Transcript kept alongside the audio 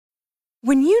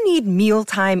When you need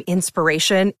mealtime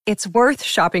inspiration, it's worth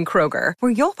shopping Kroger,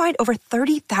 where you'll find over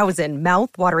 30,000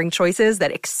 mouth-watering choices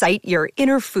that excite your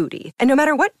inner foodie. And no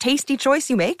matter what tasty choice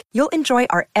you make, you'll enjoy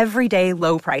our everyday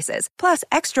low prices, plus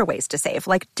extra ways to save,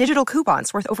 like digital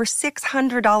coupons worth over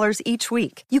 $600 each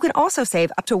week. You can also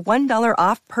save up to $1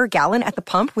 off per gallon at the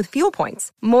pump with fuel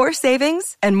points. More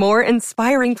savings and more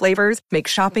inspiring flavors make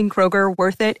shopping Kroger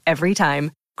worth it every time.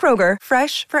 Kroger,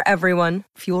 fresh for everyone.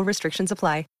 Fuel restrictions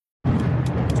apply.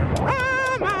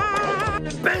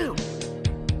 Boom!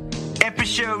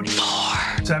 Episode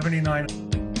 479.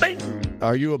 Bang!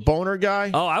 Are you a boner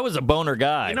guy? Oh, I was a boner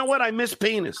guy. You know what? I miss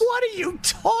penis. What are you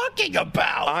talking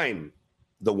about? I'm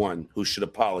the one who should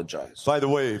apologize. By the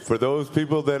way, for those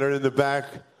people that are in the back,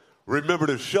 remember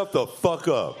to shut the fuck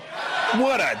up.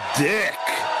 What a dick!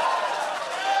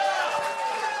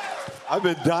 I've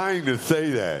been dying to say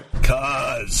that.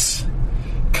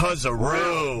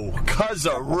 Cuz-a-roo.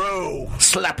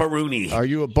 Slap-a-rooney. Are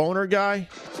you a boner guy?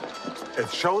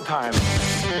 It's showtime.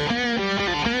 WATP.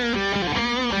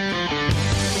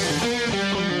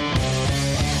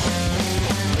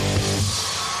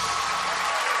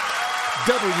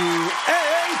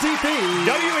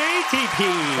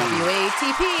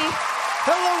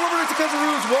 Hello, Roberts and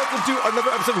Cuzzaroos. Welcome to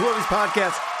another episode of Whoever's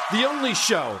Podcast, the only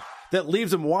show that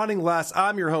leaves them wanting less.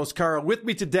 I'm your host, Carl. With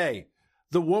me today,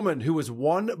 the woman who is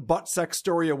one butt sex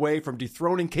story away from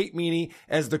dethroning Kate Meany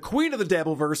as the queen of the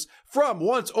Dabbleverse. From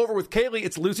Once Over with Kaylee,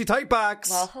 it's Lucy Tightbox.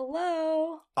 Well,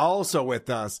 hello. Also with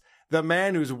us, the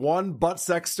man who's one butt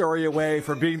sex story away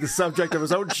from being the subject of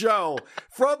his own show.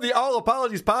 From the All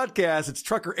Apologies Podcast, it's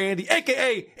Trucker Andy,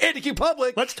 a.k.a. Andy Q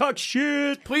Public. Let's talk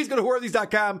shit. Please go to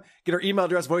whoarethees.com, get our email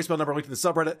address, voicemail number, link to the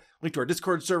subreddit, link to our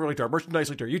Discord server, link to our merchandise,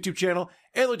 link to our YouTube channel,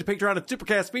 and link to Patreon and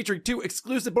Supercast, featuring 2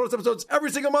 exclusive bonus episodes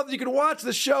every single month. You can watch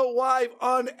the show live,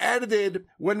 unedited,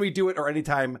 when we do it or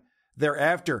anytime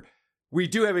thereafter. We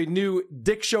do have a new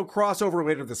Dick Show crossover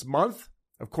later this month.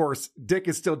 Of course, Dick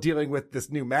is still dealing with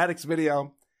this new Maddox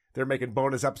video. They're making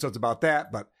bonus episodes about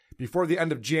that, but before the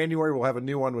end of January, we'll have a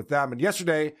new one with them. And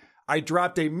yesterday, I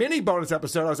dropped a mini bonus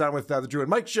episode. I was on with the Drew and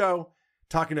Mike show,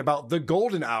 talking about the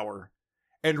Golden Hour,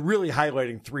 and really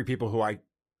highlighting 3 people who I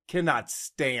cannot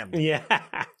stand. Yeah.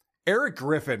 Eric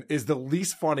Griffin is the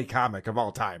least funny comic of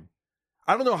all time.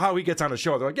 I don't know how he gets on a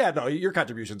show. They're like, yeah, no, your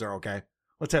contributions are okay.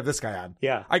 Let's have this guy on.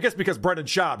 Yeah. I guess because Brendan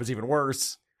Schaub is even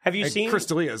worse. Have you And seen Chris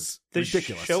D'Elia's the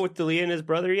ridiculous. show with D'Elia and his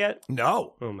brother yet?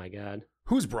 No. Oh, my God.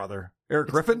 Whose brother? Eric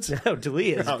Griffin's? No,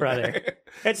 D'Elia's Okay. brother.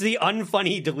 It's the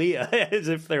unfunny D'Elia, as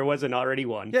if there wasn't already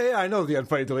one. Yeah, I know the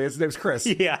unfunny D'Elia. His name's Chris.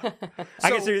 Yeah. I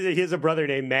So- guess he has a brother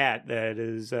named Matt that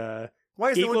is Why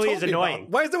has no one equally told as me annoying. about?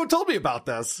 Why has no one told me about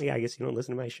this? Yeah, I guess you don't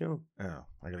listen to my show. Oh,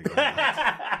 I gotta get on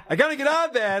that. I gotta get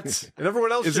on that. And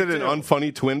everyone else Is should it an too.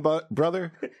 unfunny twin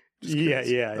brother? Yeah.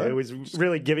 It was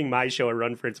really giving my show a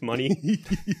run for its money.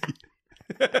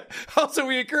 Also,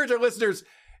 we encourage our listeners,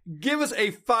 give us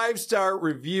a 5-star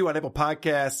review on Apple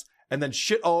Podcasts and then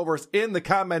shit all over us in the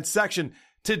comments section.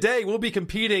 Today, we'll be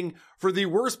competing for the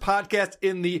worst podcast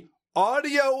in the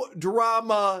audio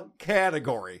drama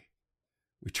category.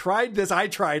 We tried this. I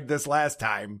tried this last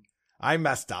time. I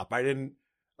messed up. I didn't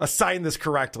assign this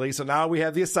correctly. So now we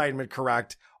have the assignment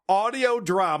correct. Audio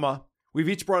drama. We've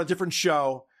each brought a different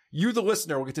show. You, the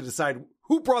listener, will get to decide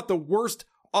who brought the worst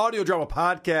audio drama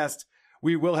podcast.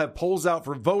 We will have polls out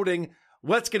for voting.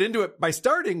 Let's get into it by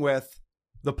starting with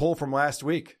the poll from last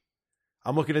week.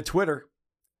 I'm looking at Twitter,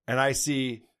 and I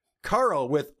see Carl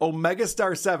with Omega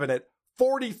Star 7 at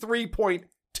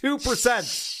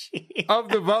 43.2% of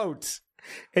the vote.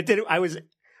 I was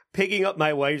picking up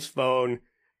my wife's phone,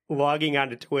 logging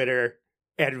onto Twitter,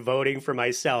 and voting for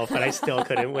myself, and I still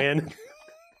couldn't win.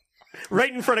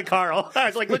 Right in front of Carl. I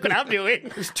was like, look what I'm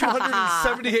doing. There's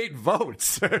 278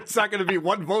 votes. It's not going to be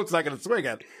one vote's not going to swing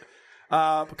it.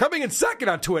 Coming in second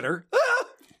on Twitter.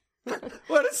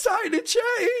 What a sign to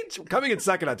change. Coming in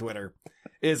second on Twitter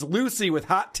is Lucy with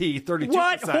Hot Tea, 32%.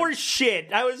 What horse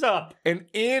shit? I was up. And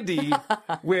Andy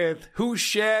with Who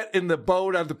Shat in the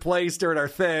Boat on the Place during our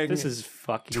thing. This is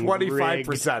fucking 25%.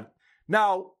 rigged.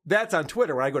 Now, that's on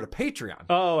Twitter. When I go to Patreon,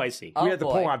 Oh, I see. we had the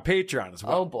poll on Patreon as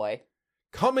well. Oh, boy.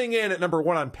 Coming in at number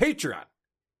 1 on Patreon,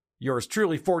 yours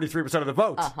truly, 43% of the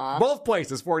vote. Uh-huh. Both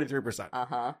places, 43%.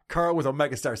 Uh-huh. Carl with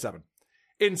Omega Star 7.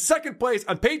 In second place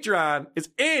on Patreon is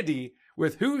Andy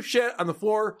with Who Shat on the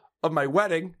Floor of My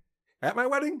Wedding. At my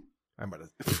wedding? I might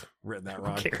have written that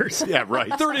wrong. Who cares? Yeah, right.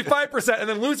 35%. And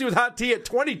then Lucy with Hot Tea at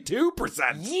 22%.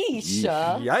 Yeesh.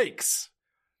 Yikes.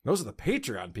 Those are the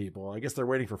Patreon people. I guess they're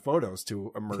waiting for photos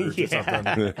to emerge or something.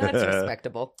 That's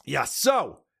respectable. Yeah,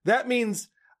 so that means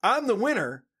I'm the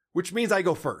winner, which means I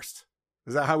go first.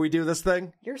 Is that how we do this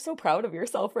thing? You're so proud of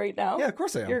yourself right now. Yeah, of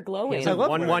course I am. You're glowing. Hasn't love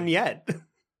won winning. one yet.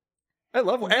 I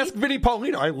love Ask Vinny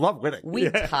Paulino. I love winning. We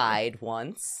tied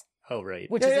once, Oh, right.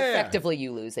 which Yeah, is yeah, yeah. effectively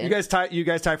you losing. You guys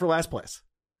tie for last place.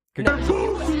 No.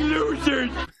 Losers.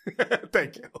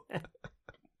 Thank you.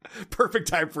 Perfect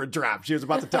time for a drop. She was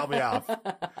about to tell me off.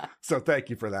 So thank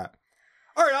you for that.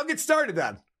 All right, I'll get started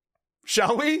then.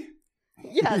 Shall we?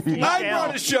 Yes, we I shall.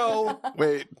 brought a show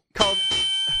Wait. called...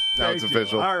 Now it's Thank you.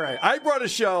 official. All right. I brought a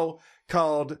show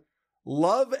called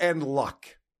Love and Luck.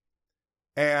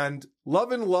 And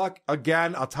Love and Luck,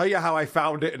 again, I'll tell you how I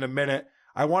found it in a minute.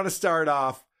 I want to start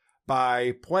off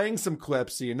by playing some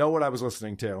clips so you know what I was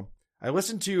listening to. I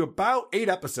listened to about 8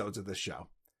 episodes of this show.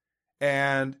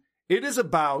 And it is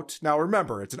about, now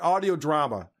remember, it's an audio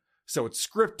drama. So it's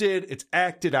scripted, it's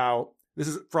acted out. This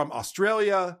is from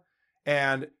Australia.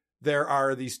 And there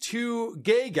are these 2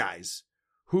 gay guys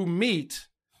who meet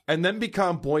and then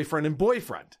become boyfriend and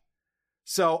boyfriend.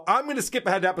 So I'm going to skip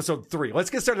ahead to episode 3. Let's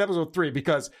get started at episode 3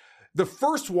 because the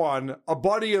first one, a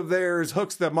buddy of theirs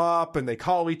hooks them up and they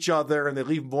call each other and they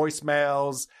leave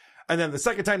voicemails. And then the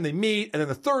second time they meet, and then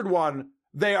the third one,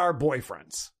 they are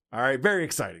boyfriends. All right, very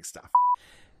exciting stuff.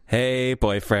 Hey,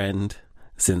 boyfriend,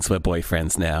 since we're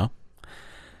boyfriends now.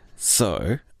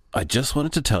 So, I just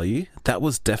wanted to tell you that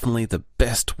was definitely the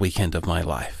best weekend of my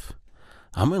life.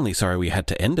 I'm only sorry we had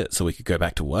to end it so we could go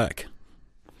back to work.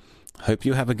 Hope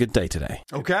you have a good day today.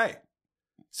 Okay.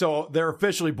 So they're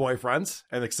officially boyfriends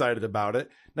and excited about it.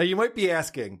 Now you might be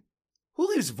asking, who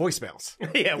leaves voicemails?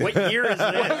 Yeah, what year is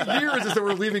this? What year is this that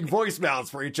we're leaving voicemails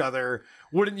for each other?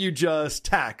 Wouldn't you just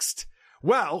text?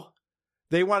 Well,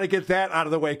 they want to get that out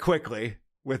of the way quickly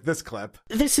with this clip.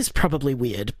 This is probably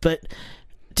weird, but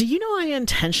do you know I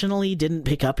intentionally didn't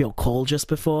pick up your call just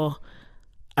before?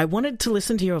 I wanted to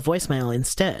listen to your voicemail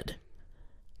instead.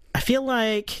 I feel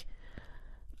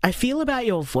about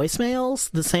your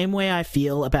voicemails the same way I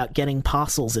feel about getting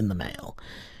parcels in the mail.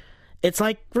 It's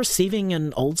like receiving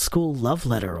an old school love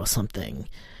letter or something.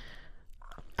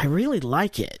 I really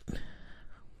like it.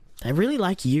 I really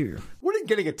like you. Wouldn't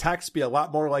getting a text be a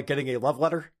lot more like getting a love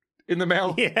letter in the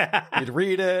mail? Yeah. You'd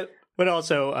read it. But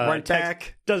also, Right text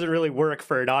back. doesn't really work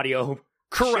for an audio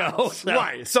show. So.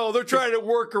 Right. So they're trying to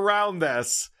work around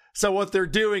this. So what they're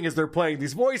doing is they're playing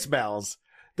these voicemails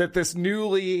that this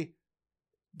newly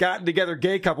gotten together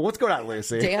gay couple. What's going on,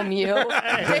 Lucy? Damn you.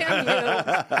 Damn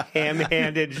you.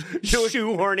 Ham-handed,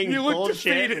 shoehorning You look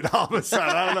bullshit. defeated all of a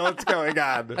sudden. I don't know what's going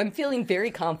on. I'm feeling very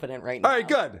confident right now. All right,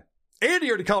 good. Andy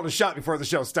already called a shot before the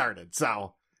show started,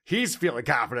 so he's feeling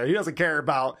confident. He doesn't care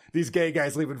about these gay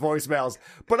guys leaving voicemails,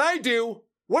 but I do.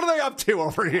 What are they up to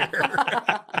over here?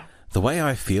 The way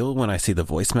I feel when I see the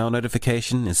voicemail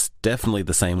notification is definitely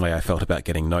the same way I felt about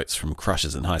getting notes from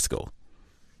crushes in high school.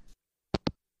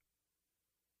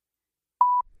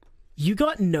 You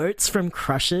got notes from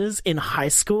crushes in high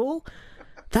school?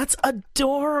 That's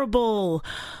adorable.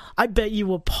 I bet you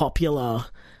were popular.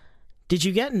 Did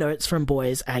you get notes from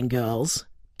boys and girls?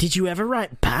 Did you ever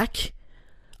write back?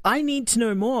 I need to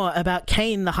know more about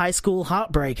Kane the high school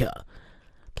heartbreaker.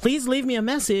 Please leave me a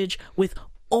message with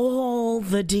all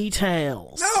the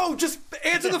details. No, just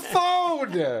answer the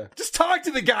phone. Just talk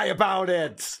to the guy about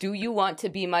it. Do you want to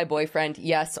be my boyfriend?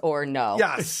 Yes or no?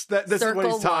 Yes, this is what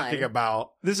Circle he's talking one.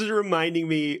 about. This is reminding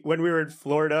me when we were in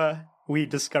Florida, we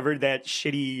discovered that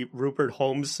shitty Rupert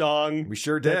Holmes song. We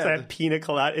sure That's did. that Pina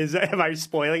Colada. Am I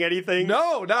spoiling anything?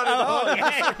 No, not at all.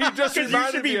 Okay. He just 'Cause you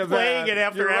reminded should me be of playing that. it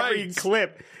after You're every right.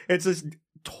 clip. It's this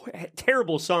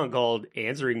terrible song called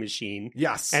Answering Machine.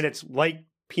 Yes. And it's like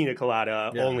Pina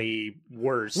Colada, Yeah. only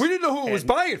worse. We didn't know who it was And-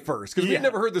 by at first because Yeah. we'd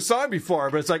never heard the song before.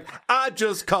 But it's like, I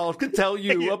just called to tell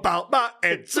you about my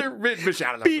answering machine.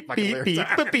 I don't know Beep, what the beep, fucking beep,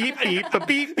 lyrics are. beep, beep, beep,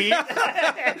 beep, beep.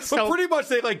 But So- pretty much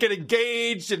they like get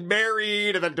engaged and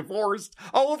married and then divorced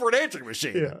all over an answering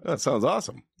machine. Yeah. That sounds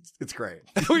awesome. It's great.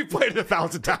 We played it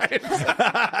 1,000 times.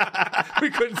 We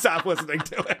couldn't stop listening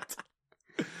to it.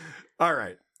 All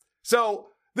right. So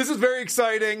this is very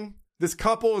exciting. This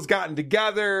couple has gotten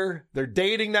together. They're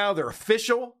dating now. They're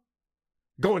official.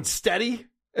 Going steady,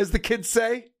 as the kids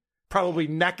say. Probably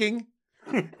necking.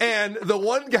 And the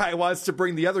one guy wants to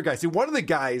bring the other guy. See, one of the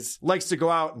guys likes to go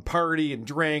out and party and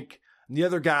drink. And the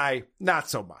other guy, not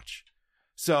so much.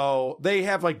 So they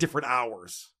have like different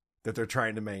hours that they're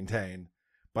trying to maintain.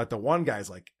 But the one guy's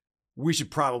like, we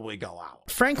should probably go out.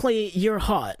 Frankly, you're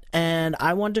hot, and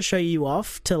I want to show you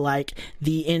off to, like,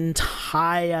 the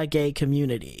entire gay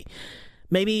community.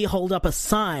 Maybe hold up a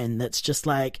sign that's just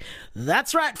like,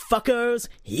 that's right, fuckos,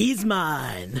 he's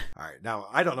mine. All right. Now,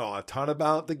 I don't know a ton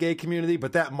about the gay community,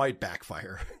 but that might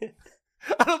backfire.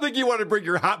 I don't think you want to bring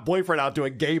your hot boyfriend out to a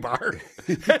gay bar.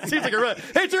 That seems like a really,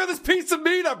 hey, check out this piece of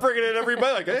meat I'm bringing in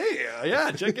everybody. Like, hey,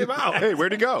 yeah, check him out. Hey,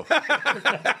 where'd he go?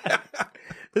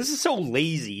 This is so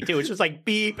lazy, too. It's just like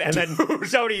beep, and then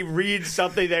somebody reads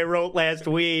something they wrote last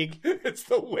week. It's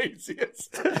the laziest.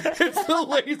 It's the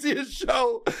laziest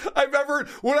show I've ever.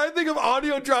 When I think of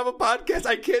audio drama podcasts,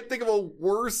 I can't think of a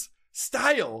worse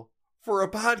style for a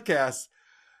podcast.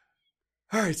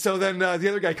 All right, so then the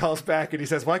other guy calls back and he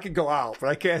says, well, I can go out, but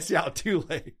I can't see out too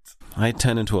late. I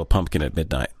turn into a pumpkin at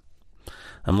midnight.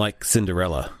 I'm like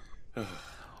Cinderella.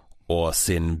 Or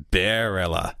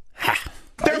Cinderella. Ha!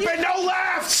 There have been no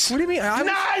laughs. What do you mean?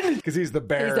 None. Because he's the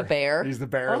bear. He's the bear? He's the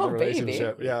bear of Oh, the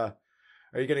relationship. baby. Yeah.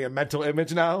 Are you getting a mental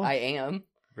image now? I am.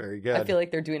 Very good. I feel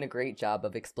like they're doing a great job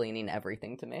of explaining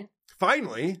everything to me.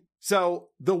 Finally, so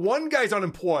the one guy's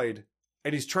unemployed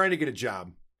and he's trying to get a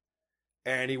job.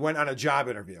 And he went on a job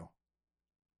interview.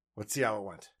 Let's see how it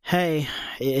went. Hey,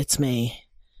 it's me.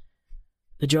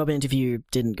 The job interview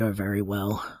didn't go very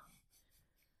well.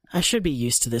 I should be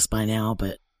used to this by now,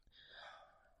 but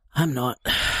I'm not.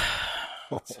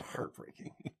 It's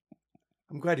heartbreaking.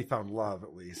 I'm glad he found love,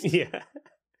 at least. Yeah.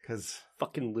 Because,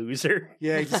 Fucking loser.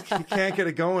 yeah, he can't get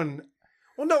it going.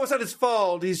 Well, no, it's not his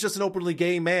fault. He's just an openly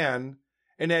gay man.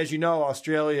 And as you know,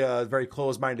 Australia is a very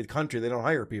closed-minded country. They don't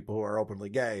hire people who are openly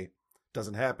gay.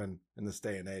 Doesn't happen in this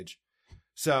day and age.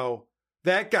 So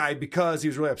that guy, because he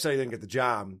was really upset he didn't get the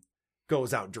job,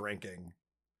 goes out drinking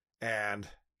and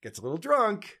gets a little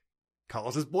drunk,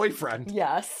 calls his boyfriend.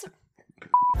 Yes.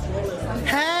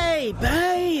 Hey,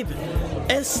 babe!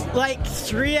 It's like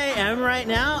 3 a.m. right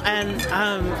now, and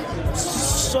I'm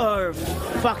so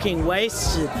fucking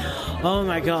wasted. Oh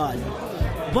my god.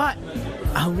 But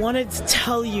I wanted to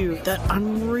tell you that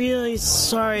I'm really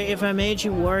sorry if I made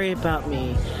you worry about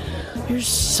me. You're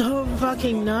so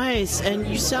fucking nice, and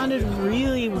you sounded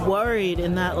really worried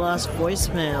in that last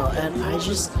voicemail, and I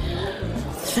just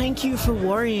thank you for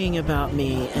worrying about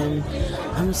me, and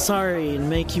I'm sorry and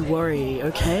make you worry,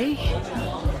 okay?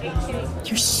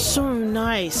 You're so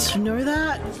nice, you know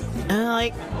that? And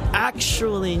like,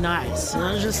 actually nice,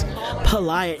 not just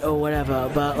polite or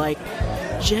whatever, but like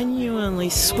genuinely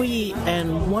sweet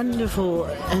and wonderful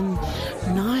and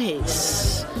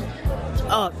nice.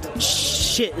 Oh,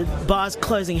 shit, the bar's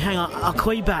closing. Hang on, I'll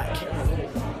call you back.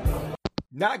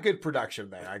 Not good production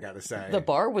there, I gotta say. The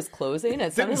bar was closing.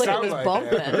 It sounded Didn't like sound it was like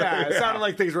bumping. it. Yeah, it sounded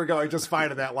like things were going just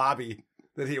fine in that lobby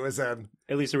that he was in.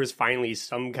 At least there was finally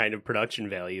some kind of production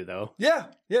value, though. Yeah,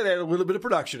 they had a little bit of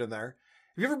production in there.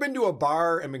 Have you ever been to a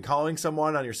bar and been calling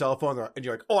someone on your cell phone and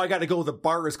you're like, oh, I gotta go, the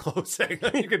bar is closing.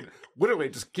 You could literally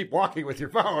just keep walking with your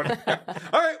phone. All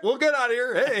right, we'll get out of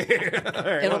here. Hey. All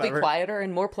right, It'll whatever. be quieter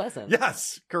and more pleasant.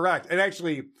 Yes, correct. And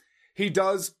actually, he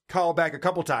does call back a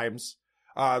couple times.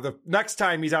 The next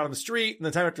time he's out on the street, and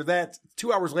the time after that,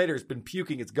 2 hours later, he's been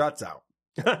puking his guts out.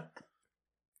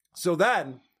 So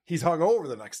then he's hungover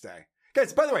the next day.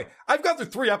 Guys, by the way, I've gone through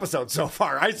 3 episodes so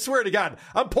far. I swear to God,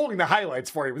 I'm pulling the highlights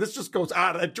for you. This just goes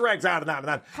on, it drags on and on and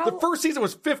on. The first season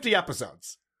was 50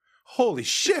 episodes. Holy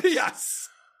shit. Yes.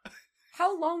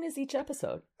 How long is each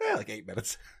episode? Like 8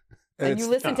 minutes. And you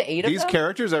listen to 8 of These them?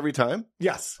 characters every time?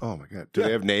 Yes. Oh my god. Do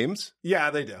they have names?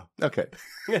 Yeah, they do. Okay.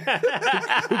 Who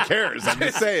cares? I'm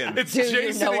just saying. It's Do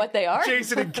you know what they are?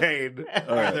 Jason and Kane.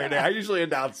 Are their name. I usually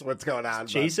announce what's going on. but-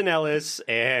 Jason Ellis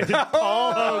and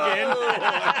Paul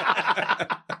Hogan.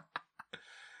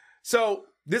 So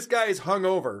this guy is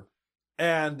hungover,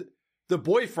 and the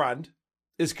boyfriend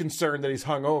is concerned that he's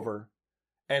hungover,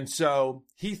 and so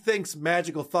he thinks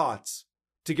magical thoughts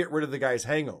to get rid of the guy's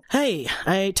hangover. Hey,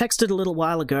 I texted a little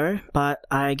while ago, but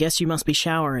I guess you must be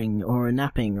showering or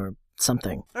napping or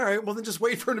something. All right, well then just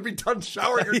wait for him to be done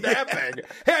showering or napping.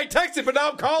 Hey, I texted, but now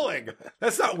I'm calling.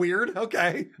 That's not weird.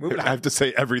 Okay, moving I on. have to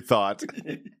say every thought.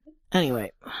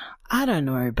 Anyway, I don't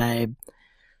know, babe.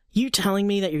 You telling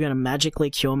me that you're going to magically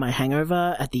cure my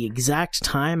hangover at the exact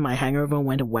time my hangover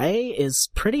went away is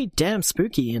pretty damn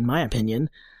spooky, in my opinion.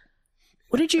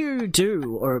 What did you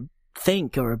do, or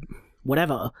think, or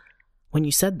whatever, when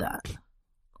you said that?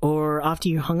 Or after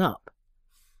you hung up?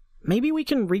 Maybe we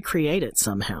can recreate it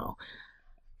somehow.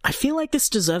 I feel like this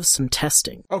deserves some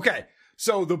testing. Okay,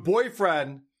 so the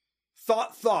boyfriend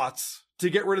thought thoughts to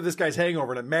get rid of this guy's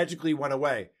hangover, and it magically went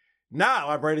away. Now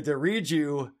I'm ready to read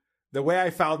you the way I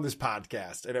found this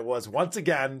podcast. And it was, once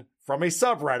again, from a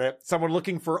subreddit, someone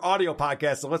looking for audio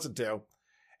podcasts to listen to.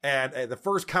 And the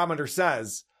first commenter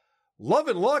says, Love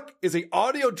and Luck is an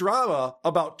audio drama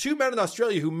about 2 men in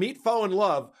Australia who meet, fall in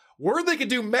love, where they can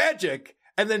do magic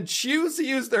and then choose to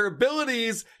use their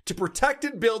abilities to protect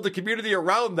and build the community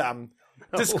around them.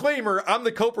 Disclaimer, I'm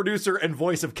the co-producer and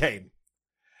voice of Kane.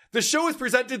 The show is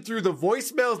presented through the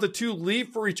voicemails the two leave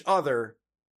for each other,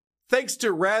 thanks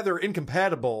to rather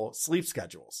incompatible sleep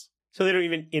schedules. So they don't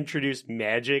even introduce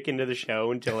magic into the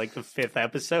show until like the 5th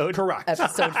episode? Correct.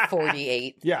 Episode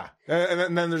 48. Yeah.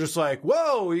 And then they're just like,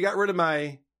 whoa, you got rid of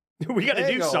my... We got to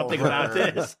do something about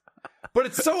this. But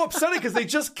it's so upsetting because they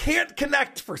just can't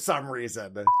connect for some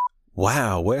reason.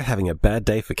 Wow, we're having a bad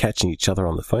day for catching each other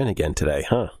on the phone again today,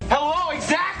 huh? Hello,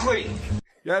 exactly.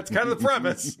 Yeah, it's kind of the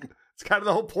premise. It's kind of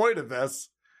the whole point of this.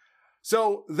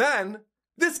 So then,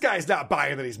 this guy's not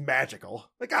buying that he's magical.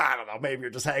 Like, I don't know, maybe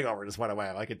your just hangover just went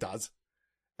away like it does.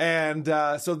 And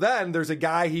so then there's a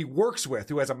guy he works with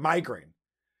who has a migraine.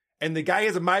 And the guy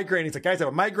has a migraine. He's like, guys, I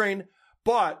have a migraine,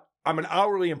 but I'm an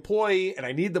hourly employee and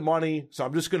I need the money. So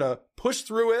I'm just going to push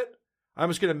through it. I'm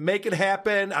just going to make it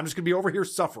happen. I'm just going to be over here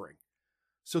suffering.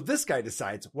 So this guy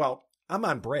decides, well, I'm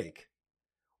on break.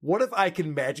 What if I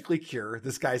can magically cure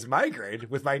this guy's migraine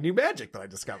with my new magic that I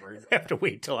discovered? I have to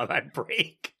wait till I'm on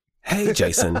break. Hey,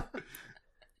 Jason.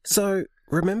 So,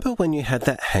 remember when you had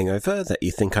that hangover that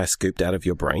you think I scooped out of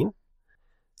your brain?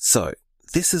 So,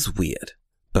 this is weird,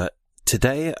 but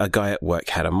today a guy at work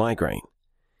had a migraine.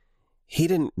 He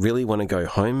didn't really want to go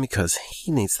home because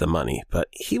he needs the money, but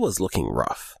he was looking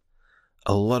rough.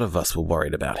 A lot of us were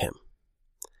worried about him.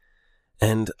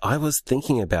 And I was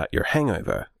thinking about your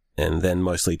hangover, and then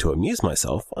mostly to amuse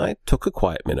myself, I took a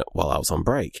quiet minute while I was on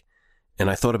break,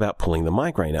 and I thought about pulling the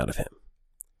migraine out of him.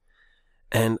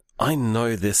 And I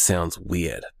know this sounds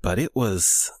weird, but it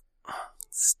was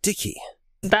sticky.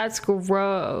 That's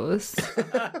gross.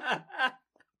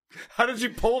 How did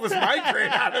you pull this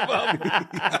migraine out of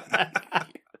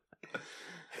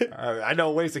him? I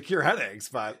know ways to cure headaches,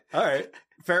 but all right,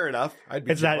 fair enough. I'd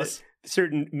be jealous.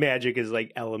 Certain magic is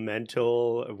like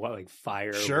elemental, like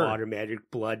fire, Sure. water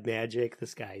magic, blood magic.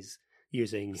 This guy's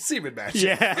using Semen magic.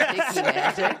 Yeah. Sticky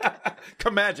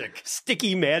magic. Magic.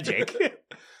 Sticky magic.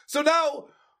 So now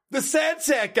the sad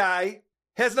sack guy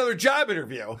has another job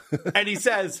interview and he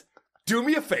says, do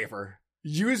me a favor.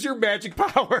 Use your magic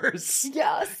powers.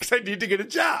 Yes. Because I need to get a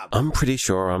job. I'm pretty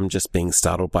sure I'm just being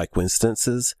startled by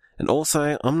coincidences. And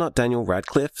also, I'm not Daniel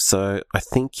Radcliffe, so I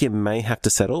think you may have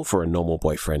to settle for a normal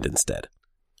boyfriend instead.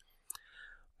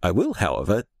 I will,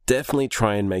 however, definitely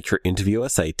try and make your interviewer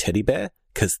say teddy bear,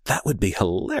 because that would be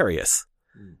hilarious.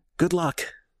 Good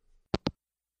luck.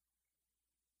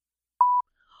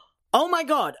 Oh my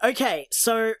god, okay,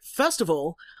 so first of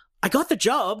all, I got the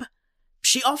job.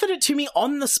 She offered it to me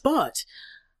on the spot.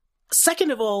 Second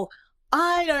of all,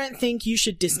 I don't think you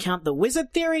should discount the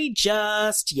wizard theory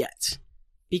just yet.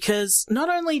 Because not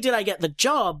only did I get the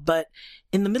job, but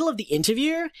in the middle of the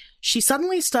interview, she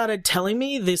suddenly started telling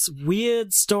me this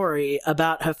weird story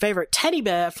about her favorite teddy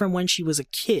bear from when she was a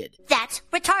kid. That's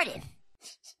retarded.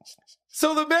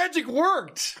 So the magic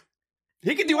worked.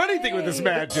 He can do anything with this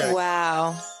magic.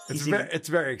 Wow. It's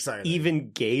very exciting.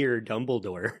 Even gayer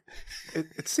Dumbledore.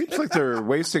 It seems like they're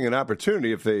wasting an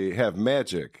opportunity if they have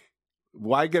magic.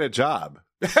 Why get a job?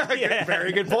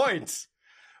 Very good points.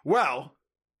 Well,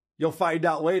 you'll find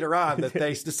out later on that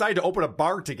they decide to open a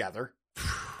bar together.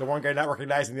 The one guy not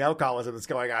recognizing the alcoholism that's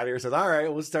going on here says, all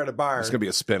right, we'll start a bar. It's going to be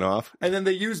a spin-off. And then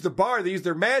they use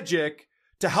their magic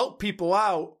to help people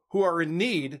out who are in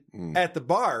need at the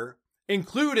bar,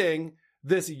 including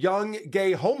this young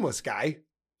gay homeless guy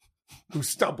who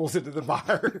stumbles into the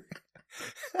bar.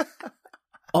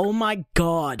 Oh my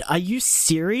god, are you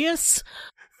serious?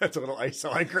 That's a little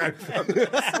ISO I grabbed from this.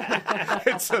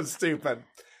 It's so stupid.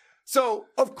 So,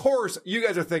 of course, you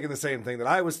guys are thinking the same thing that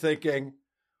I was thinking.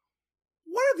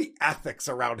 What are the ethics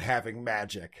around having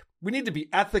magic? We need to be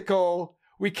ethical.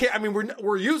 We can't, I mean,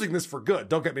 we're using this for good,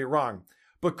 don't get me wrong.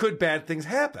 But could bad things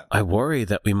happen? I worry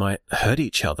that we might hurt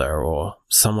each other or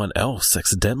someone else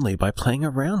accidentally by playing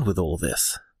around with all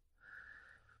this.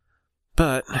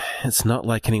 But it's not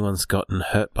like anyone's gotten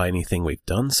hurt by anything we've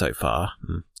done so far.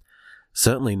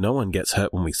 Certainly no one gets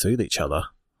hurt when we soothe each other.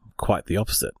 Quite the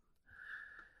opposite.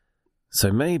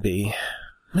 So maybe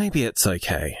it's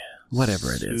okay.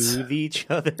 Whatever it is. Soothe each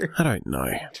other? I don't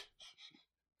know.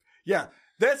 Yeah,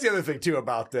 that's the other thing, too,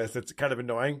 about this. It's kind of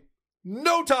annoying.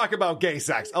 No talk about gay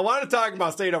sex. I want to talk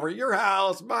about staying over at your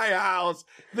house, my house,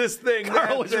 this thing,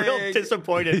 Carl was that thing. real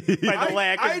disappointed by the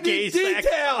lack of gay need sex.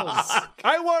 details.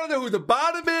 I want to know who the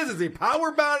bottom is. Is he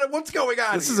power bottom? What's going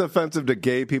on This here? is offensive to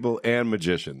gay people and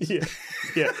magicians.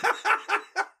 Yeah.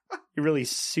 You really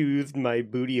soothed my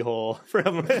booty hole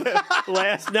from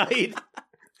last night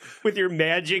with your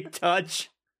magic touch.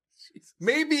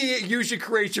 Maybe you should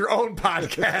create your own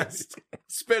podcast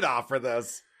spinoff for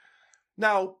this.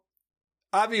 Now,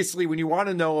 obviously, when you want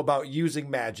to know about using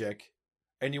magic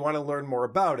and you want to learn more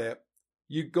about it,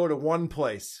 you go to one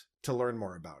place to learn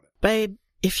more about it. Babe,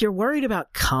 if you're worried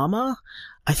about karma,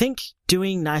 I think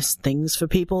doing nice things for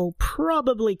people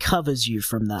probably covers you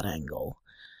from that angle.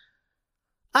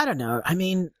 I don't know, I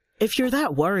mean, if you're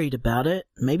that worried about it,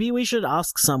 maybe we should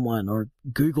ask someone or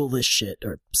Google this shit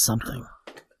or something.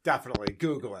 Definitely,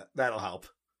 Google it. That'll help.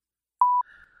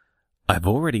 I've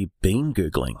already been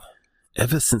Googling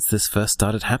ever since this first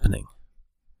started happening.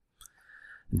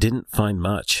 Didn't find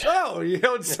much. Oh, you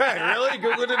don't say. Really?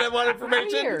 Google didn't have a lot of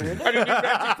information? Weird. On your new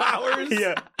magic powers?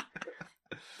 Yeah.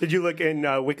 Did you look in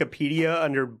Wikipedia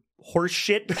under horse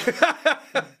shit? In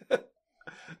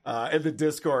the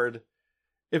Discord.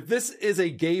 If this is a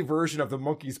gay version of the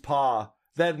monkey's paw,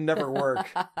 that'd never work.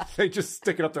 They just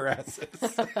stick it up their asses.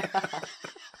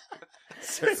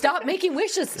 Stop making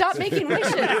wishes. Stop making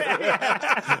wishes.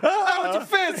 Oh, it's a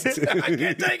fist. I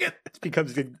can't take it. It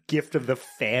becomes the gift of the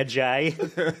Fagi.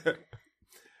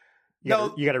 You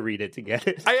got to read it to get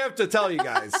it. I have to tell you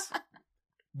guys,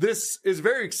 this is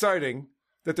very exciting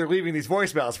that they're leaving these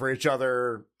voicemails for each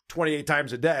other 28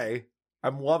 times a day.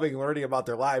 I'm loving learning about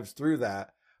their lives through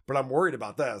that, but I'm worried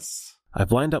about this.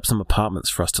 I've lined up some apartments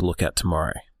for us to look at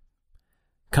tomorrow.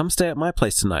 Come stay at my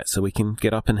place tonight so we can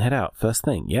get up and head out first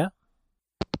thing, yeah?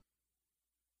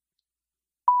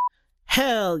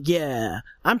 Hell yeah.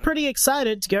 I'm pretty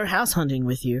excited to go house hunting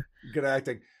with you. Good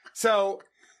acting. So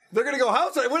they're going to go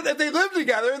house hunting. If they live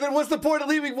together, then what's the point of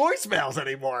leaving voicemails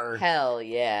anymore? Hell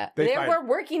yeah. They were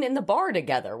working in the bar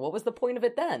together. What was the point of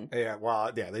it then? Yeah, well,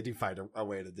 yeah, they do find a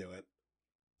way to do it.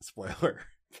 Spoiler.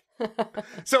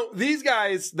 So these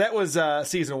guys, that was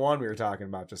season 1 we were talking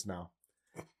about just now.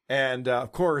 And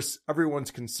of course,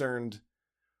 everyone's concerned,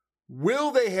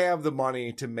 will they have the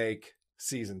money to make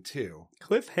season 2?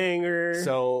 Cliffhanger.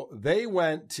 So they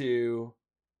went to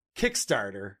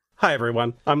Kickstarter. Hi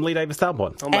everyone, I'm Lee Davis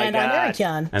Talborn. Oh my And God. I'm Eric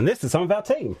Yan. And this is some of our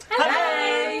team.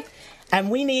 Hey!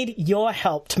 And we need your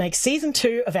help to make season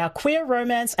 2 of our queer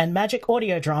romance and magic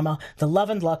audio drama, The Love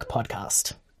and Luck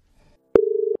Podcast.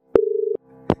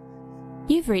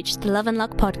 You've reached the Love and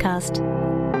Luck Podcast.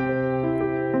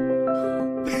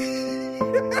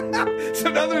 So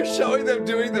now they're showing them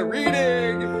doing the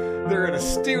reading. They're in a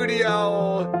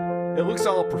studio. It looks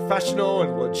all professional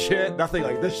and legit. Nothing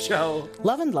like this show.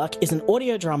 Love and Luck is an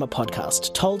audio drama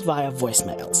podcast told via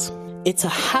voicemails. It's a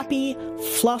happy,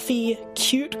 fluffy,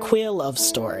 cute queer love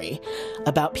story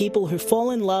about people who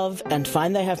fall in love and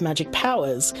find they have magic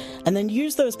powers and then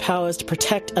use those powers to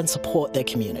protect and support their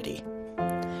community.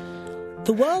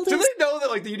 The world Do is... they know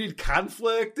that like you need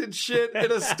conflict and shit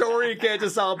in a story? It can't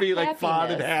just all be like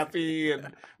fun and happy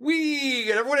and and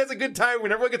everyone has a good time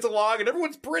when everyone gets along and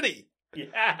everyone's pretty.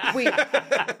 Yeah.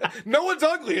 No one's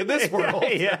ugly in this world.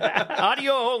 Yeah.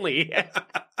 Audio only.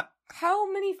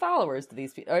 How many followers do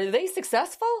these people? Are they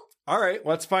successful? All right,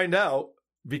 let's find out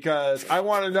because I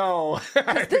want to know.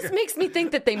 This makes me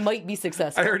think that they might be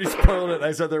successful. I already spoiled it.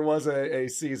 I said there was a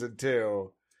season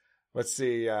 2. Let's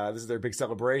see. This is their big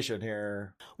celebration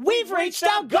here. We've reached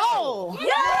our goal!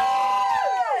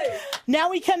 Yay! Now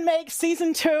we can make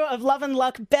season 2 of Love and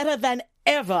Luck better than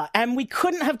ever, and we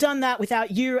couldn't have done that without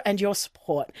you and your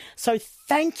support. So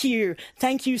thank you.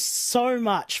 Thank you so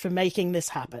much for making this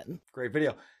happen. Great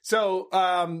video. So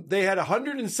they had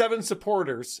 107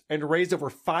 supporters and raised over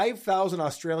 5,000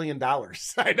 Australian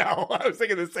dollars. I know. I was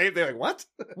thinking the same thing. Like, what?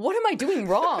 What am I doing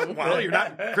wrong? Well, you're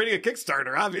not creating a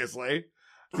Kickstarter, obviously.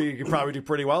 So you can probably do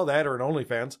pretty well that or an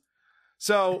OnlyFans.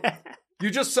 So you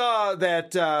just saw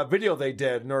that video they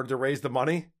did in order to raise the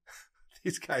money.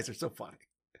 These guys are so funny.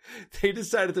 They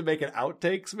decided to make an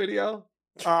outtakes video.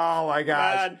 Oh my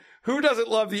gosh. God. Who doesn't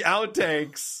love the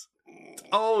outtakes? It's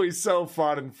always so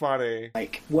fun and funny.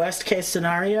 Like, worst case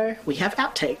scenario, we have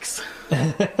outtakes.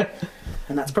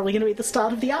 And that's probably going to be the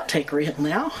start of the outtake reel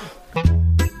now.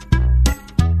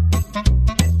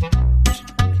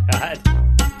 God.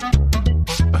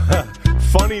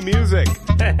 Funny music.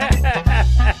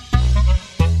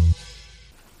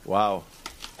 Wow.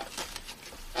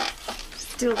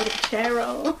 Just do a little chair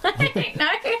roll. I don't know.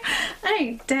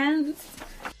 I dance.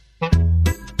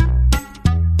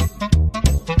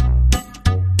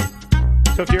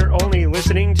 So if you're only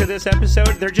listening to this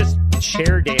episode, they're just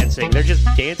chair dancing. They're just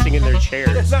dancing in their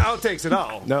chairs. It's not outtakes at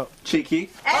all. No. Cheeky.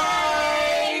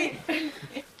 Hey!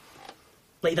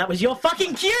 Lee, that was your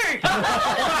fucking cue!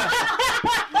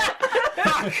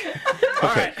 All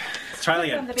right, let's try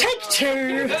it again. Take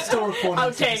 2! Still recording.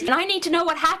 Okay. And I need to know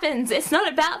what happens. It's not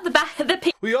about the back of the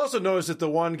people. We also noticed that the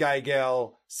one guy,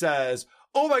 Gail, says,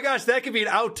 oh my gosh, that could be an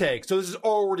outtake. So this is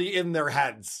already in their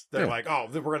heads. They're like, oh,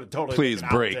 we're going to totally Please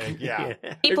make an break. outtake. Yeah.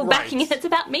 People backing it. It's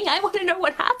about me. I want to know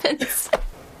what happens.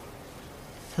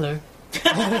 Hello.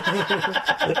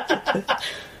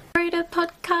 wrote a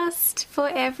podcast for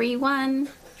everyone.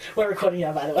 We're recording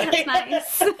now, by the way. That's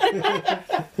nice.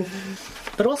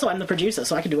 But also, I'm the producer,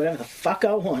 so I can do whatever the fuck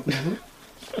I want.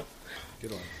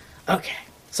 Good one. Okay.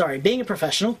 Sorry, being a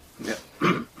professional. Yeah.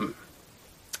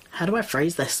 How do I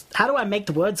phrase this? How do I make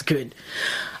the words good?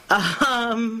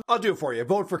 I'll do it for you.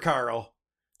 Vote for Carl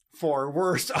for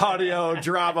worst audio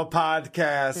drama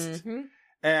podcast. Mm-hmm.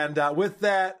 And with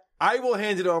that, I will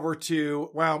hand it over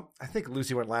to, well, I think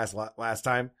Lucy went last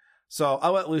time. So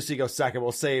I'll let Lucy go second.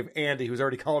 We'll save Andy, who's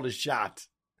already called his shot.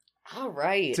 All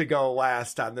right. To go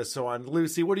last on this one.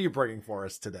 Lucy, what are you bringing for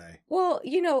us today? Well,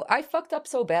 I fucked up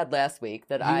so bad last week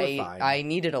that I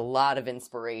needed a lot of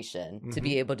inspiration to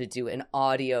be able to do an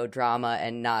audio drama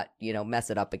and not, mess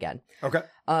it up again. Okay.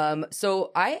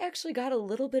 So I actually got a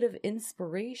little bit of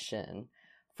inspiration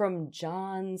from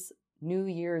John's New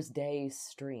Year's Day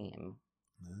stream.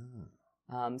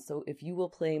 So if you will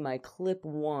play my clip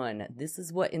 1, this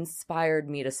is what inspired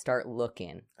me to start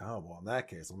looking. Oh, well, in that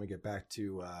case, let me get back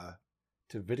to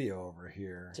video over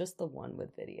here. Just the one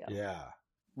with video. Yeah.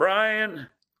 Brian,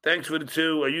 thanks for the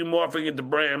 2. Are you morphing into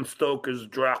Bram Stoker's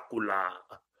Dracula?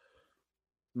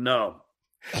 No.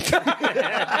 So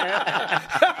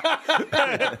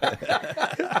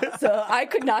I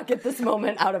could not get this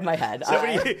moment out of my head.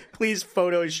 Somebody please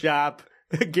Photoshop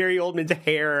Gary Oldman's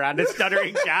hair on a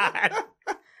stuttering John.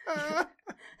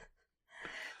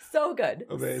 So good.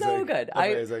 Amazing. So good.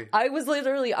 Amazing. I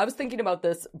was thinking about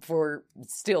this for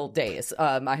still days.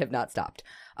 I have not stopped.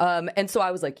 And so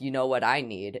I was like, you know what I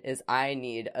need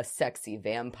a sexy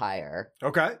vampire.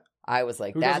 Okay. I was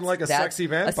like, Who doesn't like a sexy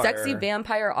vampire? A sexy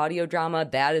vampire audio drama,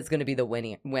 that is going to be the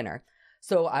winner.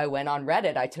 So I went on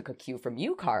Reddit. I took a cue from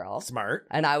you, Carl. Smart.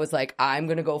 And I was like, I'm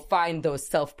going to go find those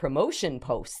self-promotion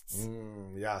posts.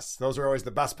 Yes. Those are always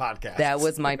the best podcasts. That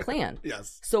was my plan.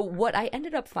 Yes. So what I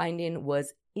ended up finding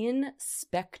was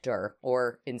Inspector,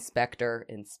 or Inspector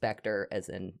as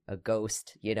in a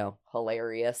ghost,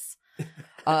 hilarious,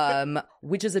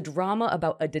 which is a drama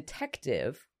about a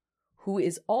detective who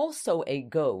is also a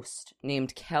ghost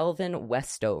named Calvin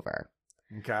Westover.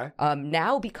 Okay.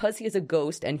 Now, because he is a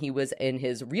ghost and he was in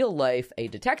his real life a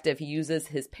detective, he uses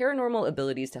his paranormal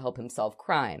abilities to help him solve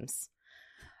crimes.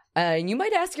 And you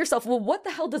might ask yourself, well, what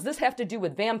the hell does this have to do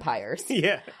with vampires?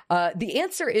 Yeah. The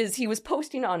answer is he was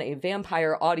posting on a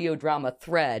vampire audio drama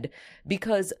thread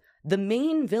because the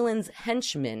main villain's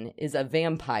henchman is a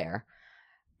vampire.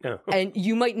 Oh. And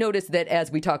you might notice that as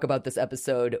we talk about this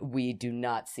episode, we do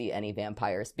not see any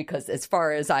vampires because as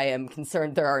far as I am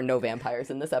concerned, there are no vampires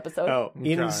in this episode. Oh,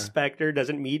 Inspector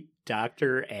doesn't meet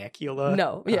Dr. Acula?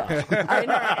 No, yeah. I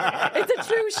know. It's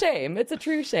a true shame. It's a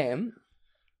true shame.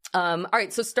 All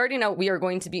right, so starting out, we are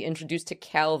going to be introduced to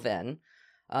Calvin.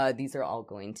 These are all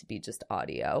going to be just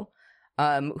audio.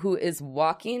 Who is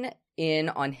walking in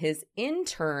on his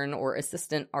intern or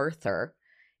assistant, Arthur,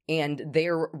 and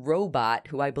their robot,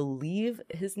 who I believe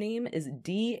his name is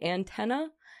D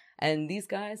Antenna, and these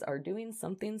guys are doing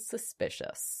something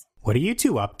suspicious. What are you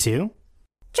two up to?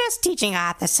 Just teaching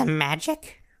Arthur some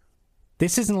magic.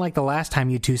 This isn't like the last time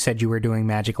you two said you were doing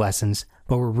magic lessons,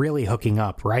 but we're really hooking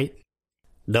up, right?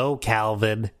 No,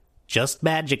 Calvin. Just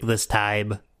magic this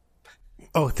time.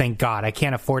 Oh, thank God, I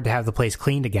can't afford to have the place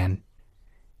cleaned again.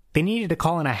 They needed to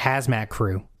call in a hazmat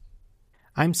crew.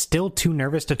 I'm still too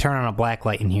nervous to turn on a black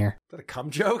light in here. Is that a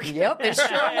cum joke? Yep, it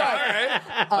sure was. All right.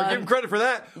 I'll give him credit for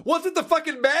that. What's with the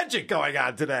fucking magic going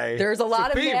on today? There's a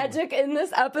lot Sophie. of magic in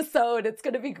this episode. It's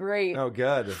going to be great. Oh,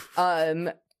 good.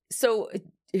 So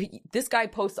this guy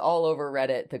posts all over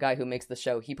Reddit, the guy who makes the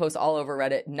show, he posts all over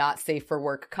Reddit, not safe for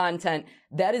work content.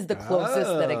 That is the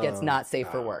closest that it gets not safe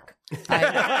for work.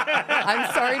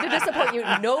 I'm sorry to disappoint you.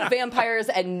 No vampires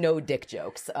and no dick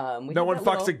jokes. No one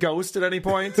fucks a ghost at any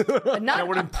point? No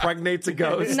one impregnates a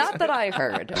ghost? Not that I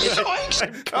heard.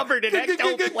 I'm covered in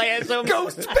ectoplasm.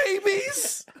 Ghost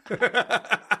babies!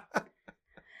 All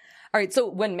right, so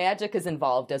when magic is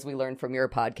involved, as we learned from your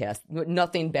podcast,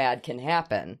 nothing bad can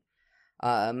happen.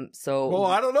 Well,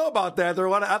 I don't know about that. There are a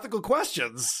lot of ethical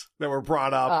questions that were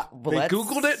brought up. They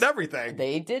Googled it and everything.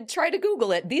 They did try to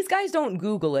Google it. These guys don't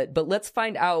Google it, but let's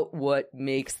find out what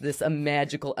makes this a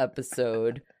magical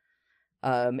episode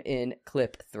in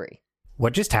clip 3.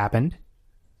 What just happened?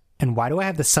 And why do I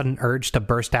have the sudden urge to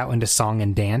burst out into song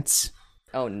and dance?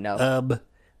 Oh, no.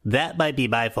 That might be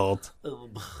my fault.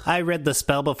 I read the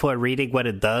spell before reading what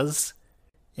it does.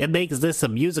 It makes this a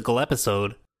musical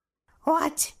episode.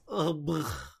 What?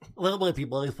 That might be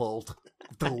my fault.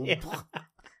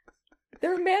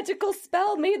 Their magical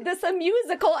spell made this a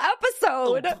musical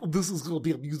episode. This is going to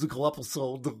be a musical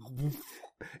episode.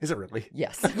 Is it really?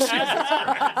 Yes. Oh,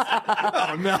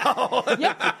 no.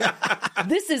 Yep.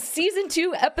 This is season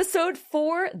 2, episode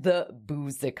 4, The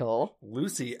Boozicle.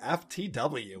 Lucy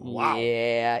FTW. Wow.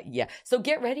 Yeah. So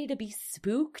get ready to be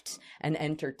spooked and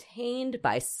entertained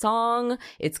by song.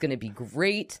 It's going to be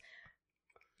great.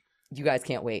 You guys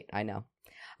can't wait. I know.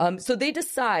 So they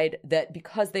decide that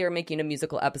because they are making a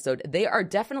musical episode, they are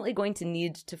definitely going to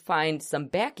need to find some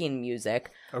backing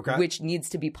music, which needs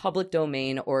to be public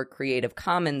domain or Creative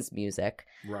Commons music.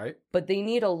 Right. But they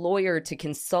need a lawyer to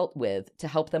consult with to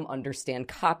help them understand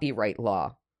copyright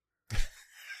law.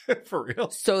 For real?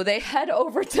 So they head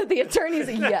over to the attorneys.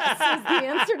 Yes, is the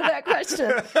answer to that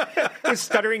question. Was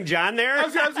Stuttering John there? I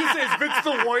was going to say, is Vince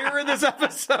the lawyer in this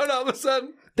episode all of a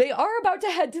sudden? They are about to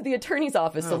head to the attorney's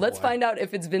office, so let's find out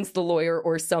if it's Vince the lawyer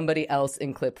or somebody else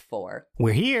in clip 4.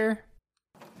 We're here.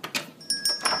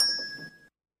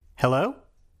 Hello?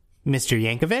 Mr.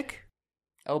 Yankovic?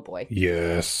 Oh boy.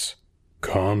 Yes.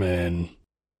 Come in.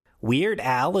 Weird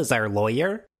Al is our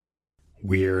lawyer?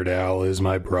 Weird Al is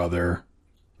my brother.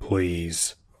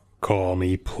 Please, call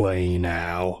me Plain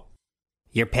Al.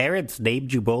 Your parents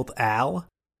named you both Al?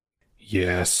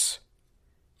 Yes.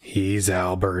 He's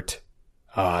Albert.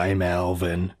 I'm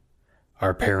Alvin.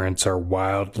 Our parents are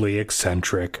wildly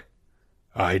eccentric.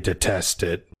 I detest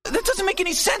it. That doesn't make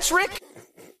any sense, Rick.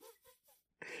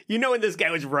 You know, when this guy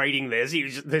was writing this, he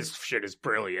was just, this shit is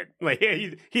brilliant. Like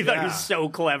he thought he was so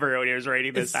clever when he was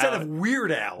writing this. Instead out. of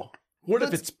Weird Al, what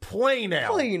if it's Plain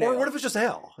Al? Plain Or Al. what if it's just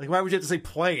Al? Like, why would you have to say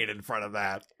plain in front of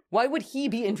that? Why would he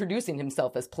be introducing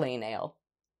himself as Plain Ale?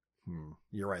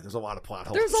 You're right. There's a lot of plot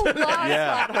holes. There's a lot of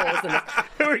plot holes in this.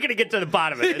 We're going to get to the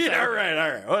bottom of this. All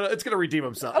right. Well, it's going to redeem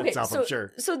itself, I'm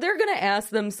sure. So they're going to ask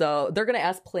they're going to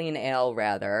ask Plain Ale,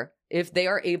 rather, if they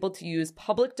are able to use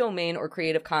public domain or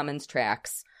Creative Commons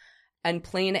tracks, and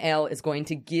Plain Ale is going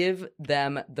to give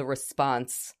them the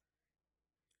response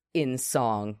in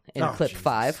song in clip Jesus.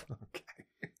 5.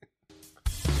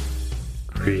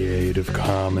 Creative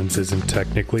Commons isn't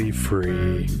technically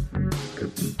free.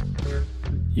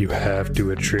 You have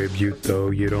to attribute, though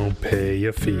you don't pay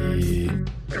a fee.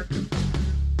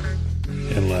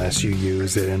 Unless you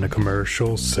use it in a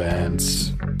commercial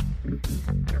sense.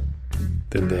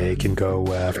 Then they can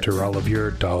go after all of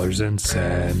your dollars and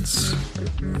cents.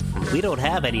 We don't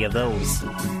have any of those.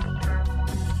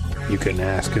 You can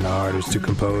ask an artist to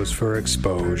compose for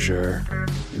exposure.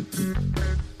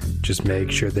 Just make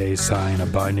sure they sign a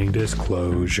binding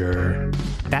disclosure.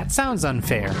 That sounds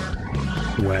unfair.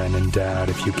 When in doubt,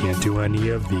 if you can't do any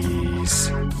of these,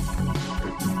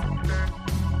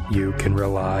 you can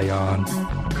rely on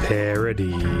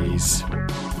parodies.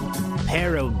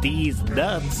 Parodies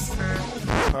nuts.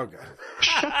 Okay.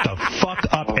 Shut the fuck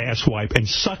up, asswipe, and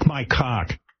suck my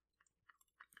cock.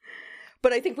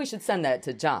 But I think we should send that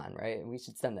to John, right? We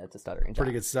should send that to Stuttering John.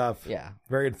 Pretty good stuff. Yeah.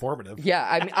 Very informative. Yeah,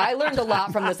 I mean, I learned a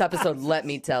lot from this episode, let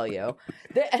me tell you.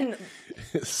 And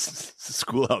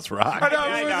Schoolhouse Rock. I know,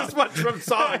 it was just much from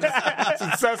songs. It's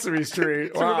in Sesame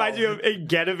Street. It reminds me of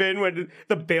Getaven when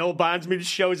the bail bondsman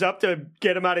shows up to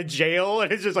get him out of jail,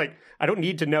 and it's just like, I don't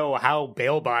need to know how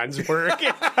bail bonds work.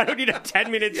 I don't need a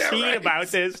 10-minute scene about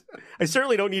this. I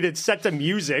certainly don't need it set to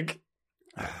music.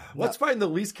 Let's find the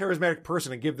least charismatic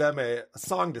person and give them a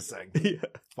song to sing. It's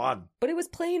fun. But it was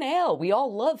Plain Ale. We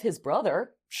all love his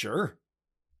brother. Sure.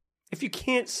 If you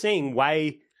can't sing,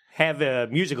 why have a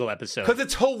musical episode? Because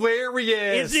it's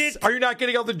hilarious. Is it? Are you not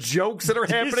getting all the jokes that are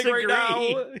happening right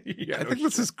now? I think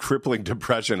this is crippling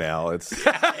depression, Al. It's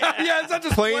Yeah, it's not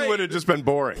just plain would have just been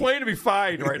boring. Plain to be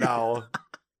fine right now.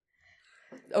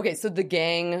 Okay, so the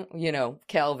gang,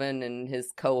 Calvin and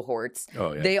his cohorts,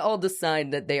 they all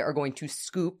decide that they are going to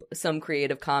scoop some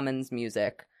Creative Commons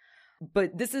music.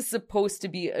 But this is supposed to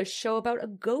be a show about a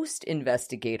ghost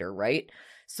investigator, right?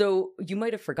 So you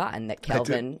might have forgotten that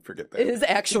Calvin is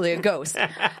actually a ghost.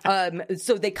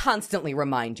 So they constantly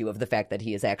remind you of the fact that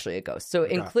he is actually a ghost. So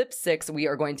in clip 6, we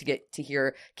are going to get to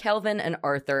hear Calvin and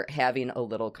Arthur having a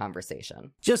little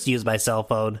conversation. Just use my cell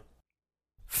phone.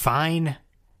 Fine,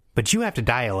 but you have to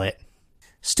dial it.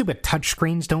 Stupid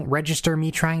touchscreens don't register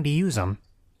me trying to use them.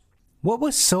 What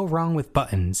was so wrong with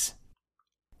buttons?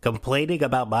 Complaining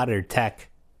about modern tech.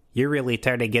 You're really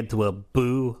turning into a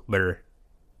boomer.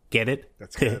 Get it?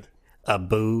 That's good. A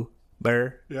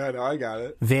boomer. Yeah, no, I got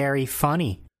it. Very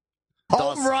funny.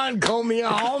 Home run, call me a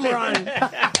home run.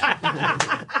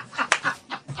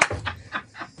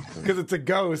 Because it's a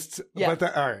ghost. Yeah.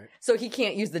 But all right. So he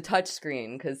can't use the touch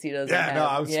screen because he doesn't have...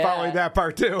 I was following that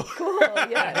part too. Cool,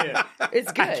 yeah.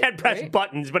 It's good. I can't press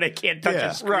buttons, but I can't touch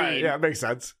a screen. Right, yeah, it makes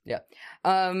sense. Yeah.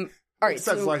 All right, Makes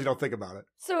sense so- as long as you don't think about it.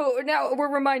 So now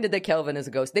we're reminded that Calvin is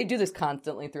a ghost. They do this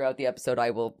constantly throughout the episode. I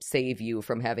will save you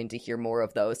from having to hear more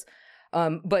of those.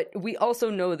 But we also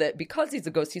know that because he's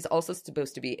a ghost, he's also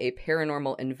supposed to be a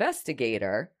paranormal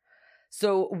investigator.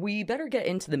 So we better get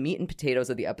into the meat and potatoes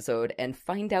of the episode and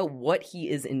find out what he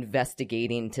is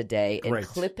investigating today in Great.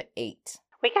 clip 8.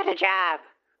 We got a job.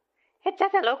 It's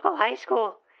at the local high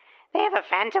school. They have a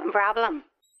phantom problem.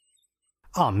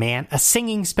 Oh man, a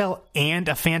singing spell and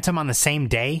a phantom on the same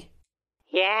day?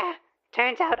 Yeah,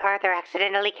 turns out Arthur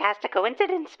accidentally cast a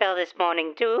coincidence spell this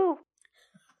morning, too.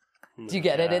 Do you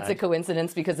get it? It's a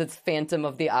coincidence because it's Phantom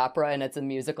of the Opera and it's a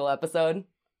musical episode.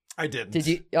 I didn't. Did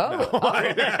you? Oh,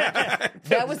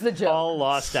 that was the joke. All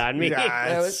lost on me. Yeah,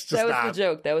 that it's was just the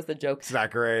joke. That was the joke. It's not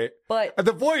great. But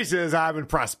the voices, I'm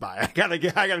impressed by. I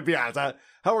gotta be honest.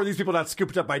 How are these people not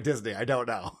scooped up by Disney? I don't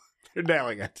know. They're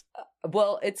nailing it.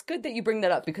 Well, it's good that you bring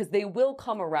that up because they will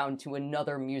come around to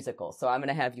another musical. So I'm going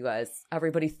to have you guys,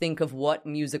 everybody think of what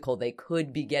musical they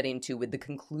could be getting to with the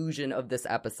conclusion of this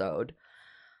episode.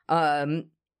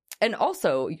 And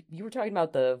also, you were talking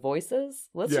about the voices.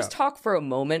 Let's just talk for a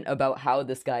moment about how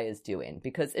this guy is doing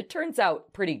because it turns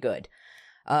out pretty good.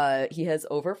 He has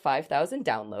over 5,000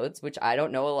 downloads, which I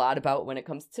don't know a lot about when it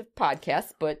comes to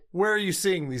podcasts, but... Where are you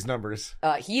seeing these numbers?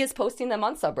 He is posting them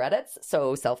on subreddits,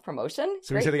 so self-promotion.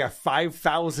 So he said he got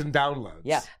 5,000 downloads.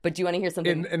 Yeah, but do you want to hear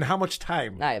something? In how much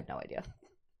time? I have no idea.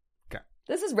 Okay.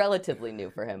 This is relatively new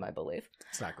for him, I believe.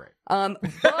 It's not great. But,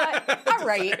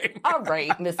 all right,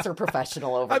 Mr.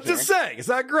 Professional over I'm here. just saying, it's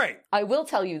not great. I will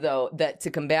tell you, though, that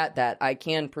to combat that, I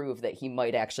can prove that he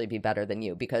might actually be better than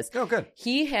you because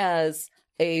he has...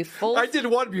 a full... I did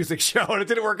one music show and it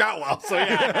didn't work out well, so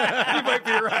yeah, you might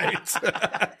be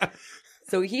right.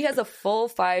 So he has a full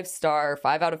 5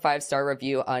 out of 5 star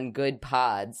review on Good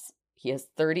Pods. He has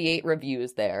 38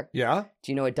 reviews there. Yeah?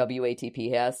 Do you know what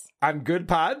WATP has? On Good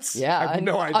Pods? Yeah. I have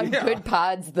no idea. On Good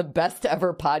Pods, the best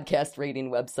ever podcast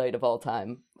rating website of all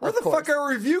time. Where the fuck are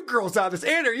review girls on this?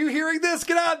 Anne, are you hearing this?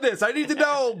 Get on this. I need to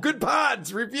know. Good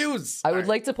Pods, reviews. I would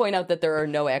like to point out that there are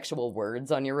no actual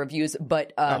words on your reviews,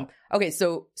 but, okay,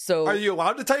 so... Are you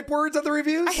allowed to type words on the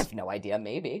reviews? I have no idea,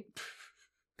 maybe.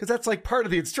 Because that's like part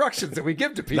of the instructions that we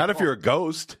give to people. Not if you're a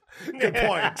ghost. Good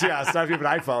point. Yes, not if you have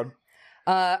an iPhone.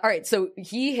 All right, so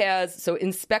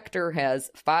Inspector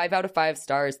has 5 out of 5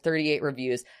 stars, 38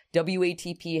 reviews.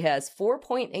 WATP has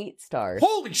 4.8 stars.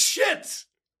 Holy shit!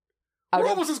 We're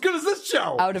almost as good as this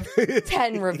show. Out of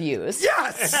 10 reviews.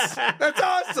 Yes! That's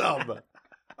awesome!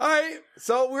 All right,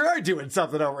 so we are doing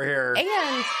something over here. And...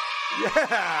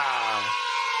 yeah!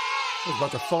 I was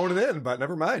about to phone it in, but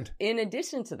never mind. In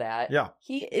addition to that, yeah.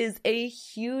 He is a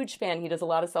huge fan. He does a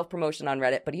lot of self-promotion on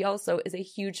Reddit, but he also is a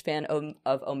huge fan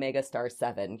of Omega Star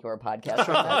 7, your podcast.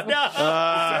 Oh, no.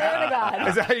 Swear to God.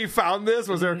 Is that how you found this?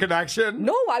 Was there a connection?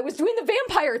 No, I was doing the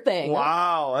vampire thing.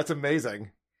 Wow, that's amazing.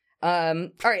 All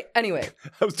right, anyway.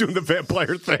 I was doing the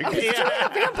vampire thing. I was doing the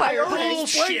vampire I thing.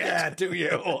 explained that to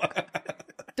you.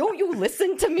 Don't you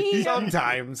listen to me?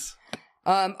 Sometimes.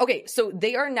 Okay, so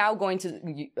they are now going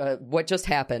to, what just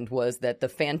happened was that the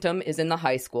Phantom is in the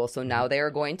high school, so now they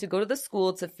are going to go to the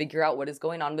school to figure out what is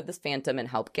going on with this Phantom and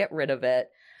help get rid of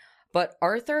it. But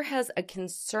Arthur has a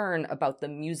concern about the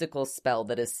musical spell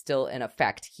that is still in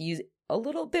effect. He's a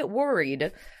little bit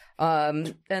worried.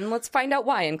 And let's find out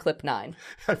why in clip 9.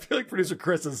 I feel like producer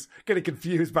Chris is getting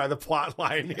confused by the plot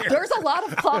line here. There's a lot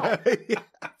of plot.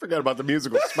 I forgot about the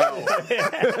musical spell.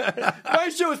 My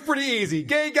show is pretty easy.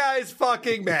 Gay guys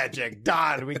fucking magic.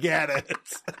 Done. We get it.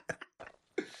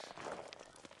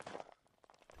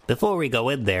 Before we go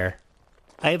in there,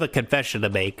 I have a confession to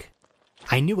make.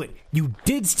 I knew it. You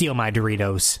did steal my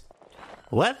Doritos.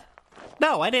 What?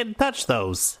 No, I didn't touch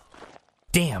those.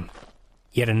 Damn.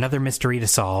 Yet another mystery to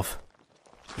solve.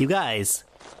 You guys,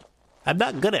 I'm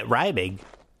not good at rhyming.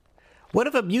 What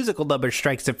if a musical number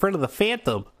strikes in front of the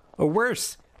Phantom? Or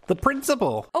worse, the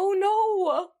principal? Oh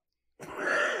no!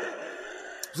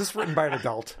 Was this written by an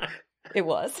adult? It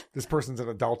was. This person's an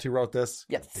adult who wrote this?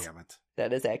 Yes. Damn it.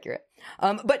 That is accurate.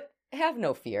 But have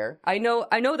no fear. I know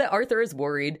that Arthur is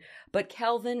worried, but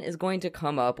Calvin is going to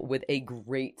come up with a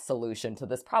great solution to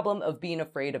this problem of being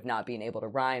afraid of not being able to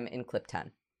rhyme in clip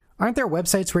 10. Aren't there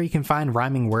websites where you can find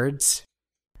rhyming words?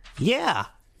 Yeah,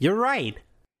 you're right.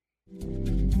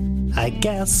 I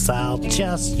guess I'll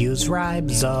just use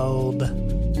Rhymezone,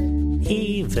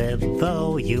 even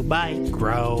though you might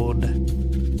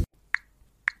groan.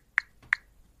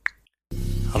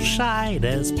 I'll shine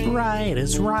as bright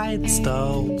as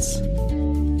rhinestones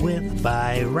with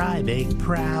my rhyming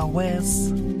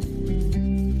prowess,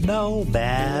 no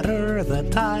matter the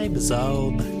time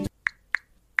zone.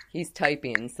 He's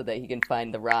typing so that he can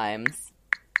find the rhymes.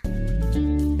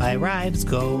 My rhymes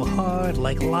go hard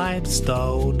like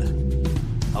limestone.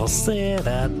 I'll sit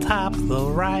atop the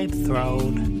rhyme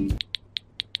throne.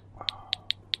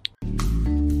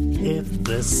 If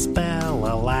the spell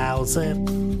allows it.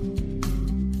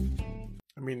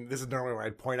 I mean, this is normally where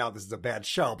I'd point out this is a bad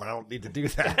show, but I don't need to do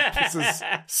that. This is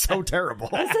so terrible.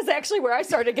 This is actually where I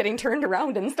started getting turned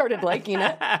around and started liking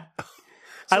it.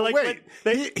 So I like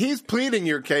he's pleading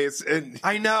your case, and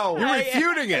I know you're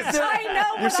refuting it. I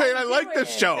know. You're saying I like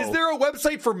this show. Is there a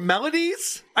website for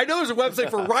melodies? I know there's a website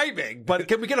for rhyming, but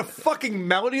can we get a fucking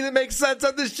melody that makes sense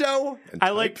on this show? I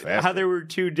like how there were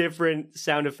two different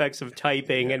sound effects of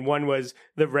typing, and one was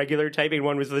the regular typing,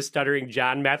 one was the stuttering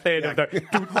John method of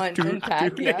the Hunt and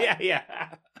peck,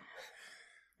 yeah.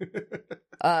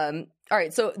 All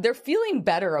right, so they're feeling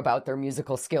better about their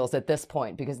musical skills at this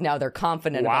point because now they're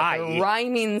confident about their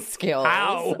rhyming skills.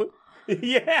 How?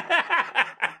 Yeah.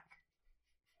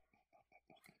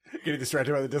 Getting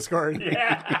distracted by the Discord.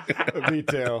 Yeah. Me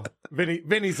too.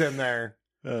 Vinny's in there.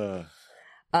 So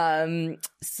I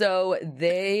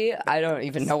don't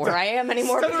even know where I am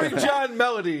anymore. Stuttering John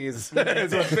melodies is what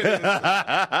Vinny's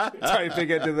typing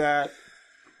into that.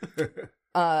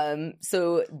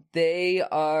 So they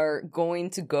are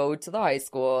going to go to the high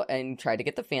school and try to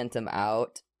get the Phantom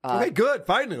out. Okay, good.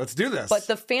 Finally, let's do this. But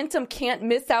the Phantom can't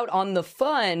miss out on the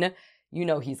fun. You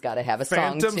know he's got to have a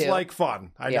song, too. Phantoms like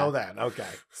fun. I know that. Okay.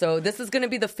 So this is going to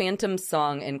be the Phantom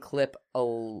song in clip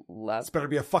 11. This better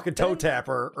be a fucking toe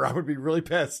tapper, or I would be really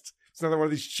pissed. It's another one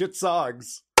of these shit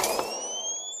songs.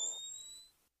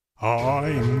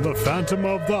 I'm the Phantom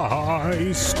of the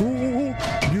high school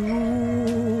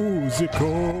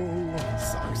musical.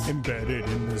 Sucks. Embedded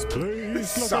in this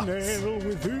place like a nail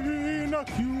within a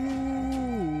cuticle.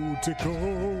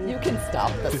 You can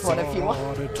stop this one if you want.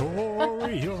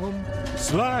 Auditorium /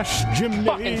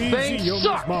 gymnasium is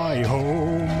my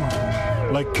home.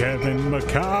 Like Kevin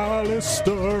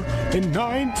McAllister in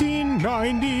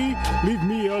 1990, leave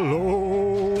me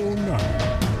alone.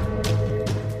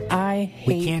 I hate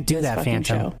We can't do this that, fucking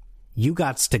Phantom. show. You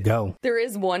gots to go. There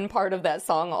is one part of that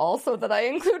song also that I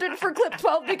included for clip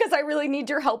 12 because I really need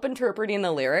your help interpreting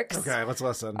the lyrics. Okay, let's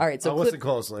listen. All right, so I'll listen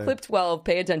closely. Clip 12,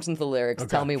 pay attention to the lyrics.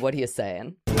 Tell me what he is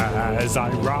saying. As I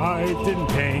writhed in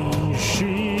pain,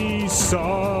 she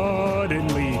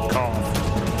suddenly coughed.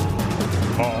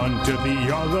 Onto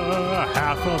the other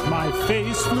half of my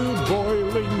face flew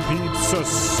boiling pizza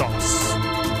sauce.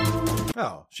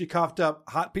 Oh, she coughed up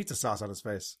hot pizza sauce on his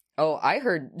face. Oh, I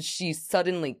heard she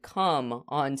suddenly come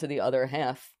onto the other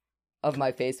half of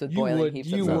my face with boiling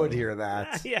heaps of You sauce. would hear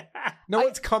that. Yeah. No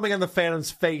one's coming on the Phantom's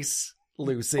face,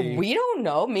 Lucy. We don't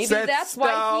know. Maybe Sit that's why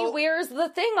he still. wears the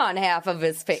thing on half of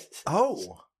his face.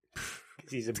 Oh.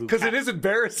 He's Because it is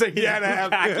embarrassing to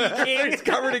have face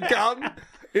covered in gum.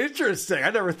 Interesting. I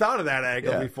never thought of that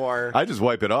angle before. I just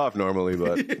wipe it off normally,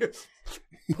 but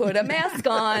Put a mask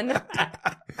on.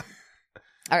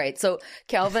 All right, so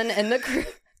Calvin and the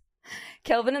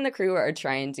crew are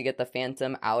trying to get the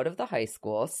Phantom out of the high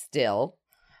school still.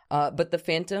 But the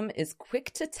Phantom is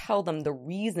quick to tell them the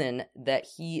reason that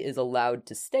he is allowed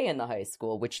to stay in the high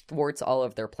school, which thwarts all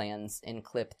of their plans in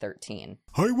clip 13.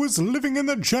 I was living in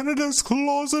the janitor's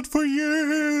closet for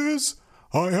years.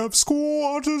 I have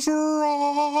squatters'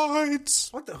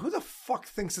 rights. Who the fuck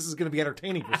thinks this is going to be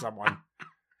entertaining for someone?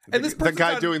 and the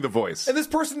guy doing the voice. And this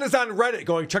person is on Reddit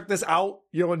going, check this out.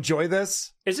 You'll enjoy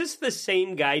this. Is this the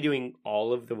same guy doing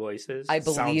all of the voices? I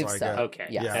believe like so. it. Okay,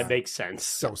 Yes. that makes sense.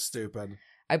 So stupid.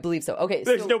 I believe so. Okay,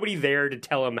 There's so, nobody there to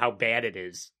tell him how bad it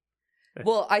is.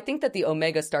 well, I think that the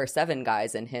Omega Star 7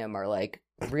 guys and him are like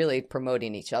really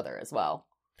promoting each other as well.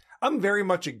 I'm very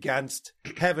much against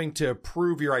having to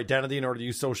prove your identity in order to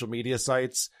use social media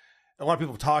sites. A lot of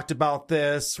people have talked about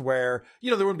this where,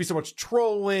 there wouldn't be so much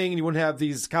trolling and you wouldn't have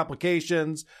these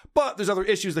complications, but there's other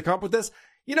issues that come up with this.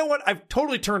 You know what? I've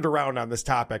totally turned around on this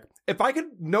topic. If I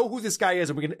could know who this guy is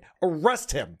and we can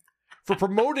arrest him for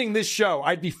promoting this show,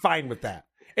 I'd be fine with that.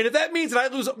 And if that means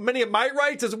that I lose many of my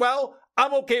rights as well,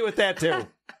 I'm okay with that too.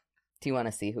 Do you want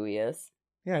to see who he is?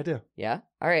 Yeah, I do. Yeah?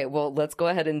 All right, well, let's go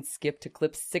ahead and skip to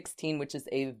clip 16, which is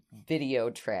a video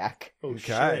track.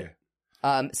 Okay.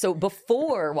 So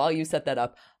while you set that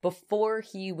up, before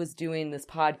he was doing this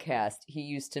podcast, he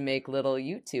used to make little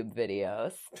YouTube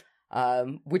videos,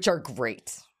 which are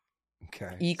great.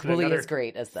 Okay. Equally as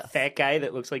great as this. Fat guy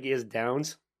that looks like he has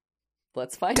Downs.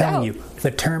 Let's find Telling out. you,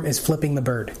 the term is flipping the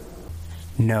bird.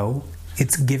 No,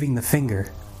 it's giving the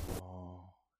finger.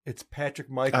 It's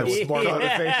Patrick Michaels' more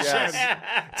motivation.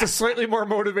 It's a slightly more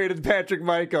motivated Patrick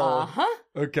Michael. Uh-huh.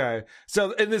 Okay.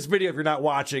 So in this video, if you're not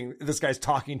watching, this guy's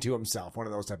talking to himself, one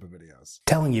of those type of videos.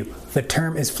 Telling you, the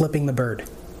term is flipping the bird.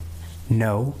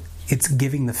 No, it's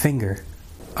giving the finger.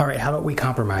 All right, how about we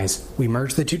compromise? We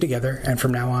merge the two together, and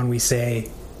from now on we say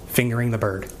fingering the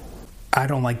bird. I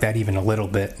don't like that even a little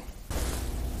bit.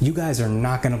 You guys are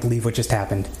not going to believe what just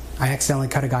happened. I accidentally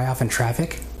cut a guy off in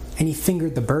traffic, and he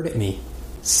fingered the bird at me.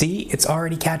 See, it's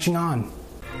already catching on.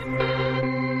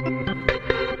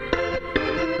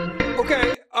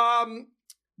 Okay,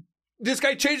 this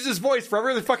guy changes his voice for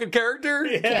every other fucking character.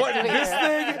 Yeah. But in this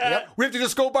thing, we have to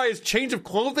just go by his change of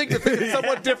clothing to think it's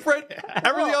somewhat different.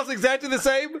 Everything else exactly the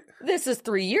same. This is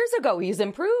 3 years ago. He's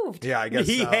improved. Yeah, I guess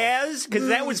he so. has, because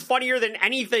that was funnier than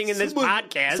anything in this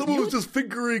podcast. Someone was just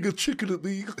fingering a chicken at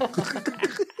me.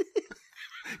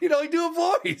 You know, like do a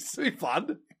voice. It'd be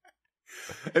fun.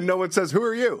 And no one says, "Who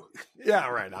are you?" Yeah,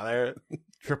 right now they're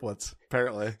triplets,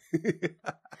 apparently.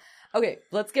 Okay,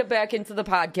 let's get back into the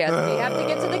podcast. We have to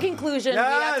get to the conclusion. we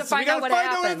have to find out what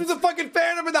happens. There's a fucking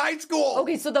Phantom in the high school.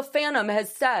 Okay, so the Phantom has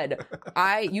said,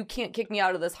 you can't kick me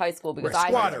out of this high school because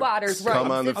I have squatters' rights.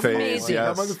 Come on the It's face. amazing. Yes.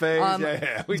 Come on the face.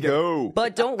 Yeah, we go.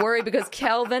 But don't worry, because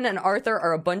Calvin and Arthur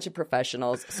are a bunch of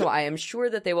professionals, so I am sure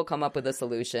that they will come up with a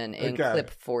solution in clip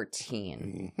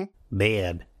 14.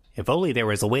 Man, if only there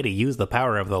was a way to use the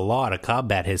power of the law to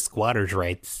combat his squatters'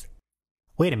 rights.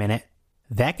 Wait a minute.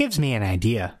 That gives me an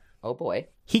idea. Oh boy.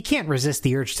 He can't resist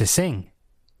the urge to sing.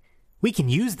 We can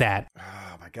use that.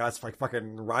 Oh my god, it's like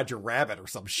fucking Roger Rabbit or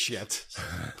some shit.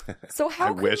 So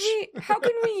how can we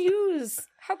use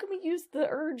the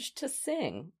urge to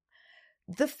sing?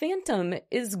 The Phantom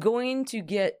is going to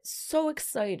get so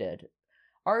excited.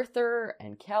 Arthur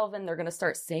and Calvin, they're going to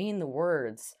start saying the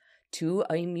words to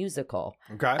a musical.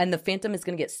 Okay. And the Phantom is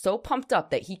going to get so pumped up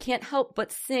that he can't help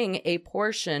but sing a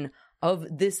portion of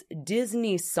this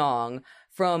Disney song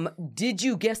from Did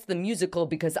You Guess the Musical?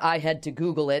 Because I had to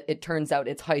Google it. It turns out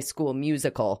it's High School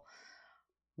Musical,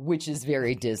 which is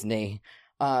very Disney.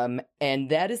 And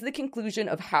that is the conclusion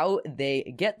of how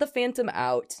they get the Phantom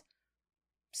out.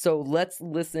 So let's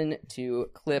listen to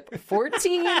clip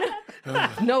 14.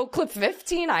 No, clip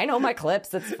 15. I know my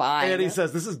clips. It's fine. And he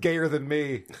says, "This is gayer than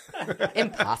me."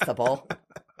 Impossible.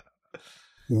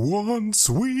 Once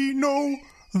we know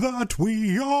that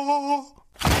we are.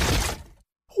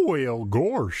 Well,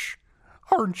 gosh,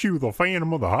 aren't you the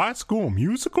Phantom of the High School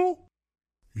Musical?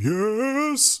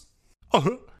 Yes.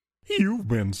 You've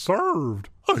been served.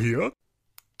 Yeah.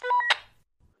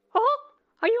 Oh,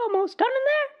 are you almost done in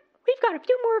there? We've got a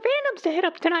few more Phantoms to hit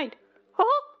up tonight.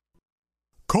 Oh.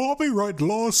 Copyright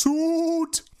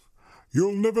lawsuit.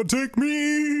 You'll never take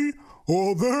me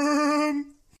or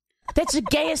them. That's the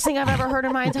gayest thing I've ever heard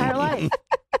in my entire life.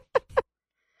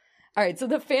 All right, so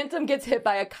the Phantom gets hit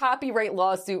by a copyright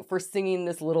lawsuit for singing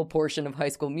this little portion of High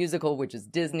School Musical, which is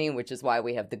Disney, which is why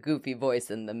we have the Goofy voice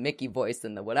and the Mickey voice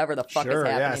and the whatever the fuck is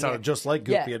happening. Yeah, it sounded here. just like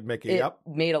Goofy and Mickey. It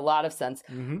made a lot of sense.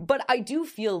 But I do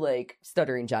feel like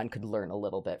Stuttering John could learn a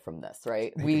little bit from this,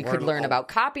 right? We could learn about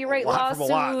copyright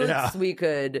lawsuits. We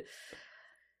could...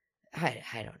 I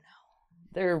don't know.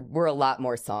 There were a lot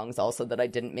more songs also that I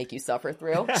didn't make you suffer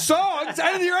through. Songs?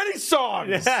 I didn't hear any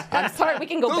songs. I'm sorry, we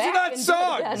can go Those back. are not and do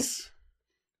it again. songs.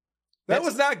 That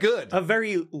was not good. A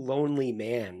very lonely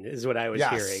man is what I was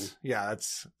hearing. Yeah,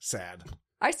 that's sad.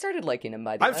 I started liking him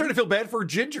by the I'm end. starting to feel bad for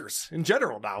gingers in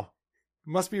general now. It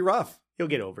must be rough. You'll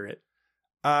get over it.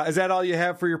 Is that all you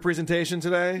have for your presentation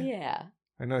today? Yeah.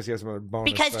 I noticed you have some other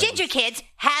bonus Because things. ginger kids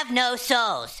have no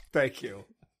souls. Thank you.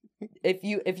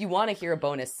 If you want to hear a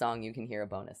bonus song, you can hear a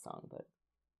bonus song, but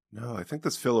No, I think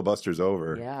this filibuster's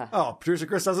over. yeah. Oh, producer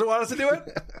Chris doesn't want us to do it?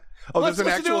 There's an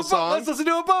actual song? Let's listen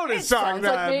to a bonus song Sounds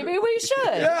then. like maybe we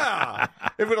should. Yeah.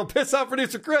 If it'll piss off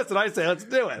producer Chris, then I say let's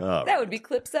do it. That would be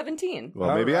clip 17.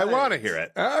 Well, maybe I want to hear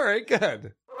it. All right,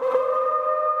 good.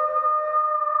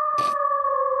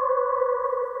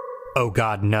 Oh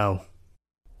God, no.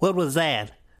 What was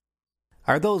that?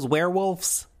 Are those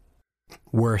werewolves?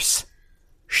 Worse.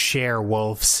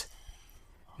 Share-wolves.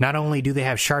 Not only do they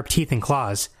have sharp teeth and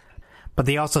claws, but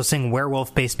they also sing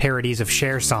werewolf-based parodies of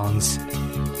Cher songs.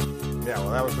 Yeah,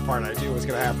 well, that was the part I knew was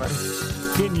going to happen.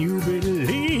 Can you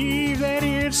believe that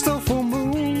it's the full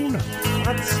moon?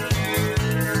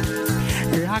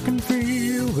 I can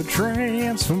feel the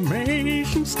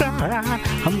transformation start.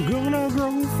 I'm gonna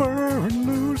grow fur and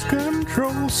lose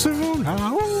control soon.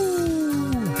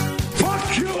 Ooh.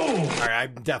 Fuck you! All right,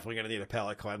 I'm definitely going to need a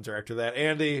palate cleanser after that.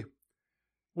 Andy,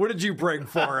 what did you bring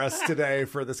for us today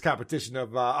for this competition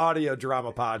of audio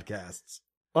drama podcasts?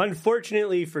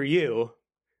 Unfortunately for you,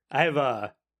 I have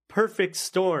a perfect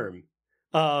storm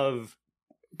of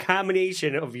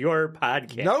combination of your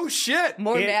podcast. No shit.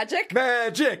 More magic?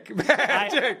 Magic.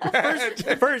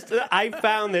 First, I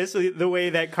found this the way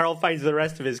that Carl finds the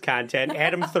rest of his content.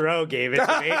 Adam Thoreau gave it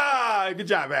to me. Good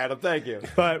job, Adam. Thank you.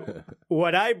 But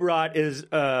what I brought is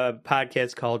a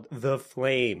podcast called The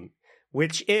Flame,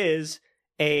 which is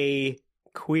a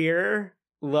queer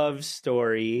love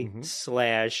story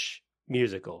 /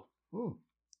 musical. Ooh.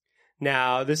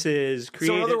 Now, this is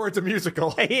created... So, in other words, a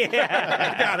musical.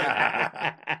 Yeah. Got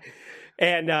it.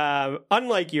 And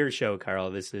unlike your show, Carl,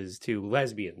 this is two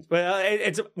lesbians. Well,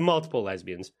 it's multiple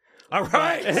lesbians. All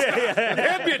right. It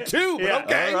had me too, but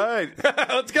okay. All right.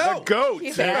 Let's go. The goat.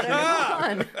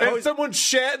 And someone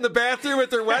shat in the bathroom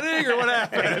at their wedding, or what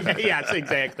happened? Yes,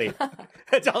 exactly.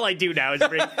 That's all I do now is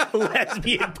bring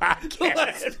lesbian podcasts.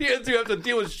 Lesbians who have to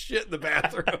deal with shit in the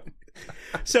bathroom.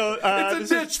 So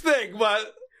it's a niche thing,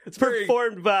 but it's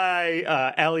performed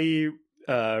by Ellie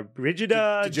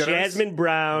Brigida, Jasmine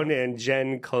Brown, and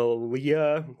Jen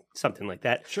Kalia, something like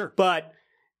that. Sure. But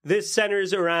this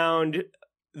centers around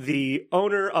the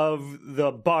owner of the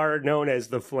bar known as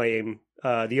The Flame,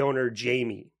 the owner,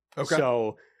 Jamie. Okay.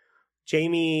 So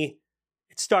Jamie,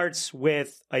 it starts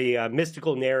with a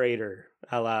mystical narrator,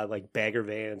 a la like Bagger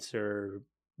Vance or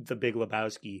The Big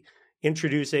Lebowski,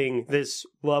 introducing this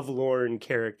lovelorn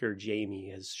character,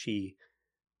 Jamie, as she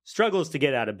struggles to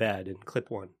get out of bed in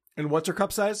clip 1. And what's her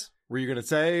cup size? Were you going to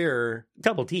say, or?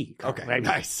 Double D. Okay, I mean,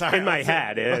 nice. In my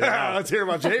head. Let's hear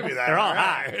about Jamie then. They're all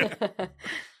high.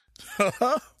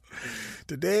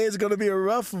 Today's going to be a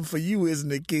rough one for you,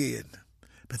 isn't it, kid?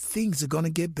 But things are going to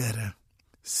get better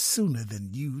sooner than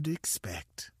you'd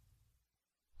expect.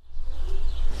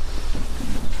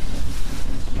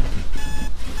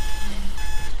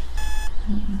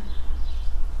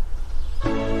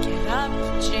 Get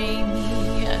up,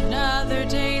 Jamie, another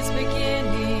day's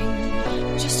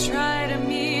beginning. Just try to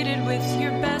meet it with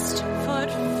your best foot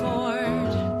forward.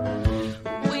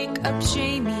 Wake up,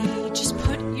 Jamie, just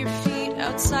put your feet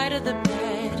outside of the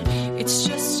bed. It's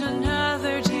just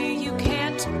another day you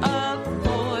can't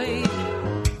avoid.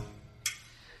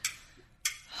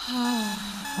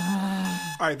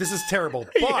 All right, this is terrible,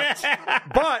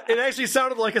 but it actually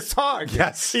sounded like a song.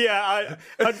 Yes. Yeah,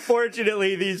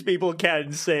 unfortunately, these people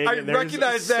can sing. I and there's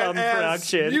recognize that some as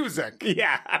production. music.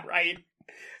 Yeah, right.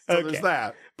 So there's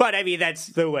that. But I mean, that's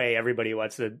the way everybody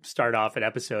wants to start off an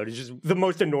episode. It's just the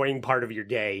most annoying part of your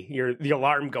day. The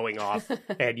alarm going off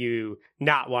and you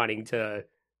not wanting to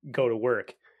go to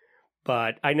work.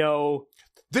 But I know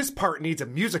this part needs a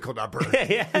musical number.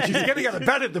 She's getting out of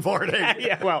bed in the morning.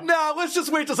 Yeah, well, no, let's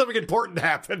just wait till something important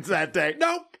happens that day.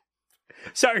 Nope.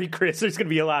 Sorry, Chris. There's going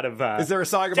to be a lot of is there a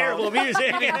song about terrible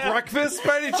music eating breakfast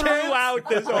by any chance? Throughout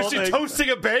this whole Is she thing. toasting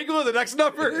a bagel in the next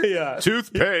number? Yeah,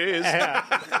 toothpaste.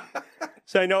 Yeah.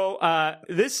 So I know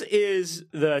this is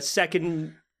the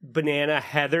second banana,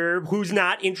 Heather, who's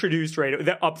not introduced right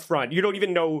up front. You don't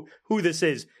even know who this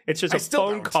is. It's just a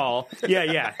phone call.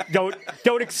 Yeah.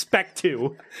 Don't expect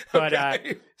to. But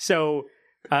Okay. so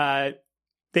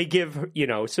they give,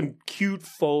 some cute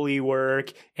Foley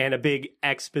work and a big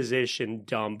exposition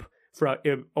dump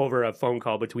over a phone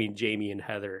call between Jamie and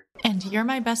Heather. And you're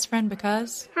my best friend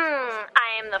because?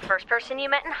 I am the first person you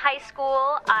met in high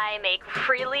school. I make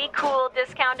really cool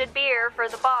discounted beer for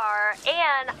the bar,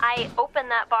 and I open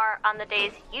that bar on the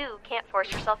days you can't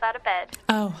force yourself out of bed.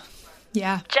 Oh,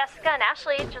 yeah. Jessica and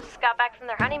Ashley just got back from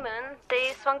their honeymoon.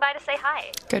 They swung by to say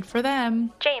hi. Good for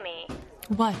them. Jamie,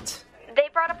 What? they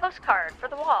brought a postcard for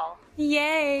the wall.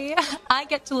 Yay! I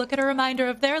get to look at a reminder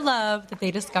of their love that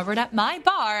they discovered at my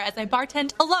bar as I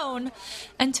bartend alone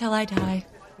until I die.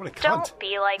 What a cunt. Don't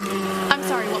be like... I'm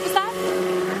sorry, what was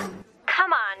that?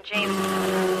 Come on, Jamie.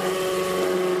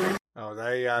 Oh,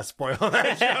 they spoil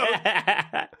that show.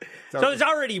 So there's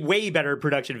already way better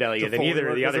production value than either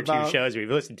of the other two shows we've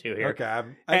listened to here. Okay,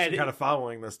 I'm actually kind of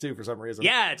following this too for some reason.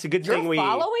 Yeah, it's a good You're thing we...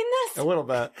 following this? A little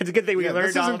bit. It's a good thing we learned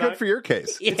This all isn't about... good for your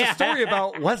case. It's a story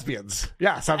about lesbians.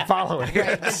 Yes, I'm following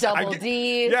it. The double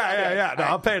D. Yeah. No,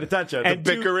 I'm paying attention. And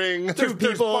The bickering. Two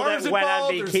people bars that went on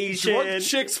involved, there's vacation. drunk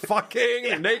chicks fucking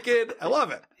and naked. I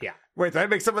love it. Yeah. Wait, did I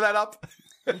make some of that up?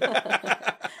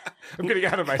 I'm getting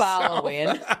out of myself.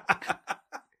 Following.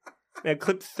 Now,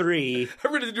 clip 3.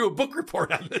 I'm ready to do a book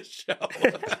report on this show.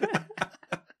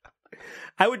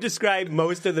 I would describe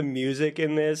most of the music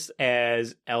in this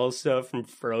as Elsa from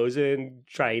Frozen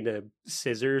trying to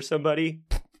scissor somebody.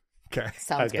 Okay.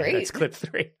 Sounds great. That's clip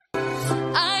 3.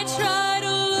 I try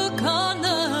to look on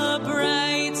the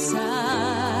bright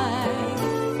side.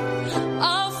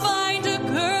 I'll find a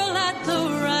girl at the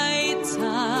right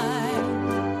time.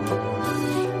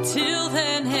 Till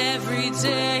then, every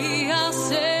day I'll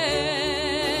say,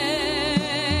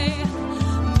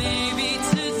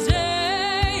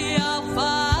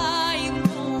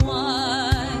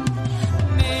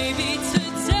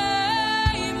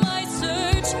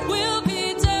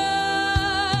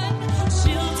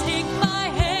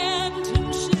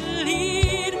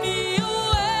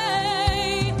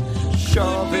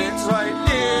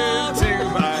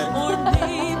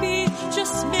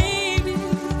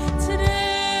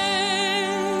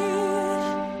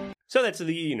 So that's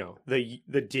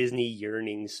the Disney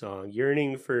yearning song,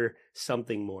 yearning for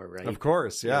something more, right? Of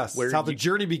course, yes. Where That's how the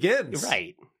journey begins.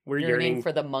 Right. We're yearning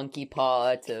for the monkey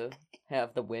paw to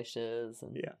have the wishes.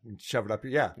 And... Shove it up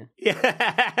your,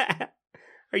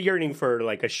 Are yearning for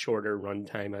like a shorter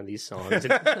runtime on these songs and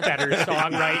better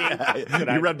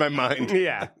songwriting. You read my mind.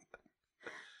 Yeah.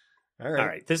 All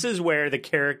right. This is where the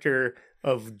character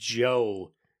of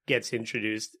Jo gets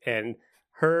introduced, and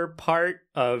her part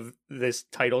of this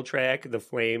title track, The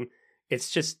Flame,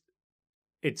 it's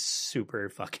super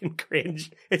fucking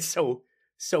cringe. It's so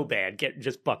bad.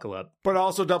 Just buckle up. But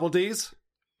also double D's?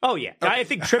 Oh, yeah. Okay. I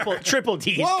think triple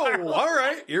D's. Whoa, all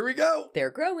right. Here we go. They're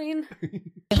growing.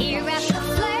 Here at the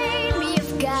Flame,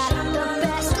 you've got the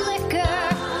best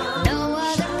liquor. No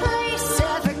other place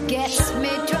ever gets me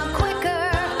drunk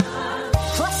quicker.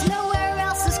 Plus, nowhere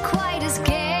else is quite as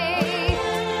gay.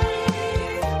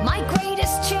 My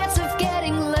greatest chance of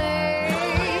getting laid.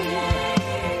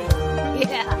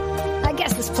 Yeah, I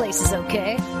guess this place is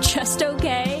okay. Just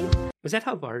okay. Was that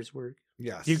how bars work?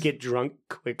 Yes. You get drunk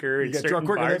quicker. You get drunk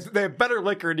quicker. Bars. They have better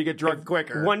liquor and you get drunk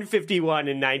quicker. 151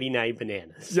 and 99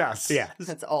 bananas. Yes. Yes.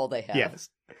 That's all they have. Yes.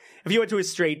 If you went to a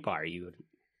straight bar, you would.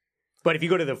 But if you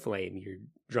go to the Flame, you're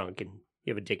drunk and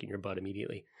you have a dick in your butt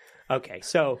immediately. Okay,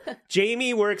 so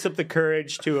Jamie works up the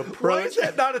courage to approach. Why is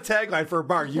that not a tagline for a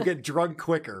bar? You get drunk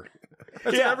quicker.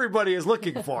 That's what everybody is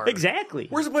looking for. Exactly.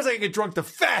 Where's the place I can get drunk the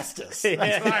fastest?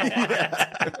 That's what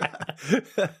I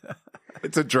want.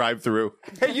 It's a drive-through.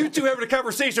 Hey, you two having a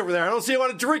conversation over there. I don't see a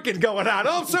lot of drinking going on.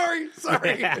 Oh, sorry.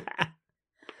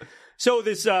 So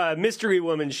this mystery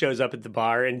woman shows up at the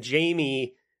bar, and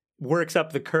Jamie works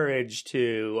up the courage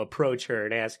to approach her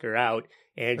and ask her out.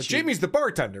 And Jamie's the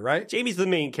bartender, right? Jamie's the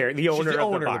main character, the owner,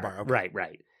 of the bar. Okay.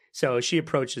 Right. So she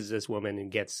approaches this woman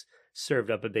and gets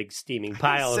served up a big steaming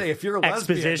pile of if you're a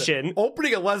exposition. Lesbian,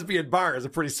 opening a lesbian bar is a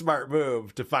pretty smart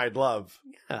move to find love.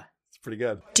 Yeah. Pretty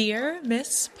good. Dear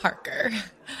Miss Parker,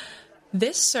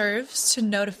 this serves to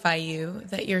notify you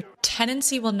that your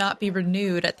tenancy will not be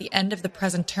renewed at the end of the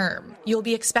present term. You'll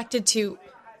be expected to...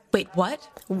 Wait,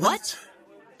 what? What?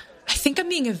 I think I'm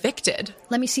being evicted.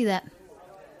 Let me see that.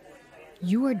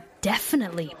 You are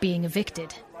definitely being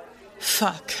evicted.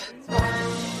 Fuck.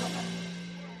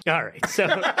 All right, so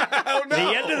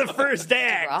the end of the first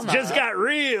act just got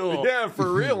real. Yeah,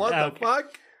 for real. What the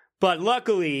fuck? But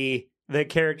luckily, the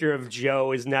character of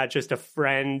Jo is not just a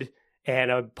friend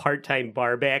and a part-time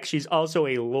barback. She's also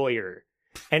a lawyer.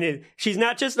 And she's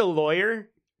not just a lawyer.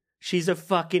 She's a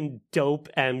fucking dope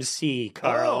MC,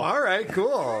 Carl. Oh, all right,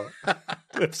 cool.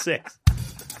 Clip 6.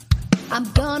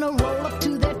 I'm gonna roll up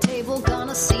to their table,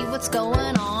 gonna see what's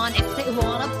going on. If they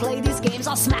wanna play these games,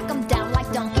 I'll smack them down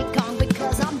like Donkey Kong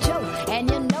because I'm Jo, and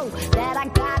you know that I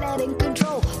got it in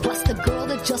control. Plus the girl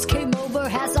that just came over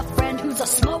has a friend who's a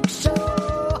smoke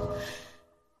show.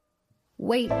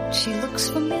 Wait, she looks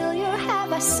familiar.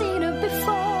 Have I seen her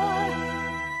before?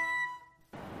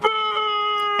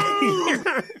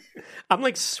 I'm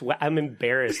like I'm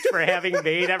embarrassed for having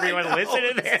made everyone listen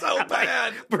to this. So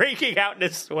bad. Like breaking out in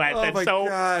a sweat. Oh, That's so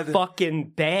God. fucking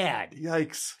bad.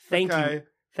 Yikes. Thank Okay. you.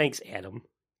 Thanks, Adam.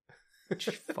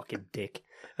 You fucking dick.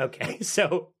 Okay,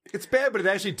 so it's bad, but it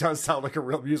actually does sound like a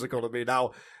real musical to me.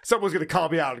 Now, someone's going to call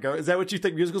me out and go, is that what you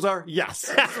think musicals are?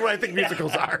 Yes, that's what I think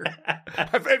musicals are.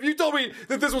 If you told me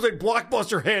that this was a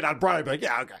blockbuster hit on Broadway, I'd be like,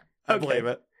 yeah, okay. I believe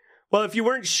it. Well, if you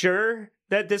weren't sure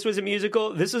that this was a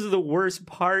musical, this is the worst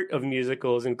part of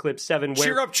musicals in clip 7 where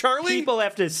Cheer Up Charlie? People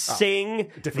have to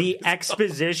sing the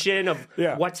exposition of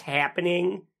what's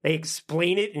happening. They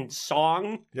explain it in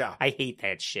song. Yeah. I hate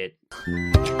that shit.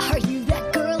 Are you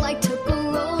that girl I took a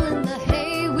roll in the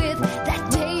hay with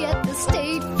that day at the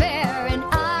state fair in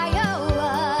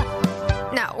Iowa?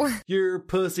 No. Your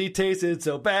pussy tasted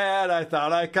so bad, I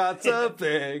thought I caught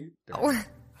something.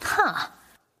 Huh.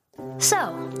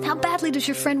 So, how badly does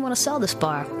your friend want to sell this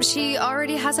bar? She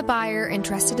already has a buyer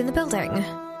interested in the building.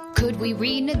 Could we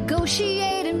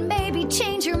renegotiate and maybe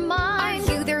change your mind?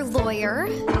 Are you their lawyer?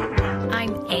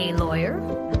 I'm a lawyer.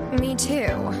 Me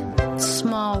too.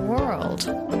 Small world.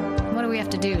 What do we have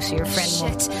to do so your friend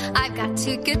Shit, I've got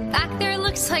to get back there.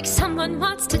 Looks like someone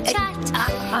wants to chat.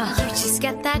 You just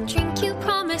get that drink you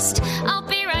promised. I'll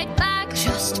be right back.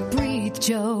 Just breathe,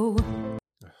 Jo.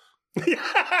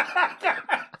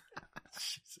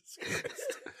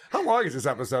 How long is this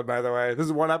episode, by the way? This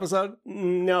is one episode?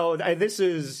 No, this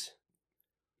is...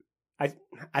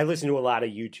 I listen to a lot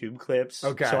of YouTube clips,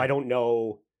 Okay. so I don't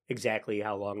know exactly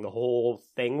how long the whole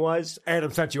thing was.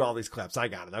 Adam sent you all these clips. I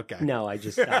got it. Okay. No, I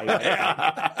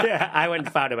went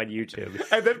and found them on YouTube.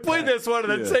 And then play this one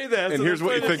and then say this. And here's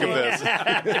what you think of this.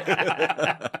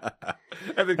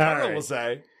 And then Carl will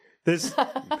say. This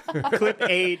clip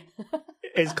 8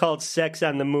 is called Sex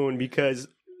on the Moon because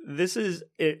this is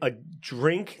a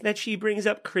drink that she brings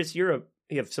up. Chris, you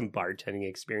have some bartending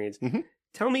experience.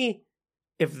 Tell me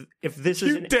if this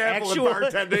is an actual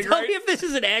bartending, tell right? me if this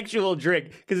is an actual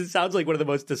drink because it sounds like one of the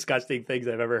most disgusting things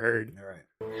I've ever heard. All right.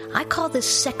 I call this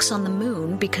sex on the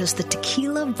moon because the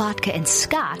tequila, vodka, and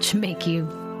scotch make you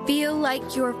Feel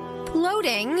like you're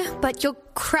floating, but you'll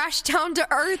crash down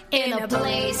to earth In a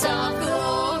blaze of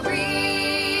glory.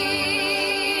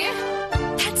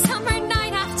 That summer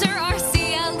night after our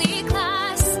CLE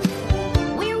class,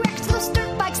 We wrecked those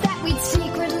dirt bikes that we'd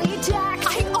secretly jacked.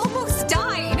 I almost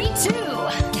died. Me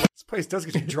too. This place does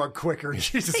get you drunk quicker.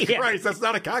 Jesus Christ, that's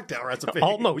not a cocktail recipe.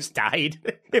 Almost died.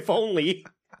 If only.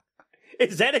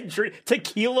 Is that a drink?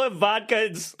 Tequila, vodka,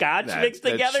 and scotch mixed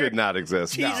together? That should not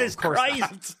exist. Jesus No, of course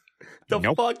Christ. The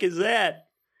fuck is that?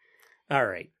 All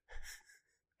right.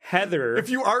 Heather. If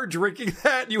you are drinking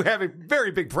that, you have a very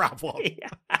big problem.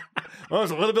 Well, there's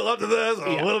a little bit left of this,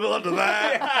 a little bit left of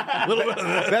that, a little bit of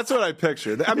this. That's what I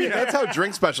pictured. I mean, that's how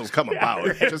drink specials come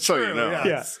about, just so you know.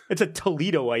 Yeah. It's a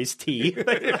Toledo iced tea.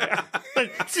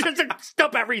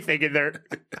 Stuff everything in there.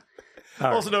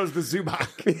 Also known as the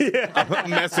Zubak.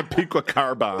 Massapequa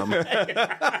car bomb.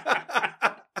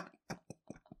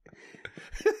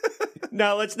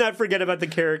 Now, let's not forget about the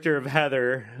character of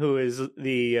Heather, who is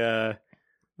the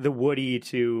Woody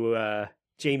to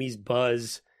Jamie's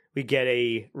Buzz. We get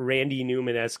a Randy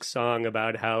Newman-esque song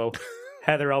about how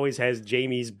Heather always has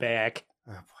Jamie's back.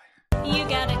 You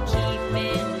gotta keep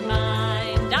in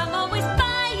mind, I'm always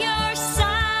by your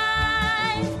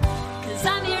side. 'Cause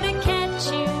I'm here to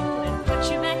catch you and put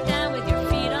you back down with your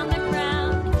feet on the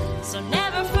ground. So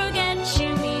never forget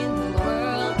you mean the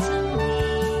world to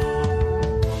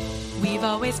me. We've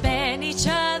always been each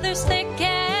other's thick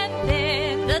and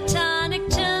thin, the tonic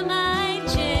to my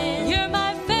gin. You're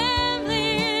my family.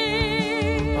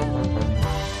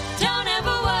 Don't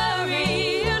ever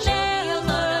worry, you'll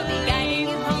never be guiding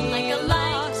you home like a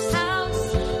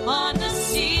lighthouse on the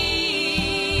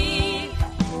sea.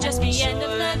 Just the end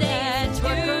of the day, it's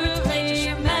work or it's play. Just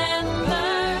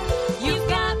remember, you've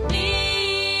got me.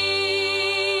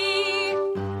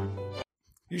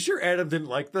 You sure Adam didn't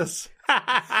like this?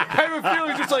 I have a feeling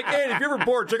he's just like, hey, if you're ever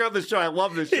bored, check out this show. I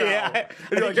love this show. Yeah.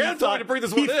 And you're like, yeah, I'm to bring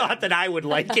this one He in. thought that I would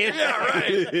like it. Yeah,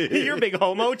 right. You're a big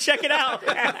homo. Check it out.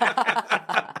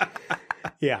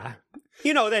 Yeah.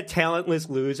 You know, that talentless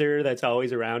loser that's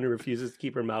always around and refuses to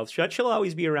keep her mouth shut. She'll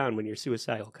always be around when you're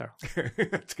suicidal, Carl.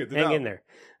 That's good to Hang know. in there.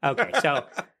 Okay, so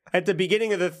at the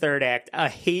beginning of the third act, a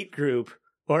hate group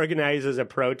organizes a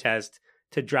protest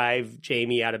to drive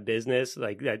Jamie out of business.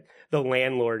 Like that, the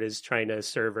landlord is trying to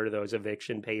serve her those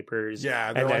eviction papers.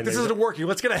 Yeah, they're and like, this isn't working.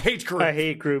 Let's get a hate group. A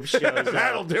hate group shows up.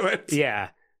 That'll do it. Yeah,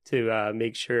 to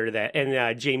make sure that,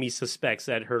 and Jamie suspects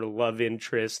that her love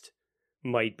interest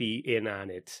might be in on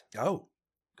it. Oh,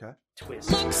 okay.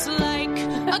 Twist. Looks like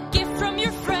a gift from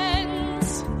your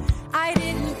friends. I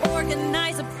didn't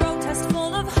organize a protest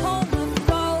full of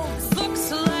homophobes.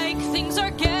 Looks like things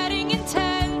are getting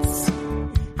intense.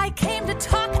 I came to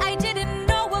talk, I didn't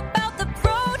know about the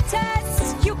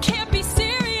protests. You can't be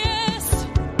serious.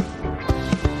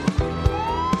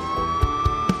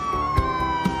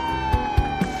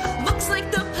 Looks like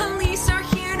the police are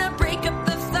here to break up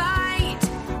the fight.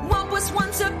 What was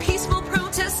once a peaceful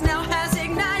protest now has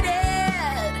ignited.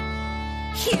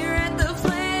 Here at the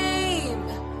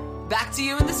Flame. Back to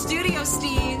you in the studio,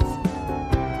 Steve.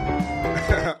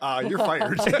 You're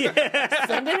fired.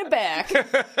 Sending it back.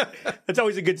 That's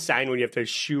always a good sign when you have to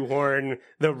shoehorn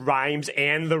the rhymes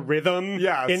and the rhythm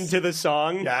into the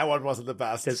song. Yeah, that one wasn't the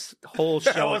best. This whole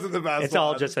show That wasn't the best It's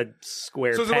all one. just a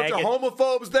square So there's a peg. bunch of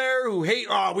homophobes there who hate,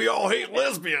 we all hate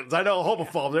lesbians. I know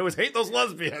homophobes. They always hate those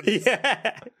lesbians.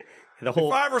 Yeah. The whole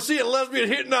If I ever see a lesbian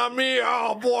hitting on me,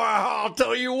 oh boy, I'll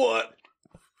tell you what.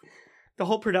 The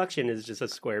whole production is just a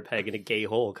square peg in a gay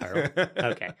hole, Carl.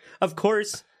 Okay. Of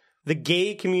course, the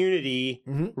gay community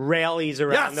rallies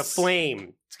around the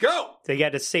Flame. Let's go. They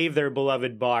got to save their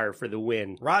beloved bar for the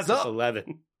win. Rise up.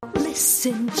 11.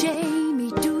 Listen,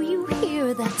 Jamie, do you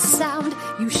hear that sound?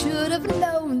 You should have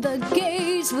known the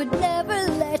gays would never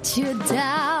let you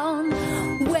down.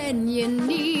 When you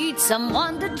need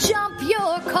someone to jump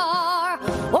your car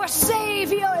or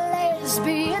save your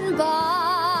lesbian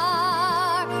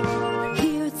bar,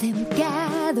 hear them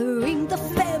gathering the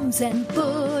femmes and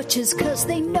butches, 'cause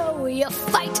they know you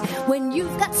fight. When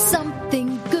you've got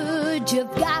something good,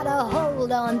 you've gotta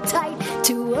hold on tight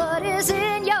to what is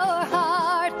in your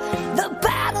heart. The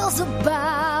battle's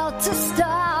about to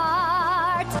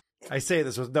start. I say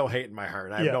this with no hate in my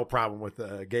heart. I have no problem with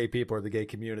gay people or the gay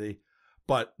community.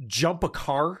 But jump a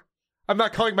car? I'm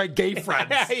not calling my gay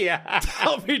friends. Yeah.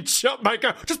 Tell me jump my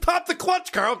car. Just pop the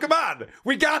clutch, Carl. Come on.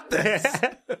 We got this.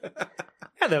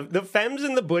 Yeah, the femmes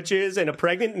and the butches and a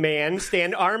pregnant man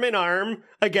stand arm in arm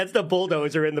against a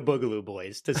bulldozer and the Boogaloo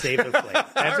Boys to save the flame.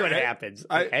 That's what right. happens.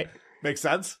 Okay? Makes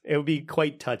sense. It would be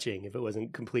quite touching if it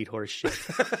wasn't complete horse shit.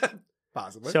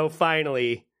 Possibly. So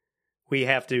finally, we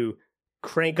have to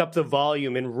crank up the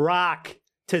volume and rock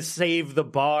to save the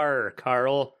bar,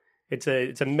 Carl. It's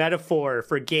a metaphor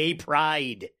for gay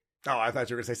pride. Oh, I thought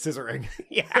you were going to say scissoring.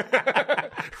 Yeah.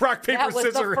 Rock, paper, That was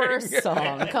scissoring. the first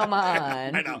song. Come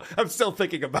on. I know. I'm still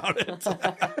thinking about it.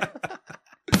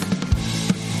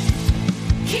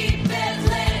 Keep it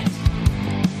lit.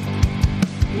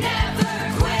 Never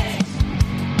quit.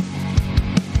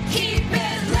 Keep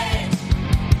it lit.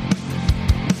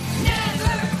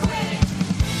 Never quit.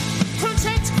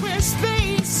 Protect queer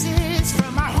spaces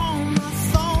from our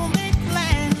homophobic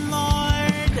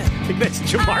landlord. I think that's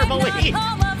Jamar Malene.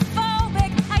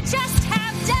 Homophobic. I just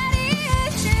have daddy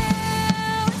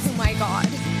issues. Oh my god.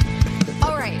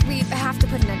 All right, we have to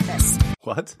put an end to this.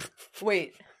 What?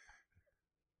 Wait.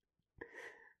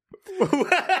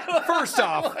 First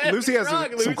off, Lucy has wrong,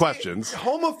 some Lucy? questions.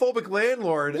 homophobic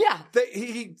landlord. Yeah.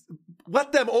 He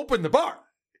let them open the bar.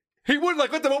 He wouldn't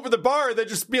let them open the bar and then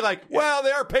just be like, well,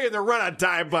 they are paying their rent on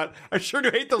time, but I sure do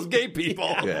hate those gay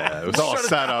people. Yeah, it was all Shut it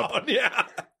set down. up. Yeah.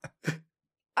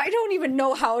 I don't even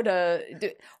know how to do.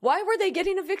 Why were they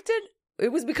getting evicted?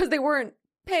 It was because they weren't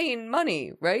paying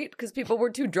money, right? Because people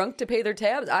were too drunk to pay their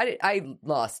tabs. I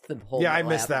lost the whole. Yeah, I middle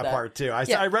missed half of that part too. I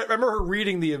Yeah. remember her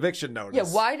reading the eviction notice. Yeah,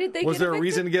 why did they Was get there a evicted?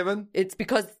 reason given? It's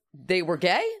because they were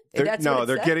gay? That's what it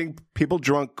they're said? getting people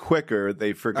drunk quicker.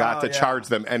 They forgot Oh, to yeah. charge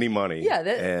them any money. Yeah,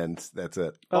 and that's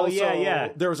it. Oh, Also, yeah.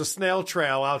 There was a snail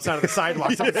trail outside of the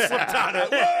sidewalk. Someone slipped on it.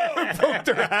 Whoa! Poked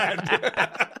her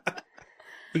head.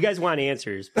 You guys want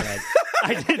answers, but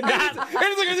I did not. And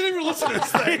it's like I didn't even listen to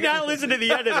this I thing. did not listen to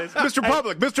the end of this.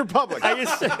 Mr. Public.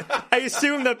 I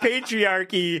assume the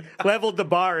patriarchy leveled the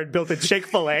bar and built a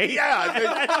Chick-fil-A. Yeah.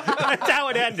 That's how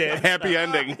it ended. Happy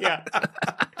ending. Yeah.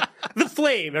 The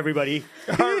flame, everybody.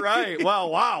 All right.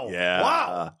 Wow. Yeah.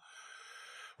 Wow.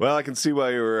 Well, I can see why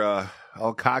you were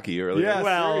all cocky earlier. Yeah,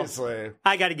 Well, seriously.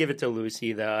 I got to give it to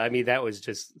Lucy, though. I mean, that was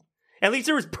just... At least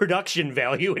there was production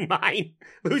value in mine.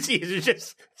 Lucy is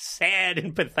just sad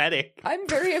and pathetic. I'm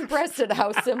very impressed at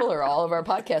how similar all of our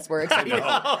podcasts were. Except for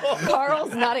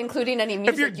Carl's not including any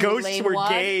music. If your you ghosts lame were wad.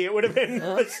 gay, it would have been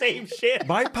the same shit.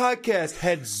 My podcast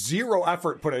had zero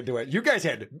effort put into it. You guys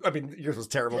had, I mean, yours was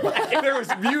terrible, but there was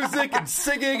music and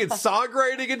singing and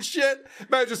songwriting and shit.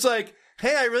 But I was just like,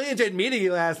 hey, I really enjoyed meeting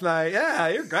you last night. Yeah,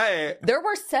 you're great. There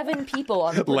were 7 people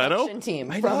on the Leno? production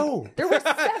team. I know. There were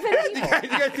 7 You people.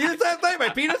 guys see this last night? My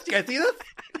penis? You guys see this?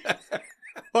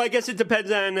 Well, I guess it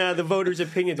depends on the voters'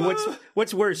 opinions.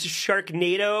 What's worse,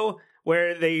 Sharknado,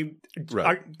 where they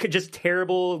are just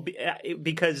terrible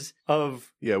because of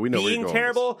Yeah, we know where you're being going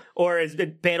terrible, or is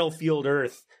it Battlefield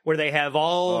Earth, where they have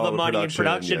all the money and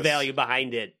production yes. value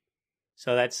behind it?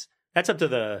 So that's up to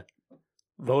the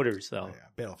voters, though. Yeah,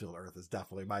 Battlefield Earth is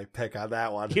definitely my pick on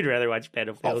that one. You'd rather watch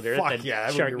Battlefield Earth fuck than yeah,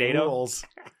 that movie Sharknado? rules.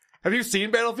 Have you seen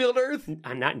Battlefield Earth?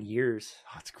 I'm not in years.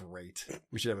 Oh, it's great.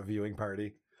 We should have a viewing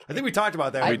party. I think we talked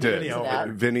about that. I We with did. Vinny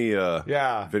over. Vinny,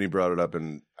 Yeah. Vinny brought it up,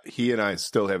 and he and I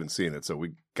still haven't seen it, so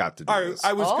we got to do All right, this.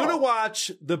 I was Oh. going to watch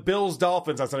the Bills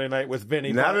Dolphins on Sunday night with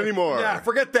Vinny. Not but- anymore. Yeah,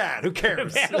 forget that. Who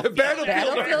cares?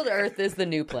 Battlefield Earth is the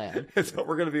new plan. That's what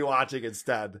we're going to be watching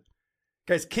instead.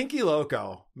 Guys, Kinky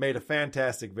Loco made a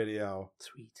fantastic video.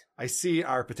 Sweet. I see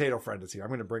our potato friend is here. I'm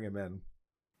going to bring him in.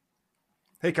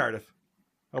 Hey, Cardiff.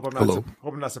 Hope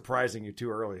I'm not surprising you too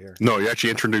early here. No, you actually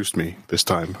introduced me this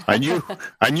time. I knew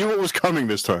what was coming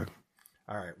this time.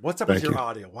 All right. What's up Thank with your you.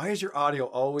 audio? Why is your audio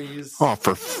always... Oh,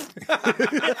 for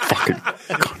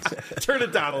Turn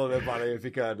it down a little bit, buddy, if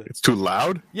you could. it's too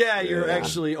loud. Yeah, you're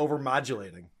actually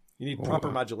over-modulating. You need proper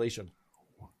modulation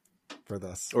for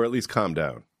this. Or at least calm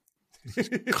down.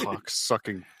 Cock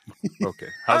sucking. Okay,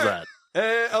 how's All right.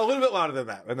 A little bit louder than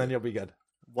that, and then you'll be good.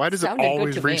 Why does Sounded it good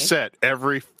always to me. reset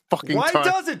every fucking Why time?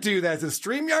 does it do that? Is it a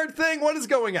StreamYard thing? What is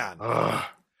going on?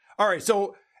 All right,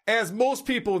 so as most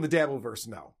people in the Dabbleverse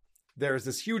know, there's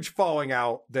this huge falling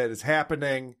out that is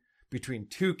happening between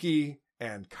Tukey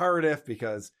and Cardiff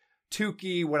because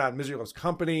Tukey went on Misery Loves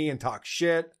Company and talked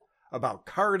shit about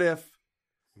Cardiff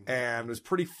and was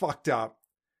pretty fucked up.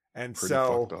 And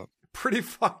pretty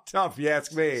fucked up, if you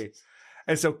ask me.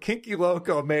 And so Kinky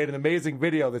Loco made an amazing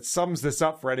video that sums this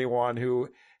up for anyone who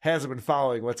hasn't been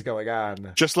following what's going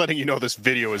on. Just letting you know this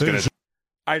video is going to...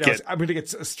 I know. I'm going to get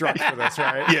struck for this,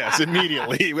 right? Yes,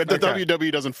 immediately. The Okay.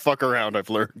 WWE doesn't fuck around, I've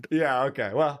learned. Yeah,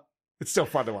 okay. Well, It's still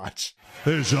fun to watch.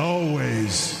 There's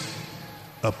always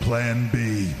a plan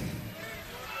B.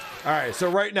 All right, so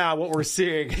right now what we're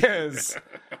seeing is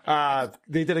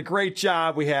they did a great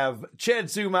job. We have Chad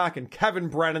Zumock and Kevin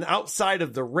Brennan outside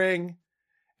of the ring,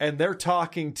 and they're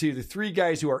talking to the three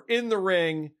guys who are in the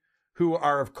ring, who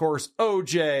are, of course,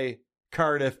 OJ,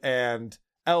 Cardiff, and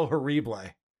El Horrible.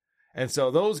 And so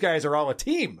those guys are all a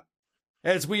team,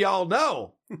 as we all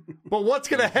know. But what's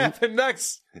going to happen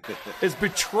next? Is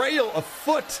betrayal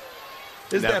afoot?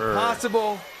 Is that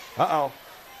possible? Uh-oh.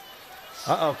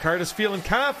 Cardiff's feeling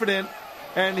confident.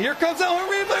 And here comes El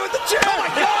Horrible with the jab. Oh,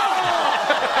 my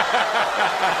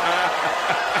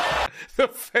God! The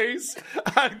face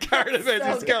on Cardiff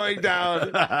as he's going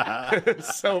down.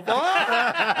 So far.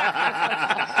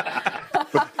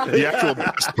 The actual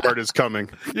best part is coming.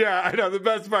 Yeah, I know. The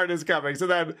best part is coming. So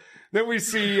then we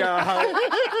see how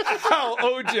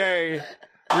OJ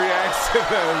reacts to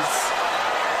this.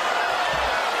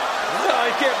 No,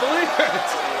 I can't believe it.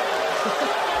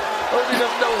 OJ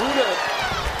doesn't know who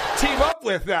to team up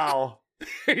with now.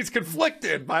 He's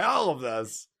conflicted by all of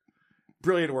this.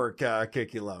 Brilliant work,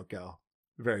 Kinky Loco.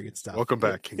 Very good stuff. Welcome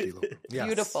back, Kinky Loco. Yes.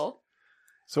 Beautiful.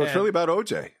 So it's really about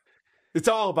OJ. It's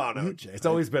all about OJ. It's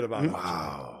always been about OJ.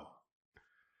 Wow.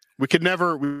 We could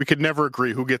never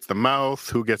agree who gets the mouth,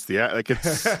 who gets the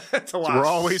it's. It's a lot. We're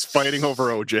always fighting over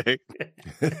OJ.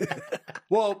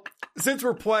 Well, since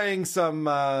we're playing some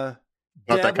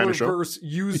Dabblerverse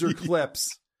user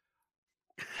clips,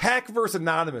 Hackverse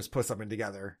Anonymous put something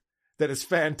together that is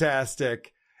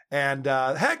fantastic. And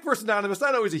Hackverse Anonymous,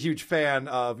 not always a huge fan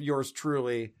of yours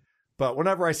truly, but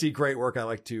whenever I see great work, I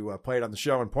like to play it on the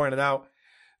show and point it out.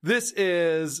 This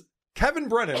is Kevin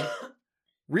Brennan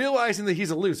realizing that he's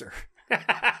a loser.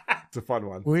 It's a fun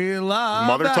one. We love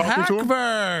Mother the talking to him?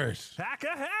 Hackverse.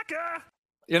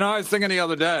 You know, I was thinking the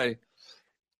other day,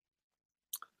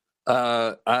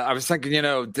 I was thinking,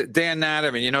 Dan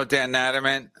Natterman. You know Dan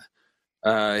Natterman?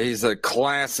 He's a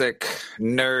classic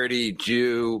nerdy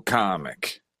Jew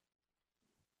comic.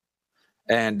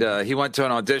 And he went to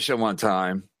an audition one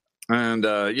time. And,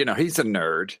 he's a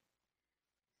nerd.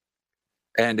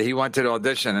 And he went to the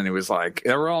audition and he was like,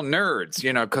 they're all nerds,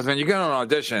 because when you go to an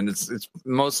audition, it's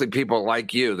mostly people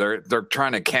like you. They're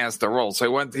trying to cast a role.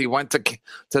 So he went to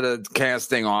the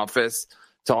casting office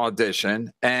to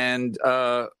audition, and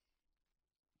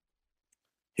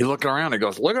he looked around and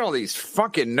goes, look at all these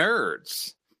fucking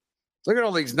nerds. Look at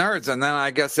all these nerds. And then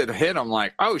I guess it hit him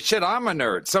like, oh shit, I'm a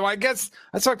nerd. So I guess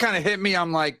that's what kind of hit me.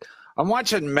 I'm like, I'm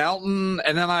watching Melton,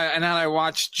 and then I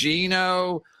watched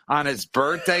Gino on his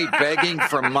birthday begging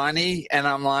for money, and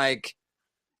I'm like,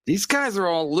 these guys are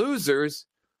all losers.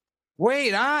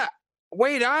 Wait, I'm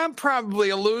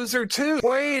probably a loser too.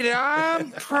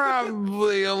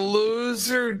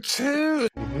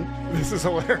 This is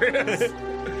hilarious.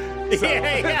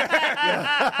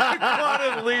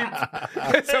 Quantum leap.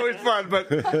 It's always fun, but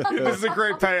this is a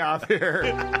great payoff here.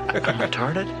 I'm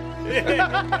retarded?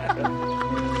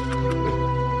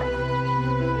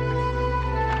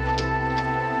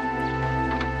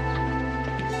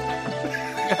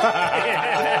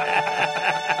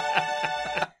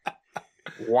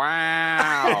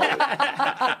 Wow.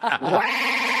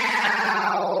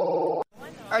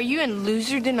 Are you in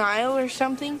loser denial or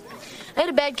something? I had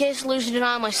a bad case of loser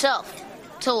denial myself.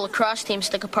 Till the lacrosse team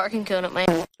stuck a parking cone at my...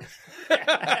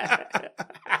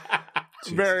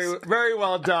 Very, very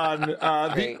well done.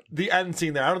 The end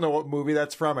scene there. I don't know what movie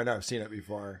that's from. I know I've seen it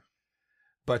before.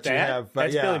 But you have...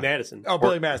 That's Billy Madison. Oh,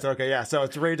 Billy Madison. Okay, yeah. So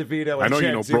it's Ray DeVito and I know Chad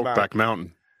you know Zumock. Brokeback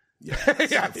Mountain.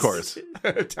 Yeah, of course.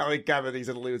 Telling Kevin he's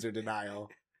in loser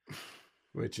denial,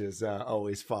 which is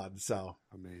always fun. So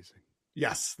amazing.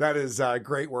 Yes, that is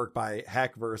great work by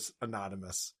Hackverse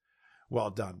Anonymous.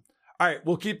 Well done. All right,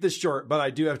 we'll keep this short, but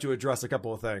I do have to address a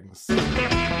couple of things.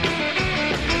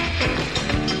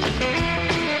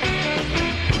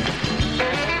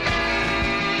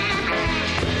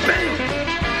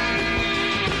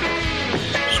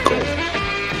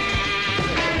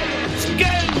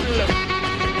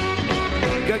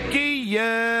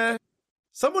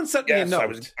 Someone sent me a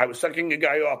note. I was sucking a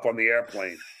guy off on the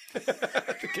airplane.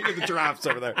 King of the giraffes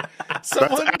over there. That's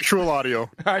actual audio.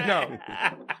 I know.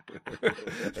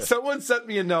 Someone sent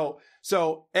me a note.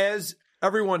 So, as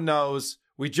everyone knows,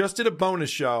 we just did a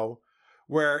bonus show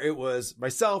where it was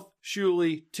myself,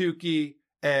 Shuli, Tukey,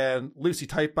 and Lucy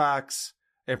Typebox,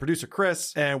 and producer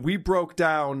Chris, and we broke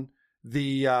down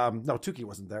the... no, Tukey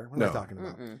wasn't there. What am I talking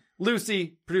about?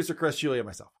 Lucy, producer Chris, Shuli, and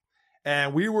myself.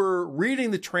 And we were reading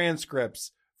the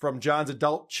transcripts from John's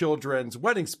adult children's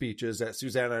wedding speeches at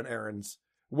Susanna and Aaron's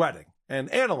wedding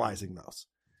and analyzing those.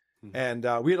 And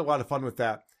we had a lot of fun with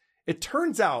that. It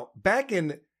turns out back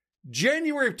in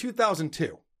January of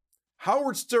 2002,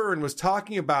 Howard Stern was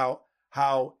talking about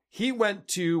how he went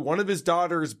to one of his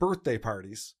daughter's birthday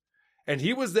parties, and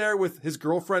he was there with his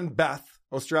girlfriend, Beth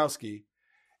Ostrowski,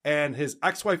 and his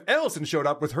ex-wife, Allison, showed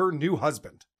up with her new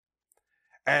husband.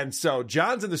 And so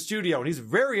John's in the studio, and he's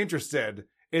very interested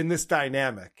in this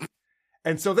dynamic.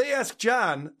 And so they asked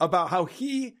John about how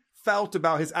he felt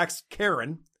about his ex,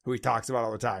 Karen, who he talks about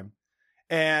all the time,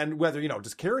 and whether,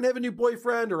 does Karen have a new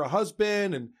boyfriend or a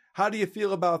husband, and how do you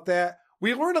feel about that?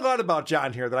 We learn a lot about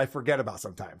John here that I forget about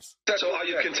sometimes. So are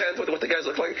you content with what the guys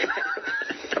look like?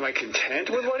 Am I content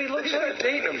with what he looks like?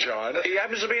 Dating him, John. He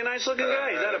happens to be a nice-looking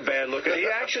guy. He's not a bad-looking. He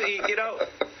actually,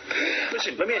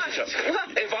 Listen, let me ask you something.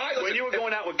 When you were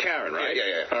going out with Karen, right?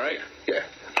 Yeah. All right? Yeah.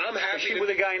 I'm happy. Is she with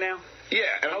a guy now? Yeah.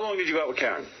 How long did you go out with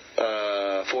Karen?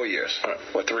 4 years.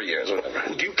 Or 3 years,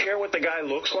 whatever. Do you care what the guy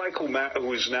looks like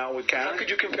who is now with Karen? How could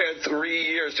you compare 3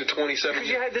 years to 27 Because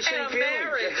you had the same feelings.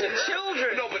 marriage and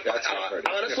children. No, but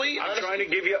honestly, I'm trying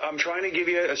to give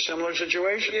you a similar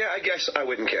situation. Yeah, I guess I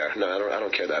wouldn't care. No, I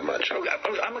don't care that much.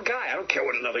 I'm a guy. I don't care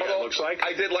what another guy looks like.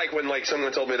 I did like when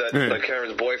someone told me that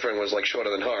Karen's boyfriend was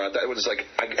shorter than her. That was like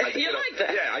you like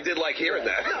that? Yeah, I did like hearing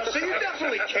that. No, so you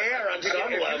definitely care on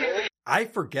some level. I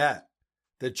forget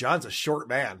that John's a short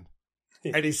man,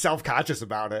 and he's self-conscious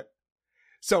about it.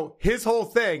 So his whole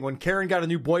thing, when Karen got a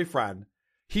new boyfriend,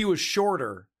 he was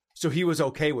shorter, so he was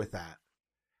okay with that.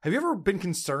 Have you ever been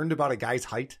concerned about a guy's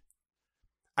height?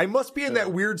 I must be in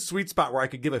that weird sweet spot where I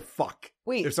could give a fuck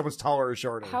if someone's taller or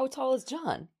shorter. How tall is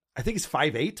John? I think he's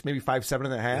 5'8", maybe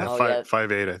 5'7.5". Oh,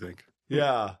 5'8", I think.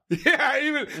 Yeah. Yeah,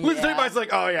 even Liz David's like,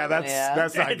 oh yeah,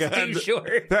 that's not good. Too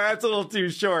short. That's a little too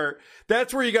short.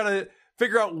 That's where you gotta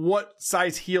figure out what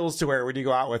size heels to wear when you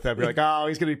go out with him. You're like, oh,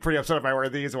 he's gonna be pretty upset if I wear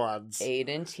these ones.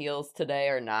 8-inch heels today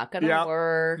are not gonna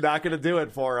work. Not gonna do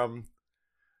it for him.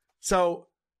 So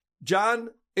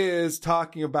John is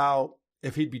talking about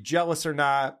if he'd be jealous or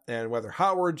not, and whether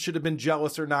Howard should have been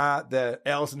jealous or not that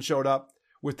Allison showed up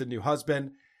with the new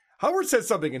husband. Howard says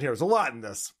something in here. There's a lot in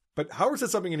this. But Howard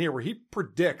says something in here where he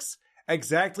predicts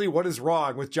exactly what is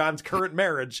wrong with John's current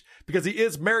marriage because he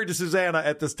is married to Susanna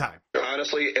at this time.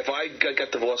 Honestly, if I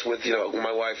got divorced with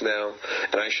my wife now,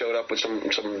 and I showed up with some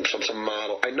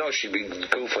model, I know she'd be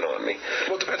goofing on me.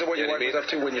 Well, it depends on what your wife was up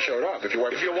to when you showed up. If your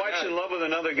wife's in love with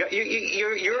another guy,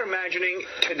 you're imagining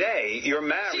today you're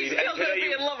married. She's still going to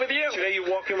be in love with you. Today you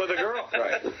walk in with a girl.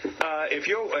 Right. If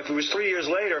it was 3 years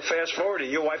later, fast forward,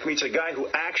 and your wife meets a guy who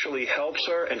actually helps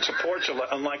her and supports her,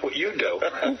 unlike what you do,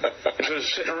 instead of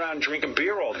sitting around drinking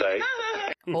beer all day.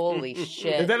 Holy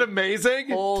shit. Isn't that amazing?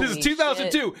 Holy this is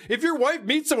 2002. shit. If your wife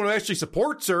meets someone who actually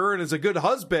supports her and is a good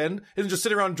husband, isn't just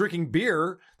sitting around drinking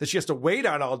beer that she has to wait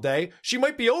on all day, she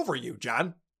might be over you,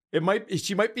 John.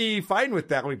 She might be fine with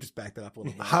that. Let me just back that up a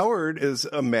little bit. Howard is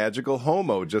a magical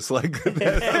homo, just like those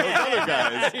other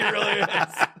guys. He really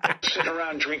is. Sitting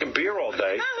around drinking beer all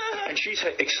day, and she's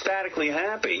ecstatically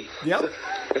happy. Yep.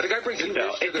 If the guy brings you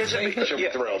know,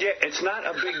 yeah, it's not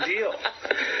a big deal.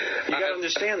 You got to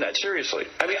understand that, seriously.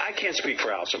 I mean, I can't speak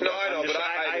for Allison. No, I know, but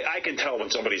I can tell when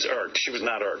somebody's irked. She was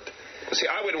not irked. See,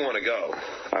 I wouldn't want to go.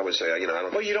 I would say, I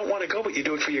don't. Well, you don't want to go, but you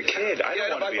do it for your kid. I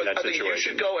don't want to be in that situation. I think you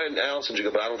should go and Allison should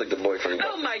go, but I don't think the boyfriend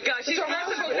goes. Oh my gosh, she's not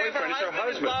supposed to have her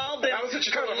husband involved in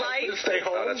her life. Stay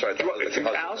home. Oh, that's right.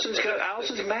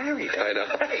 Allison's married. I know.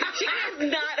 She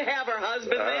does not have her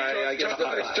husband there. I guess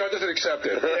John doesn't accept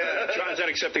it. Yeah, John's not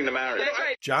accepting the marriage. That's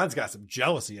right. John's got some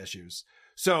jealousy issues.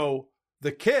 So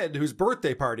the kid whose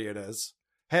birthday party it is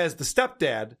has the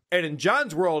stepdad, and in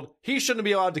John's world, he shouldn't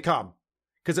be allowed to come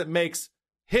because it makes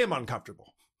him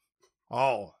uncomfortable.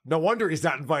 Oh, no wonder he's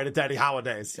not invited to any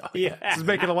holidays. Yeah. This is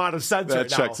making a lot of sense right now. That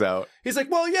checks out. He's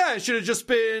like, well, yeah, it should have just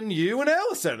been you and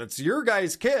Allison. It's your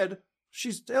guy's kid.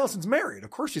 Allison's married. Of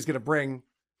course she's going to bring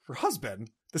her husband,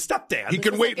 the stepdad. He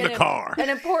can wait in the car. An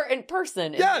important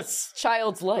person in Yes. this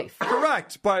child's life.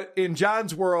 Correct. But in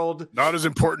John's world, Not as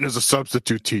important as a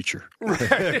substitute teacher.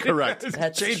 right, Correct. it's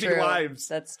That's changing true. lives.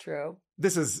 That's true.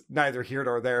 This is neither here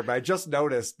nor there, but I just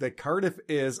noticed that Cardiff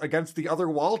is against the other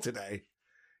wall today.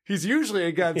 He's usually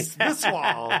against this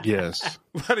wall. Yes.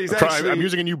 But he's I'm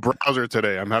using a new browser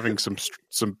today. I'm having some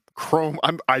Chrome.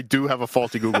 I do have a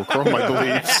faulty Google Chrome, I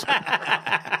believe.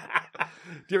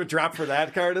 Do you have a drop for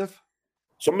that, Cardiff?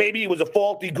 So maybe it was a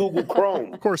faulty Google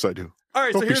Chrome. Of course I do. All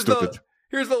right, Don't so be stupid.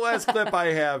 here's the last clip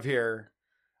I have here,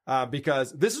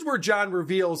 because this is where John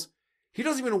reveals he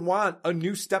doesn't even want a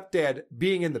new stepdad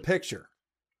being in the picture.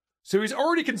 So he's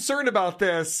already concerned about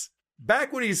this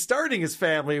back when he's starting his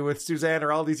family with Susanna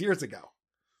all these years ago.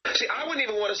 See, I wouldn't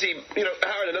even want to see,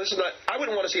 Howard, and this is not, I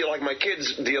wouldn't want to see, like, my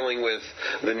kids dealing with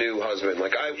the new husband.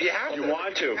 Like, You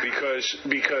want to, because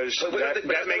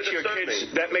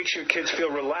that makes your kids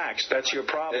feel relaxed. That's your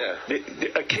problem. Yeah.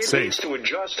 A kid needs to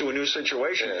adjust to a new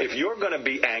situation. Yeah. If you're going to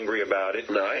be angry about it,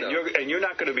 and you're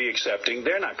not going to be accepting,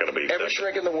 they're not going to be accepting. Every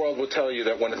shrink in the world will tell you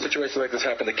that when a situation like this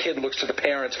happens, the kid looks to the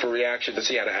parents for reaction to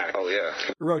see how to act. Oh, yeah.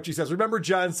 Rochi says, remember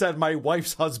John said my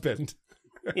wife's husband.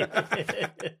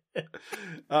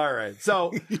 All right.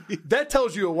 So that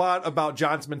tells you a lot about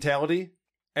John's mentality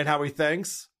and how he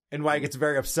thinks and why he gets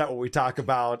very upset when we talk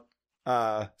about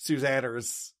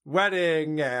Susanna's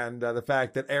wedding and the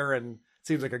fact that Aaron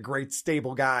seems like a great,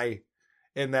 stable guy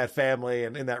in that family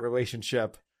and in that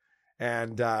relationship.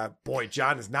 And boy,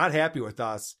 John is not happy with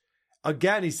us.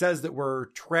 Again, he says that we're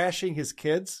trashing his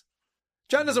kids.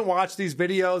 John doesn't watch these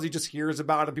videos. He just hears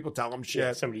about them. People tell him shit.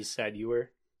 Yeah, somebody said you were.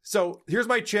 So here's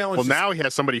my challenge. Well, now he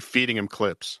has somebody feeding him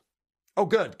clips. Oh,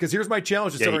 good. Because here's my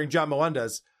challenge to starring John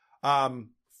Melendez. Find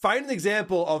an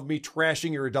example of me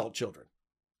trashing your adult children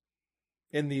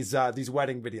in these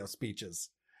wedding video speeches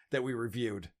that we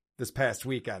reviewed this past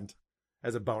weekend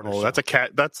as a bonus. Oh,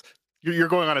 that's you're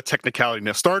going on a technicality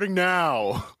now. Starting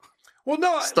now. Well,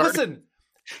 no, listen.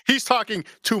 He's talking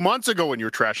 2 months ago when you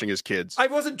were trashing his kids. I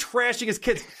wasn't trashing his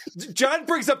kids. John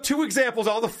brings up 2 examples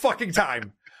all the fucking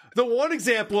time. The one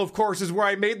example, of course, is where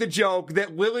I made the joke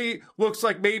that Lily looks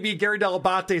like maybe Gary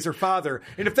Dell'Abate is her father.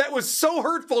 And if that was so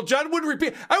hurtful, John wouldn't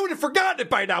repeat. I would have forgotten it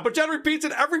by now, but John repeats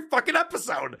it every fucking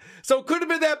episode. So it couldn't have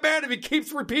been that bad if he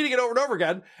keeps repeating it over and over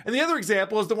again. And the other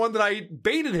example is the one that I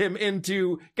baited him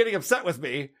into getting upset with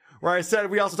me, where I said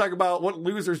we also talk about what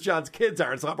losers John's kids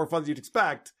are. It's a lot more fun than you'd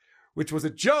expect, which was a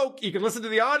joke. You can listen to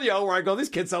the audio where I go, these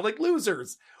kids sound like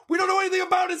losers. We don't know anything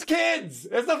about his kids.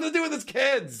 It has nothing to do with his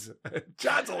kids.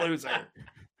 John's a loser.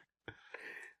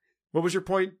 What was your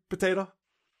point, Potato?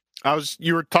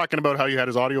 You were talking about how you had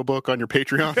his audiobook on your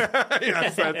Patreon.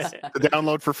 Yes, that's the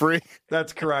download for free.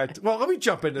 That's correct. Well, let me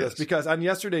jump into this because on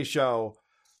yesterday's show,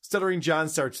 Stuttering John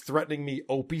starts threatening me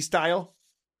Opie style,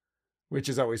 which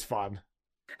is always fun.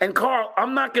 And Carl,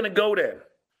 I'm not going to go there.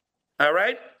 All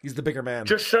right? He's the bigger man.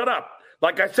 Just shut up.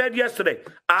 Like I said yesterday,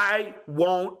 I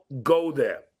won't go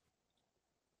there.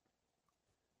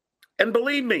 And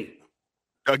believe me,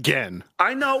 again,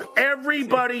 I know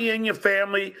everybody in your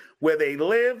family, where they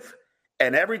live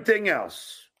and everything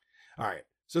else. All right.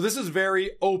 So this is very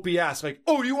OPS. Like,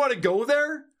 oh, you want to go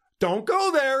there? Don't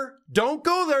go there. Don't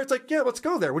go there. It's like, yeah, let's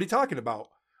go there. What are you talking about?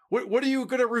 What are you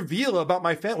going to reveal about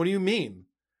my family? What do you mean?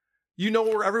 You know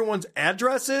where everyone's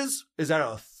address is? Is that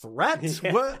a threat?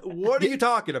 Yeah. What are you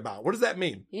talking about? What does that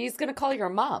mean? He's going to call your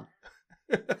mom.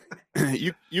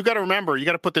 You got to remember, you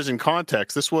got to put this in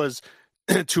context. This was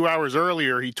 2 hours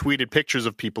earlier. He tweeted pictures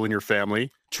of people in your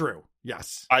family. True.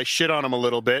 Yes. I shit on him a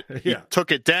little bit. He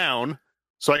took it down.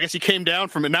 So I guess he came down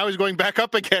from it. Now he's going back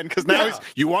up again because now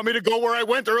you want me to go where I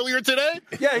went earlier today?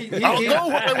 Yeah. I'll go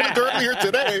where I went earlier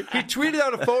today. He tweeted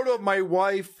out a photo of my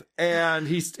wife and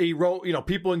he wrote,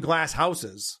 people in glass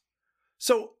houses.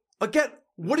 So again,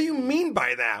 what do you mean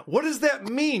by that? What does that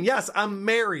mean? Yes, I'm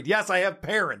married. Yes, I have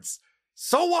parents.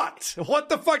 So what? What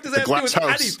the fuck does that have to do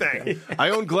with anything?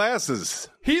 I own glasses.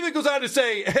 He even goes on to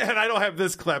say, and I don't have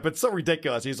this clip, it's so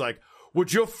ridiculous. He's like,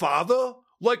 would your father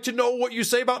like to know what you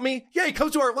say about me? Yeah, he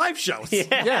comes to our live shows.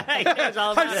 Yeah.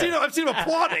 I've seen him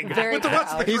applauding with the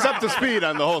rest of the crowd. He's up to speed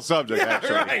on the whole subject,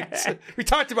 actually. Right. We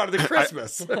talked about it at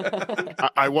Christmas.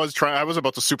 I was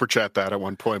about to super chat that at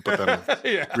one point, but then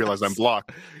I realized I'm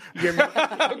blocked. Your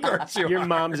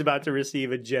mom's about to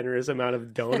receive a generous amount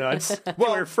of donuts to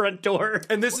her front door.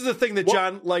 And this is the thing that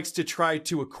John likes to try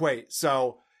to equate.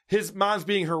 So his mom's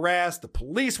being harassed. The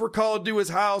police were called to his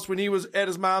house when he was at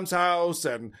his mom's house,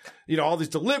 and all these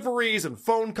deliveries and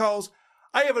phone calls.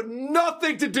 I have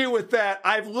nothing to do with that.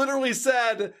 I've literally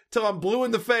said till I'm blue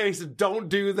in the face, don't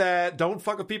do that. Don't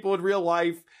fuck with people in real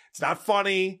life. It's not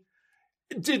funny.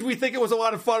 Did we think it was a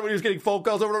lot of fun when he was getting phone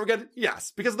calls over and over again?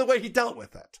 Yes, because of the way he dealt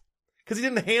with it. Because he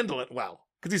didn't handle it well.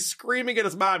 Because he's screaming at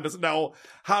his mom, doesn't know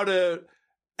how to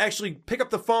actually pick up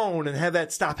the phone and have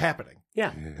that stop happening.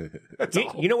 Yeah.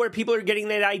 You know where people are getting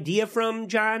that idea from,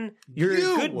 John? Your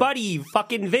good buddy,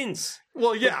 fucking Vince.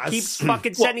 Well, yeah. Keeps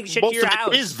fucking sending shit to your house. Most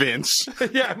of it is Vince.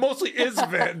 Yeah, mostly is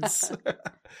Vince.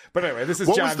 But anyway, this is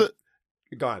John.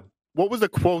 Go on. What was the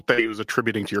quote that he was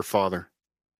attributing to your father?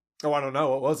 Oh, I don't know.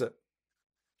 What was it?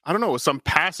 I don't know. It was some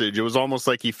passage. It was almost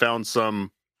like he found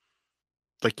some,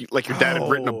 like your dad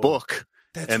had written a book.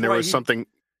 And there was something.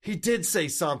 He did say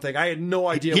something. I had no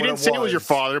idea He didn't say it was your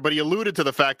father, but he alluded to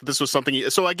the fact that this was something.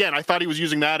 So again, I thought he was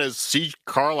using that as, see,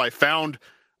 Carl, I found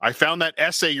I found that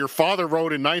essay your father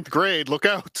wrote in 9th grade. Look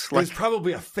out. It was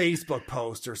probably a Facebook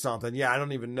post or something. Yeah, I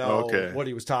don't even know what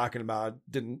he was talking about.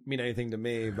 Didn't mean anything to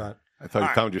me, but... I thought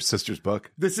you found your sister's book.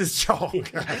 This is Joe.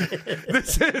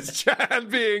 This is John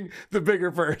being the bigger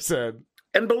person.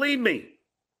 And believe me,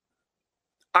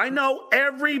 I know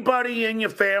everybody in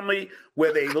your family,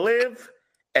 where they live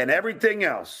and everything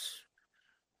else.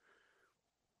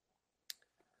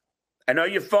 I know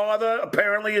your father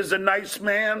apparently is a nice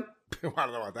man. I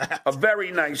don't know about that. A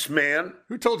very nice man.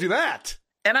 Who told you that?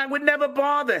 And I would never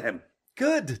bother him.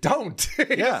 Good. Don't.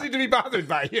 He doesn't need to be bothered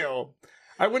by you.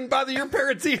 I wouldn't bother your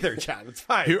parents either, John. It's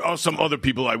fine. Here are some other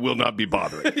people I will not be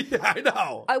bothering. Yeah, I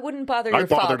know. I wouldn't bother your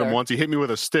father. I bothered him once. He hit me with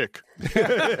a stick.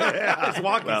 It's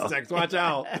walking sticks. Watch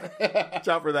out. Watch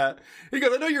out for that. He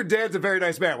goes, I know your dad's a very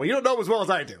nice man. Well, you don't know him as well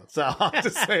as I do. So I'll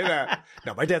just say that.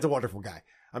 No, my dad's a wonderful guy.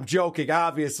 I'm joking,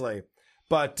 obviously.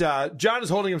 But John is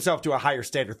holding himself to a higher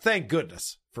standard. Thank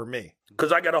goodness for me.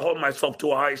 Because I got to hold myself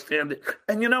to a high standard.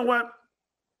 And you know what?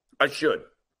 I should.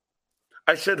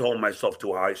 I should hold myself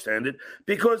to a high standard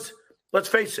because, let's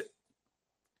face it,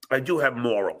 I do have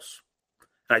morals.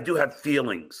 And I do have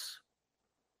feelings.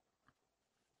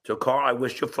 So, Carl, I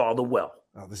wish your father well.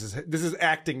 Oh, this is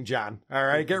acting, John. All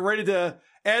right, get ready to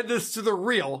add this to the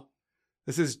reel.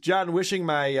 This is John wishing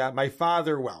my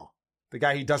father well, the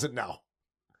guy he doesn't know.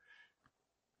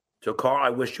 So, Carl, I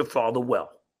wish your father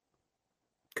well.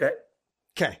 Okay?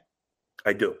 Okay.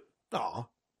 I do. Aw.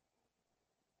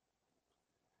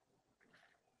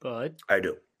 But I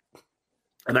do.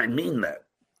 And I mean that.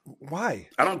 Why?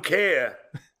 I don't care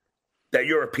that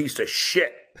you're a piece of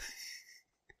shit.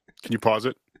 Can you pause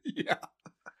it? Yeah.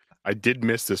 I did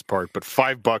miss this part, but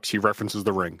 $5 he references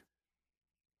the ring.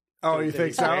 Oh, you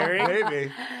think so?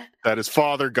 Maybe. That his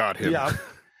father got him. Yeah.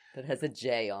 That has a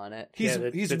J on it. He's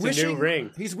wishing a new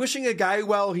ring. He's wishing a guy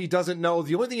well he doesn't know.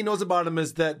 The only thing he knows about him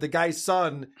is that the guy's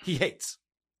son he hates.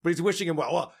 But he's wishing him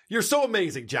well. Well, you're so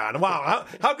amazing, John. Wow.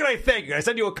 How can I thank you? Can I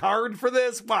send you a card for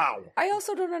this? Wow. I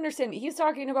also don't understand. He's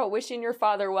talking about wishing your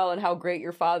father well and how great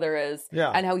your father is. Yeah.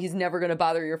 And how he's never going to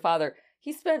bother your father.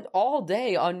 He spent all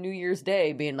day on New Year's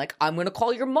Day being like, I'm going to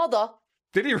call your mother.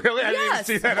 Did he really? I didn't even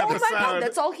see that episode. Oh my God,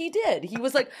 that's all he did. He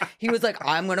was like,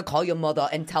 I'm going to call your mother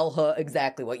and tell her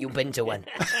exactly what you've been doing.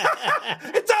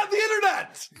 It's on the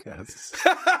internet. Yes.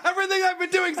 Everything I've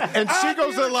been doing. And she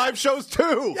goes to live shows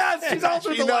too. Yes, she's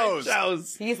also She the knows. live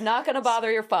shows. He's not going to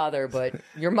bother your father, but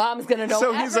your mom's going to know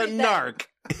So he's a everything. narc.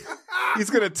 He's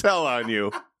going to tell on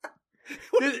you.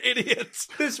 What idiots.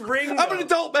 This ring, I'm an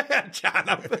adult man, John.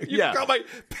 You can call my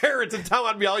parents and tell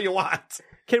on me all you want.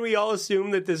 Can we all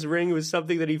assume that this ring was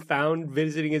something that he found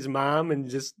visiting his mom and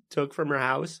just took from her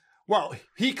house? Well,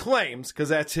 he claims, because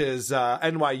that's his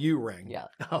NYU ring. Yeah.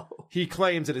 Oh. He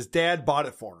claims that his dad bought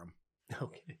it for him.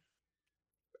 Okay.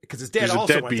 Because his dad He's a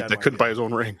also went deadbeat to that couldn't NYU. buy his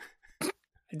own ring.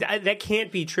 That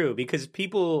can't be true because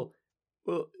people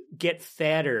will get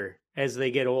fatter as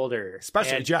they get older.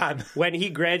 Especially And John. When he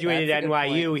graduated That's a good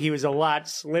NYU, point. he was a lot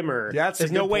slimmer. Yeah, that's a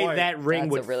There's no good way point. that ring That's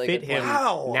a would really fit good him point.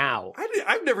 Wow. now.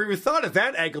 I've never even thought of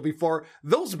that angle before.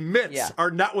 Those mitts are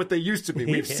not what they used to be.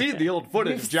 We've seen the old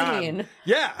footage, We've John. seen.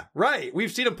 Yeah, right.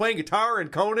 We've seen him playing guitar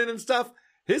and Conan and stuff.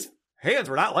 His hands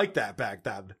were not like that back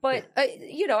then. But,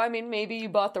 maybe you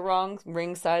bought the wrong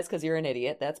ring size because you're an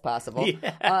idiot. That's possible.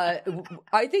 Yeah.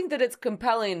 I think that it's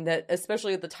compelling that,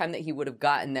 especially at the time that he would have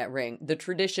gotten that ring, the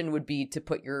tradition would be to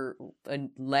put your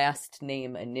last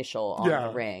name initial on the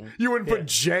ring. You wouldn't put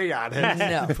J on it.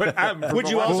 No. Put M for Would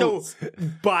you Malone. also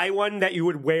buy one that you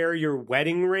would wear your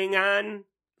wedding ring on?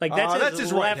 Like that's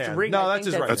his right left hand. ring. No, I that's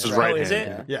think his right That's hand. his right Oh, is it?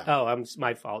 hand, yeah. Oh, it's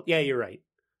my fault. Yeah, you're right.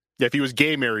 Yeah, if he was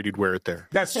gay married, he'd wear it there.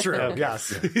 That's true,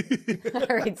 yes.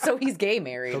 All right, so he's gay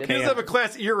married. He does have a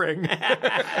class earring.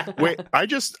 Wait, I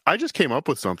just came up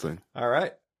with something. All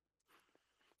right.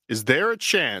 Is there a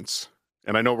chance,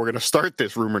 and I know we're going to start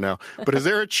this rumor now, but is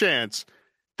there a chance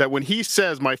that when he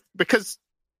says because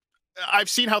I've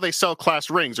seen how they sell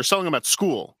class rings, they're selling them at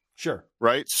school. Sure.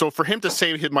 Right? So for him to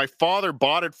say my father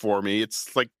bought it for me,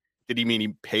 it's like, did he mean he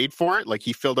paid for it? Like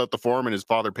he filled out the form and his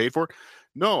father paid for it?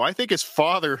 No, I think his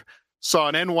father saw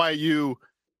an NYU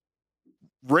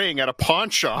ring at a pawn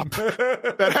shop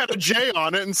that had a J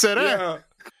on it and said, Yeah.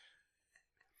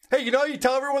 Hey, you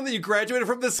tell everyone that you graduated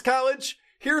from this college?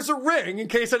 Here's a ring in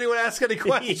case anyone asks any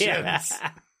questions. Yeah.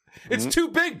 It's too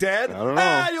big, Dad. I don't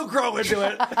know. You'll grow into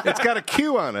it. It's got a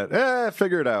Q on it.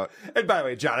 Figure it out. And by the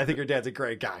way, John, I think your dad's a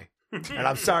great guy. And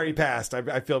I'm sorry he passed.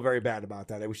 I feel very bad about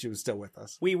that. I wish he was still with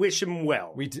us. We wish him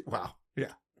well. We do. Wow.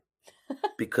 Yeah.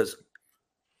 Because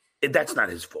that's not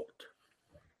his fault.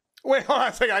 Wait, hold on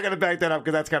a second. I got to back that up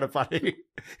because that's kind of funny.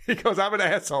 He goes, I'm an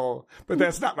asshole, but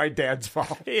that's not my dad's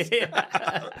fault.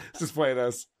 Let's just play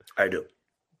this. I do.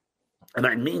 And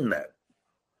I mean that.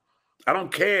 I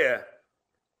don't care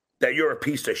that you're a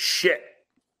piece of shit.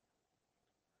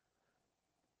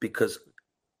 Because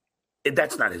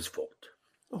that's not his fault.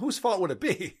 Whose fault would it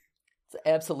be? It's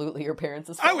absolutely your parents'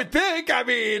 fault. I would think. I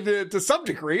mean, to some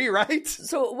degree, right?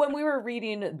 So when we were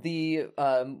reading the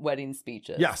wedding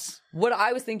speeches, yes, what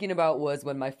I was thinking about was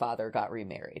when my father got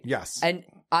remarried. Yes. And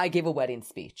I gave a wedding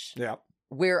speech. Yeah.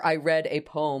 Where I read a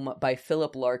poem by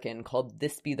Philip Larkin called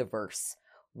This Be the Verse,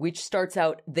 which starts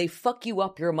out, they fuck you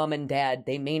up, your mom and dad.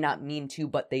 They may not mean to,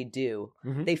 but they do.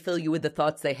 Mm-hmm. They fill you with the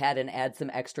thoughts they had and add some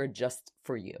extra just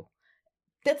for you.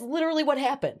 That's literally what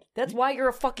happened. That's why you're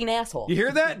a fucking asshole. You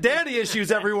hear that? Daddy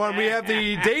issues, everyone. We have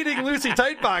the Dating Lucy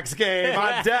Tightbox game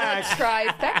on deck.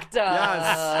 Trifecta.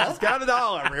 Yes. She's got it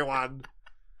all, everyone.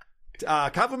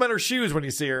 Compliment her shoes when you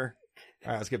see her.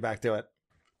 All right, let's get back to it.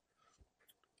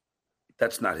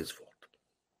 That's not his fault.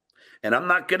 And I'm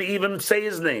not going to even say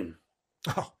his name.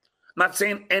 Oh. I'm not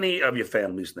saying any of your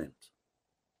family's names.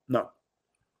 No.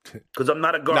 Because I'm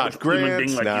not a garbage human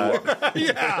being like you are.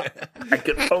 Yeah. I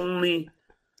can only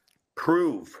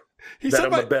prove that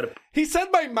I'm a better... He said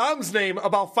my mom's name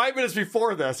about 5 minutes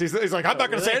before this. He's like, I'm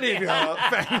not going to say any of your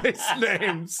family's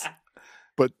names.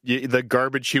 But the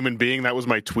garbage human being, that was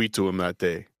my tweet to him that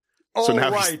day. Oh, so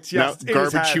now right. Yes. now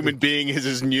garbage human being is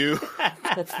his new...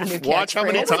 That's the new Watch how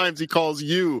many catchphrase. times he calls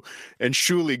you and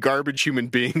Shuli garbage human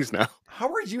beings now. How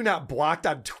are you not blocked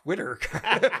on Twitter?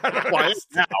 Why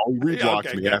now? He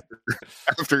reblocked me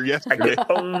after yesterday. I can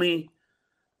only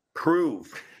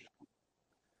prove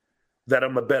that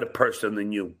I'm a better person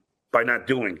than you by not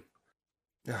doing.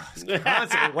 He's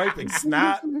constantly wiping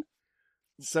snot.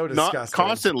 So disgusting. Not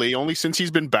constantly, only since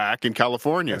he's been back in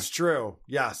California. That's true.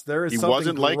 Yes, there is. He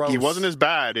something wasn't gross. as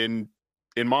bad in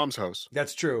Mom's house.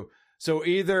 That's true. So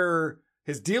either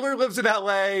his dealer lives in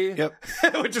LA,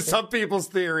 which is some people's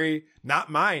theory, not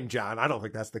mine, John. I don't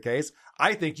think that's the case.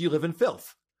 I think you live in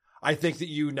filth. I think that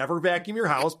you never vacuum your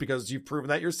house because you've proven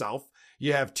that yourself.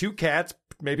 You have 2 cats,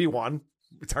 maybe 1.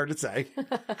 It's hard to say.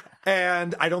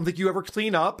 And I don't think you ever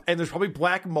clean up. And there's probably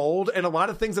black mold and a lot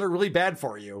of things that are really bad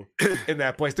for you in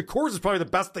that place. The Coors is probably the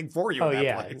best thing for you in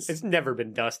that place. It's never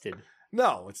been dusted.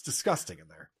 No, it's disgusting in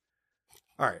there.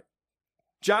 All right.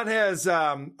 John has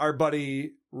our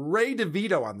buddy Ray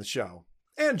DeVito on the show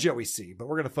and Joey C, but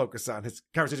we're going to focus on his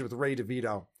conversation with Ray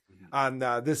DeVito on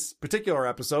this particular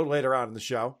episode later on in the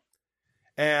show.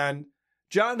 And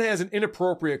John has an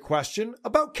inappropriate question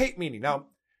about Kate Meany. Now,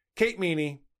 Kate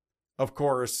Meany, of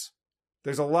course,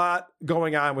 there's a lot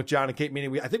going on with John and Kate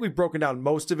Meany. I think we've broken down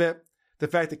most of it. The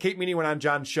fact that Kate Meany went on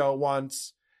John's show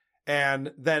once,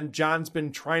 and then John's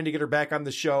been trying to get her back on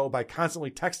the show by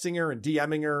constantly texting her and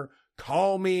DMing her,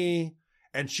 call me,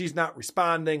 and she's not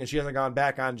responding, and she hasn't gone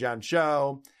back on John's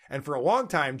show. And for a long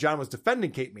time, John was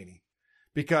defending Kate Meany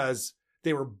because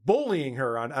they were bullying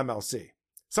her on MLC.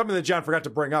 Something that John forgot to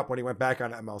bring up when he went back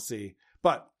on MLC.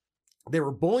 But they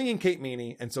were bullying Kate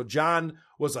Meany, and so John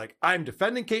was like, I'm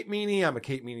defending Kate Meany. I'm a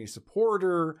Kate Meany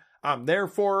supporter. I'm there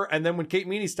for her. And then when Kate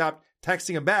Meany stopped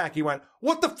texting him back, he went,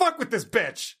 what the fuck with this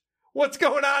bitch? What's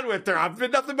going on with her? I've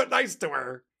been nothing but nice to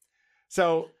her.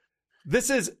 So this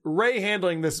is Ray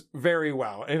handling this very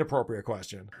well. Inappropriate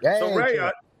question. So Ray,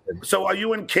 so are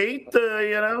you and Kate,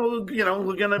 we're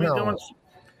going to be doing...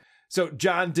 So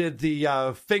John did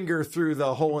the finger through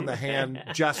the hole in the hand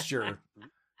gesture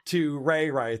to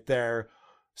Ray right there.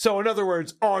 So in other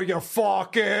words, are you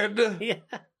fucking?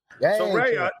 Yeah. So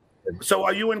Ray, so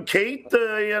are you and Kate,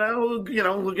 we're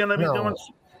going to be doing...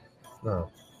 No.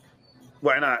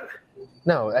 Why not?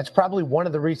 No, that's probably one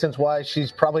of the reasons why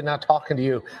she's probably not talking to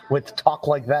you with talk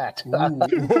like that.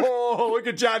 Whoa, look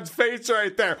at John's face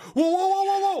right there.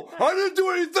 Whoa. I didn't do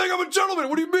anything. I'm a gentleman.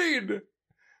 What do you mean?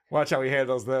 Watch how he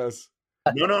handles this.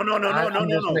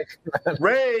 No.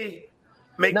 Ray,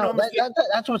 make no mistake.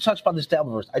 That's what sucks about this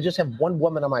Devilverse. I just have one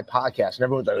woman on my podcast, and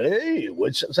everyone's like, hey,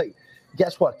 it's like,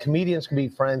 guess what? Comedians can be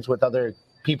friends with other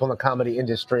people in the comedy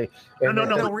industry.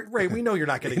 No, Ray, we know you're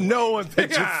not getting. No one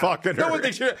thinks you're fucking her. No one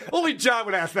thinks you're. Only John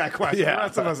would ask that question. Yeah. The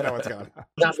rest of us know what's going on.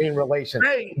 Not being relation.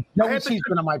 Hey, Joey C's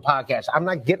been on my podcast. I'm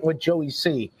not getting with Joey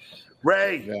C.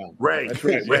 Ray, Ray, that's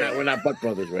right. We're not butt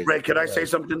brothers, Ray. Ray, can I say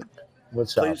something?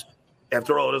 What's Please? up?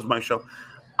 After all, it is my show.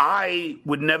 I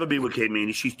would never be with Kate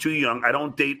Meany. She's too young. I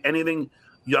don't date anything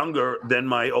younger than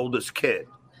my oldest kid.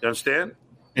 You understand?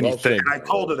 Anything. And I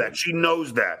told her that. She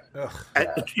knows that. And,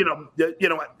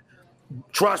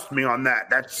 trust me on that.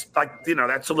 That's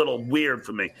that's a little weird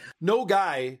for me. No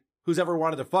guy who's ever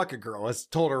wanted to fuck a girl has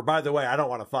told her, by the way, I don't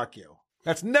want to fuck you.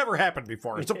 That's never happened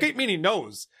before. So Kate Meany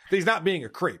knows that he's not being a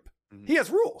creep. He has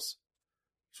rules.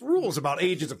 There's rules about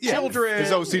ages of children.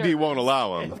 His OCD won't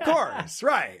allow him. Of course,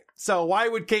 right. So why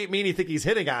would Kate Meany think he's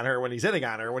hitting on her when he's hitting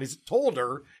on her when he's told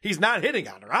her he's not hitting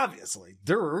on her, obviously?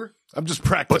 Durr. I'm just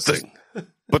practicing.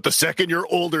 But the second you're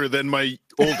older than my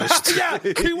oldest. Yeah,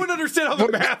 he wouldn't understand how the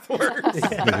math works.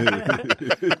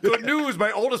 Good news,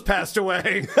 my oldest passed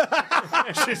away.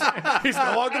 He's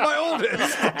no longer my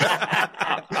oldest.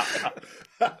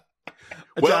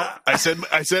 Well,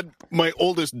 I said my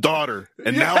oldest daughter,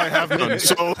 and now I have none.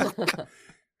 So,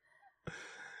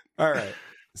 all right.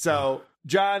 So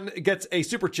John gets a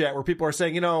super chat where people are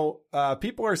saying,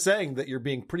 people are saying that you're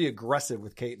being pretty aggressive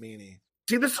with Kate Meany.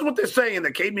 See, this is what they're saying.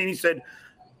 That Kate Meany said,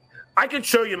 "I can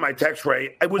show you my text,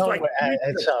 Ray." I was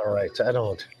it's all right. I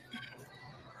don't.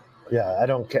 Yeah, I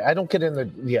don't care. I don't get in the.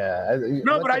 Yeah.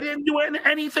 No, but I didn't do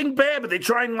anything bad. But they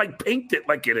try and paint it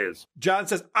like it is. John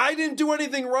says, "I didn't do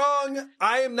anything wrong.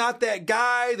 I am not that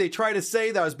guy." They try to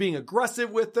say that I was being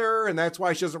aggressive with her, and that's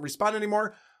why she doesn't respond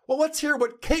anymore. Well, let's hear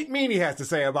what Kate Meany has to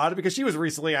say about it, because she was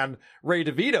recently on Ray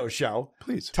DeVito's show,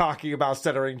 talking about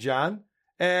Stuttering John.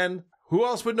 And who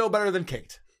else would know better than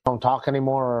Kate? Don't talk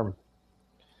anymore.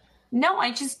 No,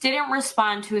 I just didn't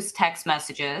respond to his text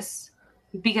messages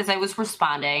because I was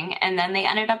responding, and then they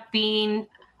ended up being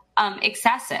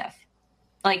excessive.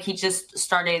 He just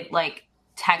started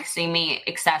texting me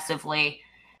excessively.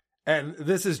 And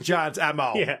this is John's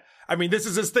MO. Yeah. I mean, this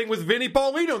is his thing with Vinny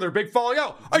Paulino, their big falling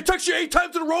out. I text you 8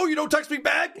 times in a row, you don't text me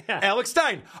back. Yeah. Alex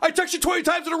Stein, I text you 20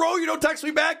 times in a row, you don't text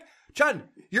me back. John,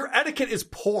 your etiquette is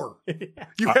poor.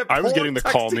 You have I was poor getting the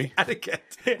call me etiquette.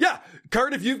 Yeah,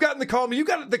 Cardiff, you've gotten the call me. You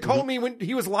got the call me when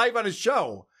he was live on his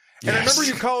show. And I remember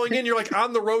you calling in. You're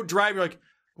on the road driving. You're like,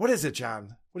 "What is it,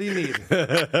 John? What do you need?" He's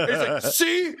like,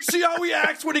 "See how he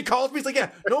acts when he calls me." He's like, "Yeah,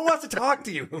 no one wants to talk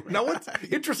to you. No one's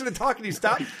interested in talking to you.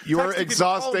 Stop. You are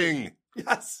exhausting."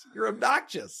 Yes, you're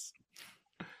obnoxious.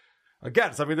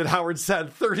 Again, something that Howard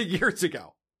said 30 years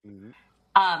ago.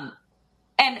 And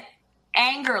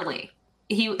angrily,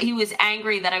 he was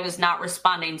angry that I was not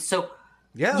responding. So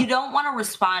you don't want to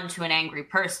respond to an angry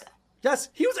person. Yes,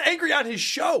 he was angry on his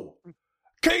show.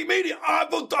 Kate Meany, I've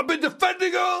been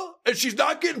defending her, and she's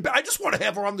not getting back. I just want to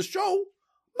have her on the show.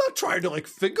 I'm not trying to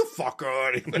finger fuck her or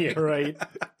anything. Yeah, right.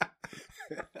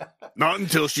 Not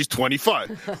until she's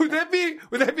 25. Would that be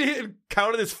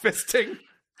counted as fisting?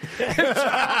 Finger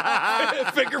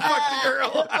fuck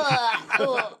the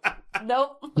girl.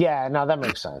 Nope. Yeah, no, that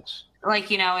makes sense.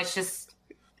 It's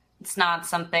not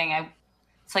something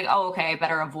it's oh, okay, I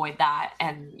better avoid that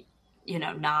and,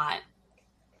 not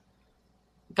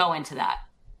go into that.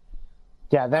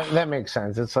 Yeah, that makes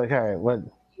sense. It's all right, what?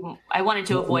 I wanted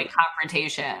to avoid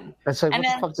confrontation. It's what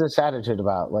the fuck's this attitude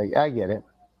about? I get it.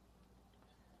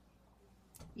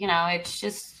 It's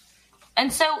just,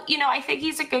 and so, I think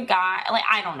he's a good guy.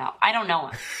 I don't know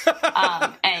him.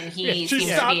 And he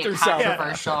seems to be a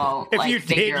controversial if you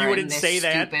figure did, you wouldn't in this say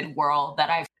that. stupid world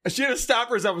that I've. She had to stop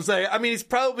herself and say, he's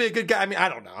probably a good guy. I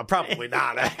don't know. I'm probably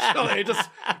not, actually. Just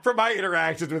from my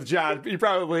interactions with John, he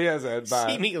probably isn't. But...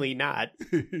 Seemingly not.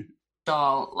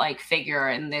 Figure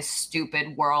in this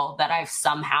stupid world that I've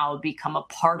somehow become a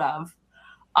part of.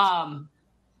 And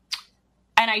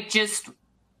I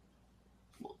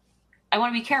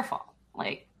want to be careful.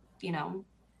 Want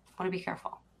to be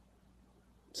careful.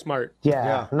 Smart.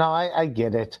 Yeah. No, I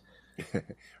get it.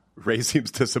 Ray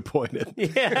seems disappointed.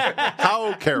 Yeah.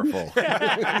 How careful.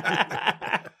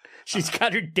 She's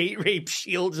got her date rape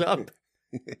shields up.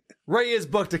 Ray is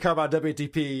booked to come on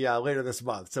WTP later this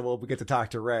month, so we'll get to talk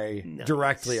to Ray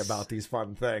directly about these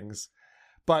fun things.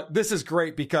 But this is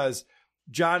great because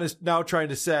John is now trying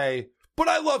to say, but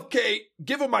I love Kate,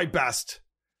 give her my best.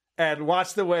 And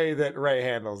watch the way that Ray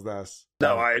handles this.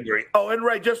 No, I agree. Oh, and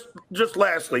Ray, just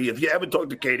lastly, if you ever talk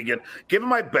to Kate again, give her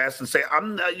my best and say,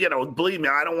 I'm, believe me,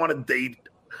 I don't want to date.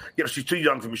 She's too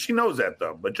young for me. She knows that,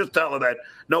 though. But just tell her that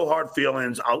no hard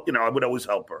feelings. I would always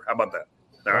help her. How about that?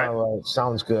 All right. All right.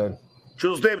 Sounds good.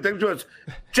 Jules David, thanks for us.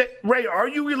 Ray, are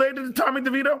you related to Tommy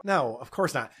DeVito? No, of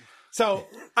course not. So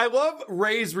I love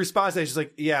Ray's response. She's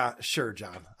like, yeah, sure,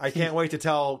 John. I can't wait to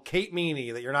tell Kate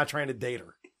Meany that you're not trying to date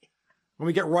her. Let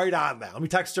me get right on that. Let me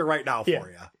text her right now for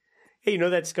you. Hey, you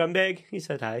know that scumbag? He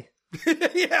said hi.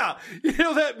 Yeah. You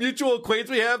know that mutual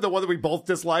acquaintance we have, the one that we both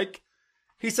dislike?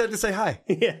 He said to say hi.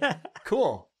 Yeah.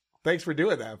 Cool. Thanks for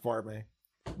doing that for me.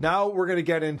 Now we're going to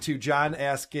get into John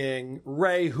asking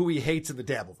Ray who he hates in the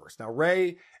Dabbleverse. Now,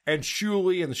 Ray and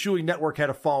Shuli and the Shuli Network had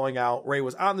a falling out. Ray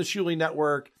was on the Shuli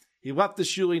Network. He left the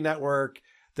Shuli Network.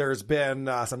 There's been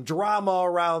some drama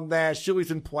around that. Shuli's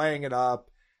been playing it up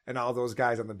and all those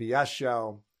guys on the BS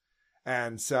show.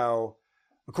 And so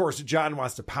Of course, John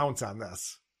wants to pounce on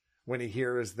this when he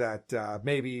hears that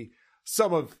maybe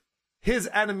some of his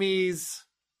enemies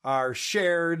are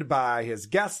shared by his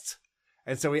guests.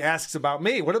 And so he asks about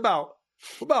me. What about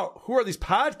who are these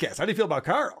podcasts? How do you feel about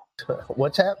Carl?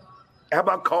 What's that? How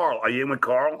about Carl? Are you in with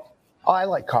Carl? Oh, I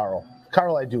like Carl.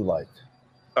 Carl, I do like.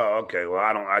 Oh, okay. Well,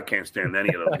 I can't stand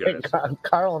any of those guys.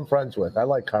 Carl, I'm friends with. I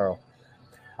like Carl.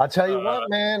 I'll tell you what,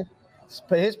 man.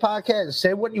 His podcast.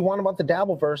 Say what you want about the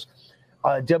Dabbleverse.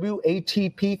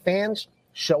 WATP fans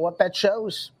show up at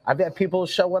shows. I've had people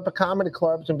show up at comedy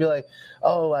clubs and be like,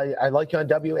 "Oh, I like you on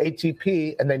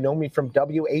WATP," and they know me from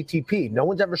WATP. No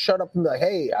one's ever showed up and be like,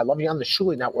 "Hey, I love you on the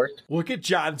Shuli Network." Look at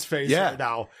John's face right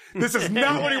now. This is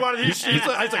not what he wanted. He's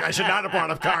like, I should not have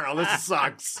brought up Carl. This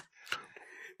sucks.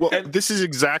 Well, this is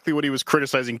exactly what he was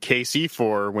criticizing KC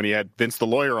for when he had Vince the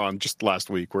lawyer on just last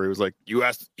week, where he was like, "You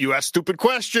ask stupid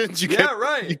questions. You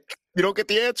don't get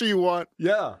the answer you want."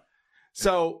 Yeah.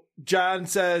 So John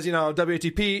says,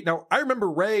 WATP. Now, I remember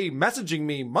Ray messaging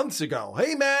me months ago.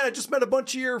 "Hey, man, I just met a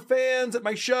bunch of your fans at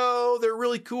my show. They're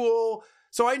really cool."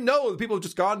 So I know the people have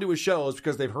just gone to his shows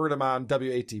because they've heard him on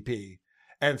WATP.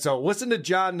 And so listen to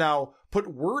John now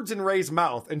put words in Ray's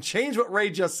mouth and change what Ray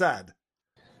just said.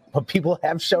 But people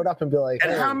have showed up and be like,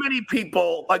 and how many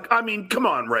people, come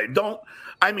on, Ray.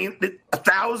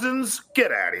 Thousands?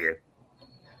 Get out of here.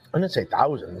 I didn't say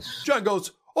thousands. John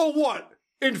goes, "Oh, what?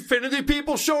 Infinity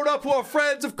people showed up who are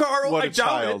friends of Carl?" What I a doubt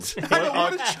child. it.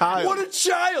 What a child. What a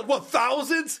child. What,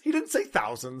 thousands? He didn't say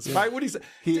thousands. Why would he say?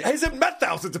 He hasn't met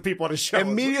thousands of people on his show.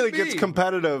 Immediately gets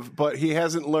competitive, but he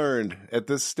hasn't learned at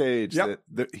this stage that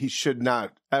he should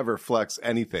not ever flex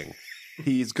anything.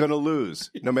 He's going to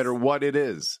lose, no matter what it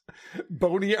is.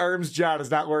 Bony Arms John has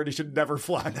not learned he should never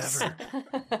flex. I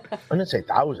didn't say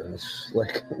thousands.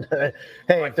 Hey,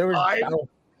 if there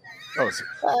was...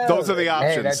 those are the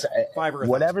options. Hey, 5 or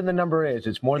whatever the number is,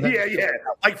 it's more than... Yeah.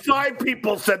 Like 5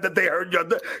 people said that they heard you.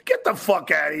 Get the fuck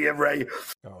out of here, Ray.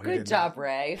 Good job,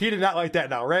 Ray. He did not like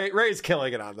that now. Ray's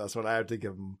killing it on this one. I have to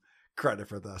give him credit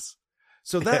for this.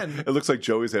 So then... It looks like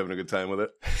Joey's having a good time with it.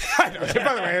 I know.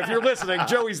 By the way, if you're listening,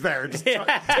 Joey's there. Just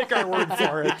take our word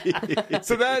for it.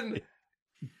 So then,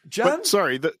 John... But,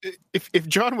 sorry, if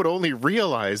John would only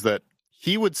realize that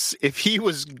if he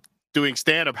was doing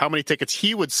stand-up, how many tickets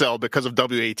he would sell because of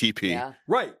WATP. Yeah.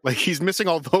 Right. Like, he's missing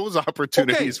all those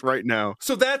opportunities right now.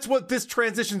 So that's what this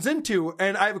transitions into.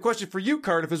 And I have a question for you,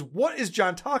 Cardiff, is what is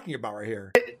John talking about right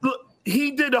here? Look, he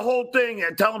did the whole thing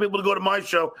and telling people to go to my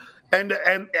show. And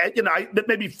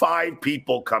maybe 5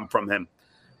 people come from him.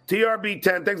 TRB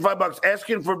 10, thanks $5.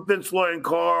 Asking for Vince Lloyd and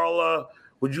Carl.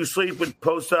 Would you sleep with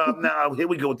post up? Now here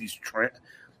we go with these trends.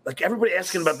 Like everybody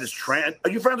asking about this trend.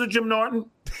 Are you friends with Jim Norton?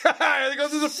 There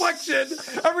goes the deflection.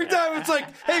 Every time it's like,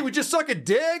 "Hey, would you suck a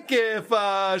dick if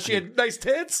she had nice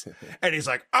tits?" And he's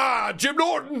like, Jim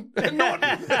Norton. Norton.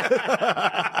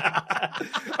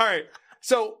 All right.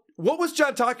 So what was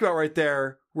John talking about right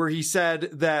there where he said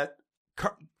that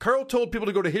Carl told people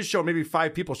to go to his show, maybe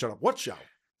 5 people showed up? What show?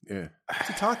 Yeah. What's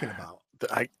he talking about?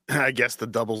 I guess the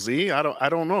Double Z. I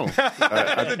don't know.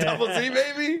 The Double Z,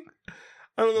 maybe?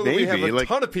 I don't know that we have a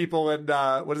ton of people in,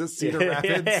 what is it, Cedar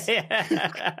Rapids?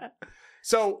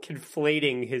 So,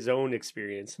 conflating his own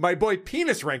experience. My boy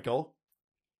Penis Wrinkle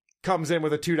comes in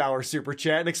with a $2 super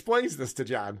chat and explains this to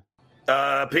John.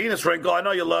 Penis Wrinkle, I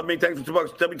know you love me. Thanks for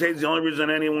 $2. WT is the only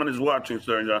reason anyone is watching,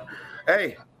 sir. John.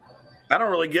 Hey, I don't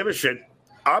really give a shit.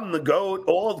 I'm the GOAT.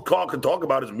 All Carl can talk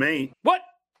about is me. What?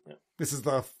 This is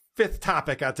the 5th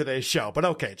topic on today's show, but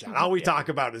okay, John. All we talk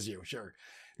about is you, sure.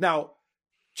 Now,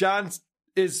 John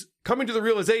is coming to the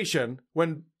realization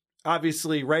when,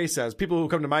 obviously, Ray says, people who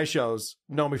come to my shows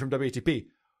know me from WATP.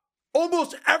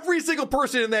 Almost every single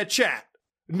person in that chat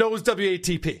knows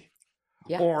WATP.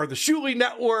 Yeah. Or the Shuli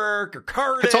Network, or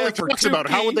Cardiff. That's all he talks about.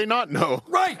 How would they not know?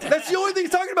 Right. That's the only thing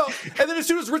he's talking about. And then as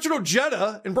soon as Richard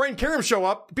Ojeda and Brian Karam show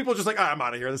up, people are just like, I'm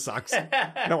out of here. This sucks.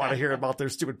 I don't want to hear about their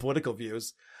stupid political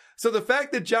views. So the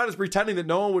fact that John is pretending that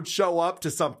no one would show up to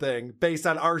something based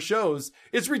on our shows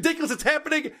is ridiculous. It's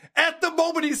happening at the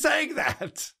moment he's saying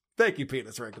that. Thank you,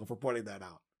 Penis Wrinkle, for pointing that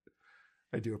out.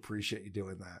 I do appreciate you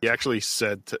doing that. He actually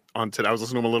said I was listening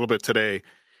to him a little bit today,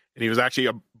 and he was actually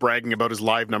bragging about his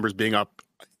live numbers being up,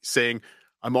 saying,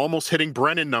 "I'm almost hitting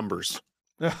Brennan numbers."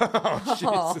 Oh,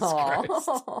 Jesus Christ.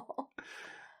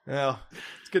 Well,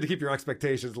 it's good to keep your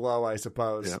expectations low, I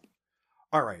suppose. Yep.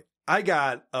 All right. I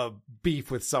got a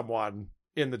beef with someone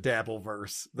in the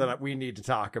Dabbleverse that we need to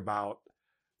talk about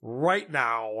right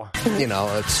now.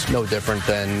 It's no different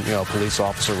than, a police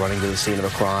officer running to the scene of a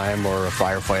crime or a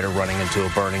firefighter running into a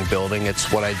burning building.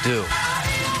 It's what I do.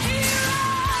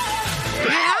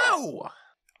 Ow!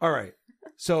 All right.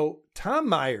 So Tom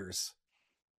Myers.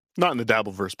 Not in the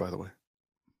Dabbleverse, by the way.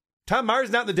 Tom Myers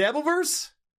not in the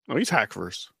Dabbleverse? Oh, he's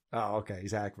Hackverse. Oh, okay.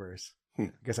 He's Hackverse. I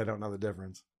guess I don't know the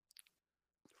difference.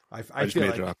 I just feel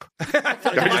made like... it up. I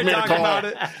I just made a call. about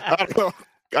it. I don't know.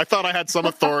 I thought I had some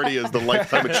authority as the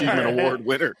Lifetime Achievement Award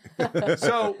winner.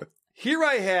 So here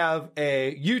I have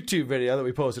a YouTube video that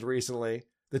we posted recently.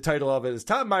 The title of it is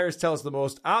Tom Myers Tells the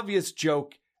Most Obvious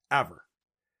Joke Ever.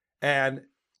 And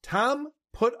Tom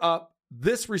put up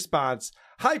this response.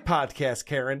 Hi, Podcast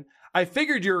Karen. I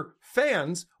figured your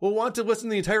fans will want to listen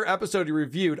to the entire episode you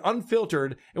reviewed,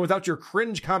 unfiltered and without your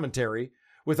cringe commentary,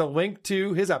 with a link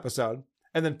to his episode.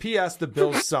 And then P.S. the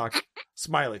Bills suck.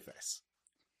 Smiley face.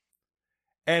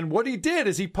 And what he did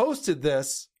is he posted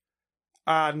this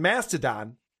on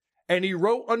Mastodon, and he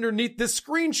wrote underneath this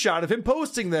screenshot of him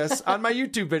posting this on my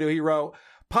YouTube video. He wrote,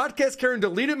 Podcast Karen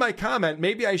deleted my comment.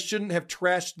 Maybe I shouldn't have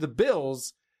trashed the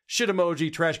Bills. Shit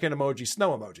emoji, trash can emoji,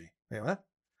 snow emoji. Wait, what?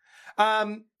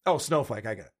 Oh, snowflake.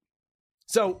 I get it.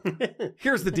 So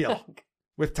here's the deal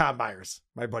with Tom Myers,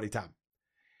 my buddy Tom.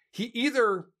 He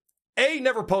either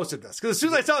never posted this, because as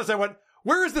soon as I saw this, I went,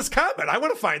 where is this comment? I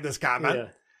want to find this comment. Yeah.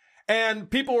 And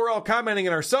people were all commenting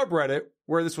in our subreddit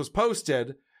where this was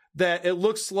posted that it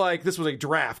looks like this was a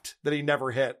draft that he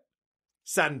never hit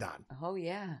send on. Oh,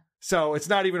 yeah. So it's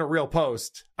not even a real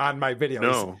post on my video.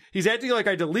 No. He's acting like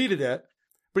I deleted it,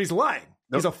 but he's lying.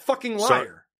 Nope. He's a fucking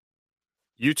liar.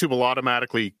 So YouTube will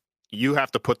automatically, you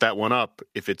have to put that one up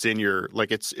if it's in your,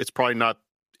 like it's probably not,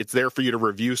 it's there for you to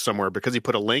review somewhere because he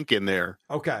put a link in there.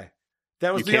 Okay.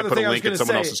 That was you the can't other put thing a I was link going in to say.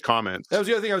 Someone else's comments. That was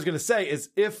the other thing I was going to say is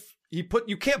if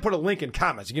you can't put a link in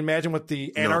comments. You can imagine what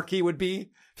the anarchy would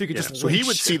be if you could just. So he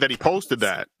would see that he posted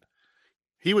that.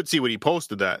 He would see what he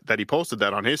posted that he posted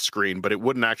that on his screen, but it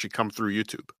wouldn't actually come through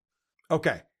YouTube.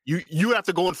 Okay. You have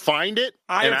to go and find it.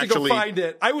 I have to go find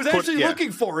it. I was actually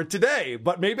looking for it today,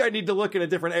 but maybe I need to look in a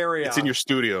different area. It's in your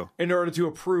studio in order to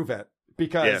approve it.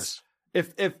 Because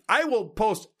if I will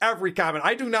post every comment,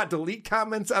 I do not delete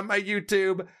comments on my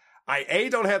YouTube. I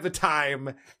don't have the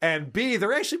time, and B,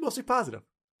 they're actually mostly positive.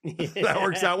 That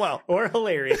works out well. Or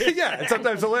hilarious. Yeah, and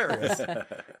sometimes hilarious.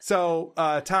 So,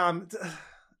 Tom,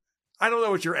 I don't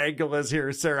know what your angle is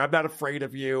here, sir. I'm not afraid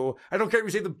of you. I don't care if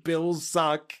you say the Bills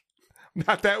suck. I'm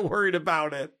not that worried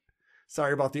about it.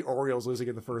 Sorry about the Orioles losing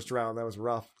in the first round. That was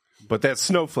rough. But that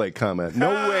snowflake comment,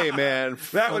 no way, man.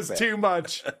 That was too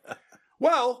much.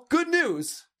 Well, good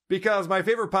news, because my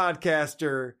favorite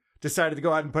podcaster decided to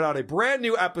go out and put out a brand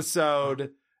new episode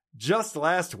just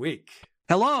last week.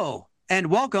 Hello, and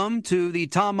welcome to the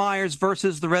Tom Myers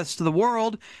versus the rest of the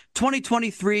world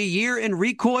 2023 Year in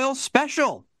Recoil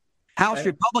special. House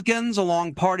Republicans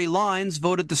along party lines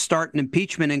voted to start an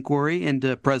impeachment inquiry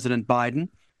into President Biden.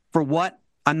 For what?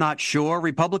 I'm not sure.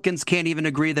 Republicans can't even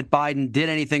agree that Biden did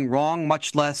anything wrong,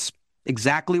 much less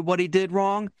exactly what he did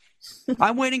wrong.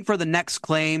 I'm waiting for the next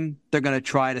claim they're going to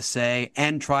try to say,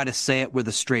 and try to say it with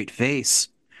a straight face.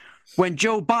 When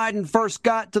Joe Biden first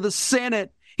got to the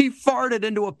Senate, he farted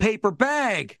into a paper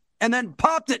bag and then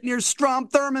popped it near Strom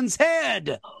Thurmond's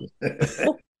head.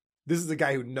 This is a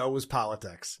guy who knows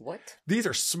politics. What? These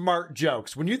are smart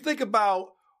jokes. When you think about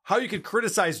how you could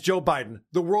criticize Joe Biden,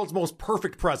 the world's most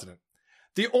perfect president,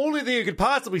 the only thing you could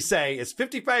possibly say is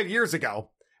 55 years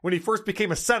ago, when he first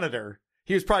became a senator,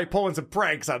 he was probably pulling some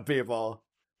pranks on people.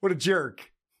 What a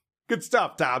jerk. Good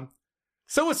stuff, Tom.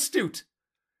 So astute.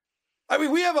 I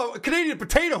mean, we have a Canadian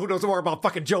potato who knows more about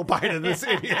fucking Joe Biden than this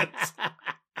idiot.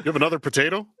 You have another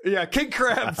potato? Yeah, King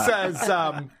Crab says,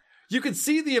 you can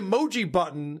see the emoji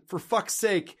button, for fuck's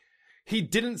sake. He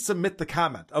didn't submit the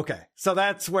comment. Okay, so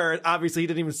that's where obviously he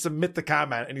didn't even submit the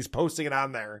comment, and he's posting it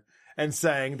on there and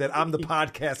saying that I'm the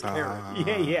podcast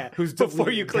Karen. Yeah. Who's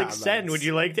before you click comments. send, would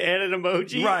you like to add an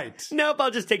emoji? Right. Nope, I'll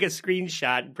just take a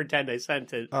screenshot and pretend I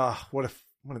sent it. Oh, what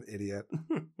an idiot.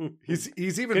 He's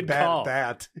even Good bad call.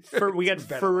 at that. We got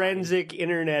forensic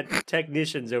internet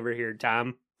technicians over here,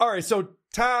 Tom. All right, so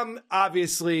Tom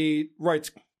obviously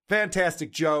writes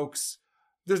fantastic jokes.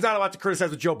 There's not a lot to criticize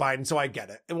with Joe Biden, so I get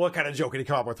it. And what kind of joke can he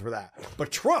come up with for that?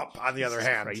 But Trump, on the other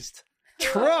hand,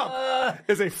 Trump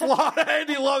is a flawed, and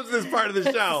he loves this part of the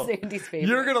show. Sandy's favorite.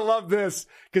 You're going to love this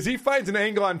because he finds an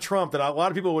angle on Trump that a lot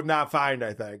of people would not find,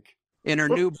 I think. In her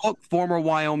new book, former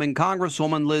Wyoming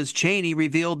Congresswoman Liz Cheney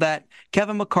revealed that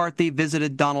Kevin McCarthy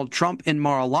visited Donald Trump in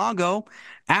Mar-a-Lago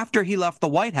after he left the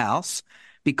White House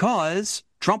because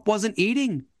Trump wasn't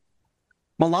eating.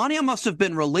 Melania must have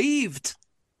been relieved.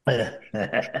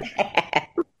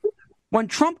 When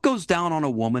Trump goes down on a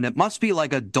woman, it must be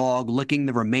like a dog licking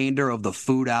the remainder of the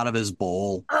food out of his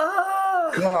bowl.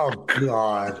 Oh,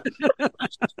 God.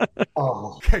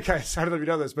 Oh, guys, I don't know if you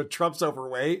know this, but Trump's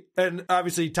overweight, and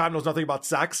obviously Tom knows nothing about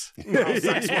sex, how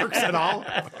sex works at all.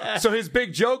 So his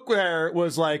big joke there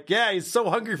was like, yeah, he's so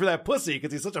hungry for that pussy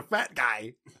because he's such a fat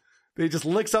guy. He just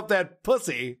licks up that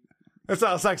pussy. That's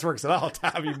not how sex works at all,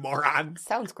 Tom, you moron.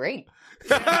 Sounds great.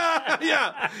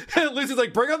 Yeah. Lucy's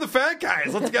like, bring on the fat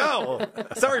guys. Let's go.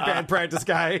 Sorry, band practice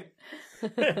guy.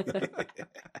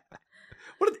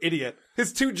 What an idiot.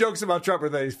 His two jokes about Trump are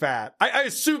that he's fat. I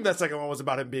assume that second one was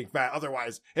about him being fat.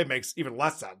 Otherwise, it makes even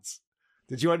less sense.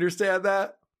 Did you understand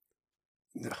that?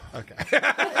 No. Okay.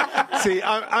 See,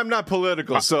 I'm not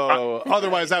political, so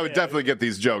otherwise I would definitely get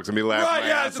these jokes and be laughing. Right, my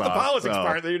yeah, ass it's the off, politics so.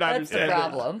 part that you're not That's the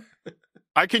understanding. problem.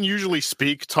 I can usually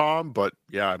speak, Tom, but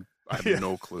yeah, I have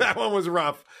no clue. That one was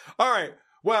rough. All right.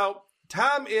 Well,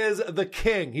 Tom is the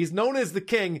king. He's known as the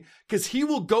king because he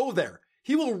will go there.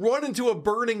 He will run into a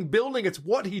burning building. It's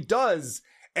what he does.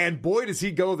 And boy, does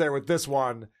he go there with this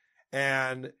one.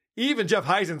 And even Jeff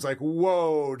Heisen's like,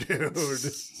 whoa, dude.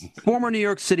 Former New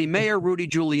York City Mayor Rudy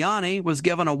Giuliani was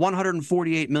given a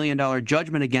 $148 million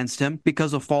judgment against him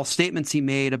because of false statements he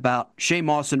made about Shea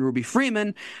Moss and Ruby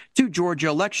Freeman to Georgia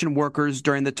election workers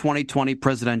during the 2020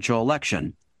 presidential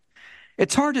election.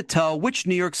 It's hard to tell which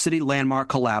New York City landmark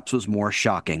collapse was more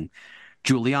shocking,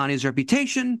 Giuliani's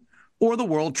reputation or the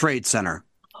World Trade Center.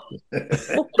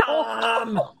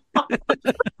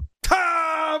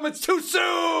 Tom, it's too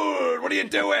soon. What are you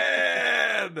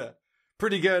doing?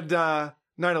 Pretty good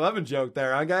 9/11 joke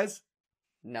there, huh, guys?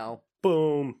 No.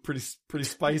 Boom. Pretty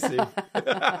spicy.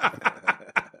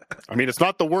 I mean, it's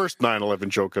not the worst 9/11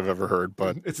 joke I've ever heard,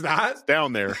 but it's not? It's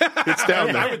down there. It's down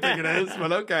there. I would think it is,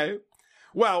 but okay.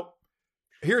 Well,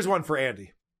 here's one for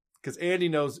Andy, because Andy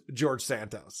knows George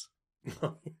Santos.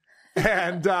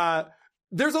 And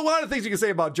there's a lot of things you can say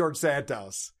about George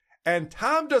Santos. And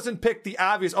Tom doesn't pick the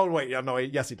obvious. Oh, wait. Yeah, no,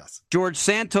 yes, he does. George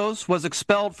Santos was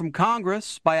expelled from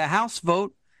Congress by a House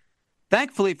vote.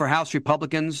 Thankfully for House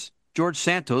Republicans, George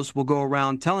Santos will go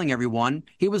around telling everyone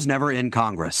he was never in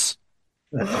Congress.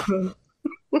 Because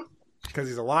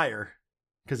he's a liar.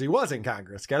 Because he was in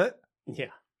Congress. Get it? Yeah,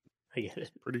 I get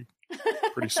it.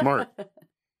 Pretty smart.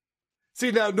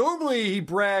 See, now, normally he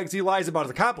brags, he lies about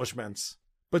his accomplishments.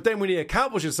 But then when he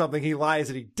accomplishes something, he lies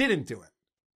that he didn't do it.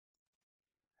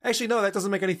 Actually, no, that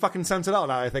doesn't make any fucking sense at all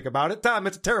now I think about it. Tom,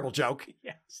 it's a terrible joke.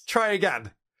 Yes. Try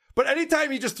again. But anytime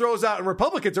he just throws out, and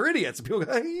Republicans are idiots, and people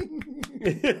go,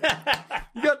 you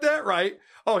got that right.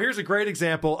 Oh, here's a great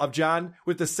example of John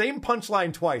with the same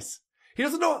punchline twice. He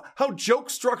doesn't know how joke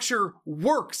structure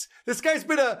works. This guy's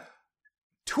been a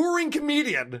touring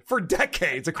comedian for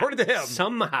decades, according to him.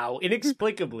 Somehow,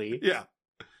 inexplicably. Yeah.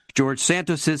 George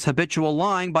Santos's habitual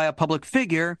lying by a public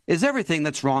figure is everything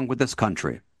that's wrong with this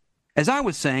country. As I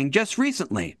was saying just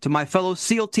recently to my fellow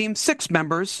SEAL Team 6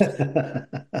 members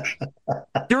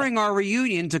during our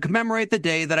reunion to commemorate the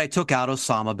day that I took out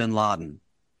Osama bin Laden.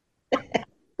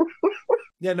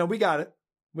 Yeah, no, we got it.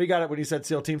 We got it when you said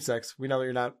SEAL Team 6. We know that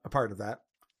you're not a part of that.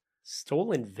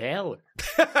 Stolen valor.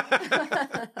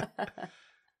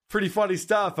 Pretty funny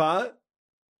stuff, huh?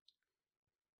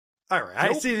 All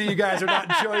right. I see that you guys are not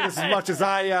enjoying this as much as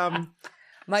I am.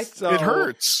 It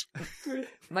hurts.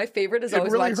 My favorite is It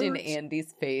always really watching hurts.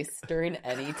 Andy's face during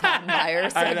any Tom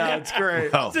Myers. I know, it's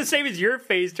great. It's the same as your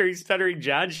face during Stuttering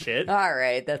John shit. All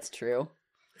right, that's true.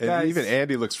 And Guys. even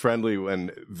Andy looks friendly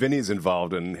when Vinny's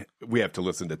involved and we have to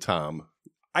listen to Tom.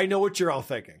 I know what you're all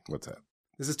thinking. What's that?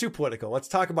 This is too political. Let's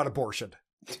talk about abortion.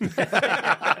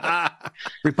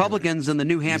 Republicans in the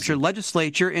New Hampshire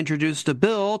legislature introduced a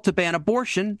bill to ban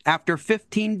abortion after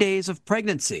 15 days of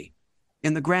pregnancy.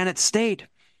 In the Granite State,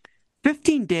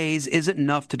 15 days isn't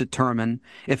enough to determine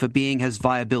if a being has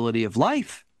viability of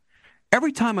life.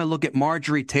 Every time I look at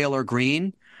Marjorie Taylor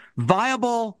Greene,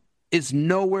 viable is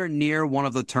nowhere near one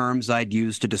of the terms I'd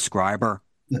use to describe her.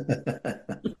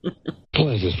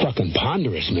 Boy, this is fucking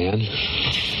ponderous, man.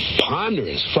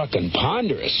 Ponderous, fucking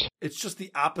ponderous. It's just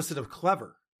the opposite of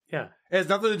clever. Yeah. It has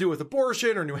nothing to do with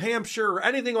abortion or New Hampshire or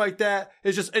anything like that.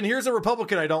 It's just, and here's a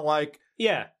Republican I don't like.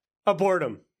 Yeah. Abort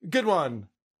him. Good one.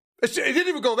 It didn't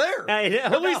even go there. I know.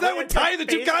 At least that would tie the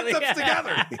two Basically, concepts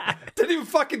together. Didn't even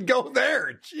fucking go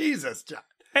there. Jesus, John.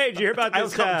 Hey, did you hear about I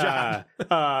this was called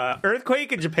John.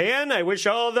 earthquake in Japan? I wish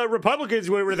all the Republicans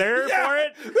were there Yeah, for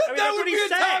it. I mean, that that's would what be he a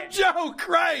said. Tom joke,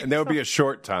 right? And that would be a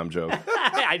short Tom joke.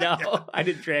 I know. I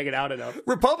didn't drag it out enough.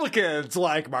 Republicans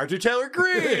like Marjorie Taylor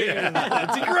Greene,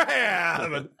 Lindsey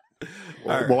Graham.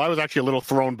 Well, I was actually a little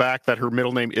thrown back that her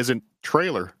middle name isn't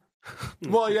Trailer.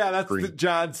 Well, yeah, that's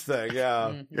John's thing.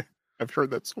 Yeah. I've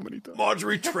heard that so many times.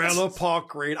 Marjorie Trailer Park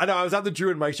Green. I know, I was on the Drew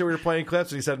and Mike show. We were playing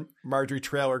clips, and he said Marjorie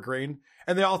Trailer Green.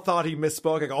 And they all thought he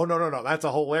misspoke. I go, oh, no. That's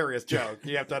a hilarious joke.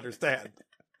 You have to understand.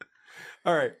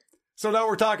 All right. So now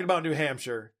we're talking about New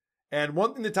Hampshire. And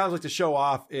one thing that Tom's like to show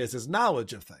off is his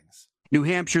knowledge of things. New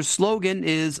Hampshire's slogan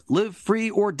is live free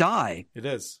or die. It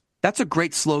is. That's a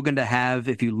great slogan to have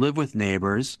if you live with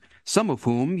neighbors, some of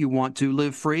whom you want to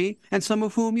live free and some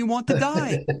of whom you want to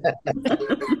die.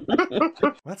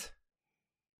 What?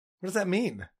 What does that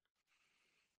mean?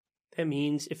 That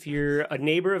means if you're a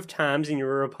neighbor of Tom's and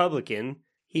you're a Republican,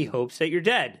 he hopes that you're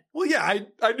dead. Well, yeah,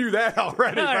 I knew that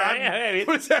already. All right,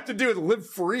 what does that have to do with live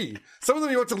free? Some of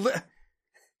them you want to live.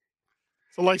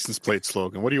 It's a license plate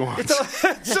slogan. What do you want?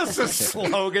 It's just a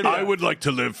slogan. I would like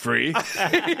to live free.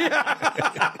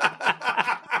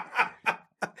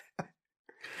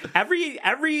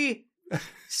 Every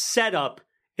setup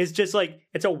is just like,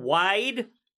 it's a wide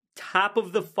top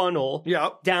of the funnel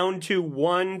down to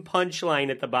one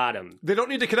punchline at the bottom. They don't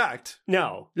need to connect.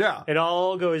 No. Yeah. It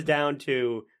all goes down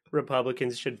to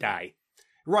Republicans should die.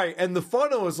 Right, and the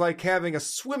funnel is like having a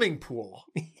swimming pool,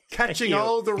 catching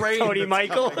all the rain. Tony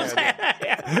Michaels.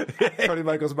 Tony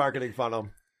Michaels marketing funnel.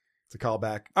 It's a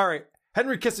callback. All right,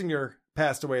 Henry Kissinger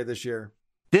passed away this year.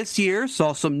 This year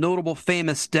saw some notable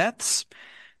famous deaths.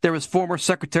 There was former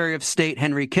Secretary of State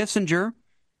Henry Kissinger.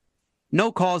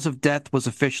 No cause of death was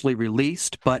officially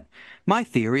released, but my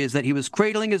theory is that he was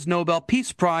cradling his Nobel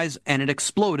Peace Prize and it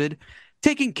exploded,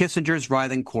 taking Kissinger's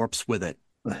writhing corpse with it.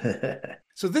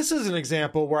 So this is an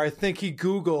example where I think he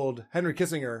Googled Henry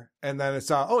Kissinger and then it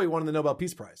saw, he won the Nobel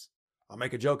Peace Prize. I'll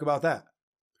make a joke about that.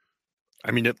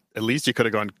 I mean, at least you could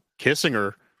have gone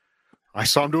Kissinger. I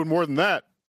saw him doing more than that.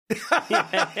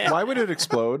 Why would it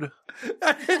explode?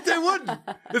 They wouldn't.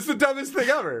 It's the dumbest thing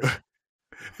ever.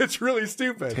 It's really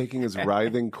stupid. Taking his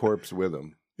writhing corpse with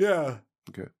him. Yeah.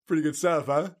 Okay. Pretty good stuff,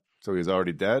 huh? So he's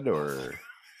already dead, or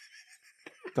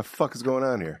what the fuck is going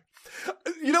on here?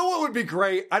 You know what would be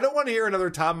great? I don't want to hear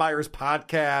another Tom Myers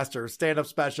podcast or stand-up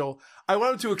special. I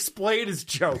want him to explain his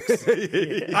jokes.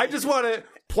 I just want to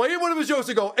play one of his jokes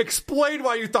and go, explain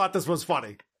why you thought this was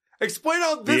funny. Explain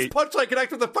how this punchline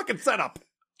connects with the fucking setup.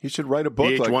 He should write a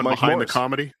book like VH1 Mike behind Morse. the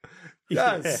comedy.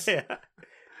 Yes. Yeah.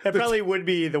 That probably would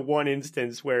be the one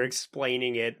instance where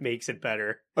explaining it makes it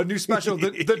better. A new special,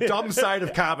 the dumb side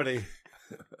of comedy.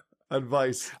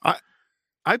 Advice.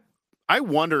 I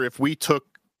wonder if we took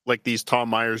like these Tom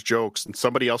Myers jokes and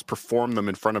somebody else performed them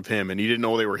in front of him and he didn't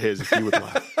know they were his, if he would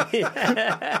laugh.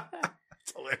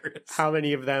 It's hilarious. How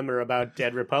many of them are about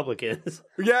dead Republicans?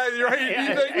 Yeah, you're right.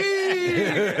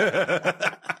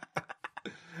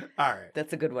 All right.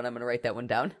 That's a good one. I'm going to write that one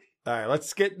down. All right,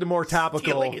 let's get into more topical.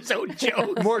 Stealing his own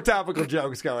jokes. More topical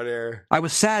jokes going here. I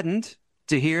was saddened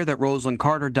to hear that Rosalind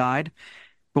Carter died,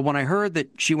 but when I heard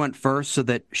that she went first so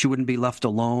that she wouldn't be left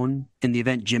alone in the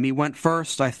event Jimmy went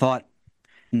first, I thought,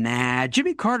 nah,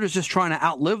 Jimmy Carter's just trying to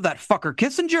outlive that fucker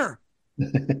Kissinger.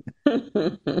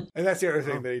 And that's the other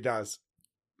thing that he does.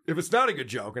 If it's not a good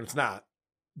joke, and it's not,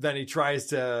 then he tries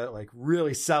to like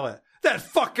really sell it. That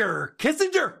fucker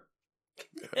Kissinger.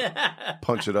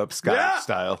 Punch it up Scott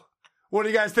style. What do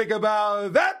you guys think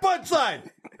about that punchline?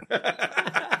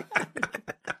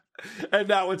 And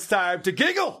now it's time to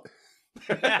giggle.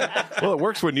 Well, it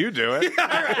works when you do it.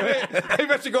 Yeah, right.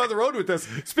 Maybe I should go on the road with this.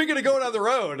 Speaking of going on the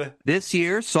road. This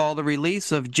year saw the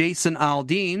release of Jason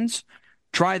Aldean's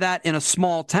Try That in a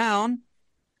Small Town.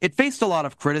 It faced a lot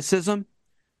of criticism,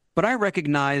 but I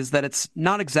recognize that it's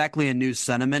not exactly a new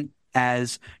sentiment,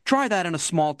 as Try That in a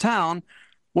Small Town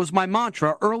was my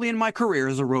mantra early in my career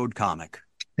as a road comic.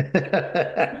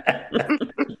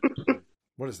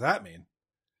 What does that mean?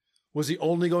 Was he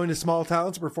only going to small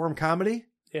towns to perform comedy?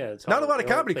 Yeah, it's not a lot of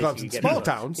comedy clubs in small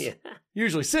towns. Yeah.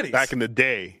 Usually cities. Back in the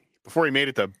day, before he made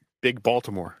it to big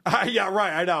Baltimore. Yeah,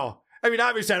 right. I know. I mean,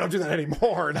 obviously, I don't do that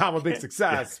anymore. Now I'm a big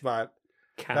success, but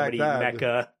comedy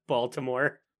mecca,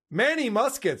 Baltimore. Manny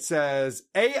Musket says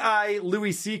AI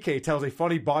Louis C.K. tells a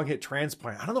funny bong hit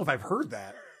transplant. I don't know if I've heard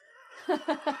that.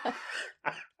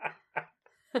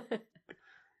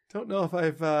 Don't know if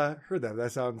I've heard that.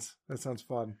 That sounds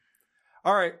fun.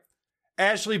 All right,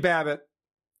 Ashley Babbitt.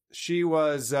 She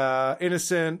was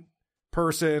innocent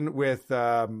person with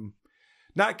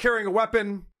not carrying a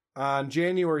weapon on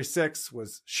January 6th,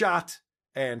 was shot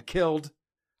and killed.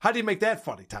 How do you make that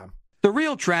funny, Tom? The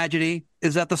real tragedy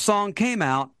is that the song came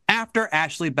out after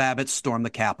Ashley Babbitt stormed the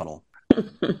Capitol.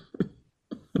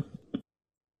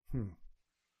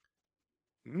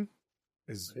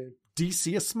 Is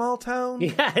DC a small town?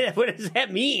 Yeah, what does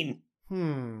that mean?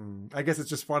 I guess it's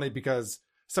just funny because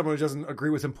someone who doesn't agree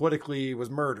with him politically was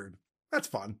murdered. That's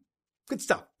fun. Good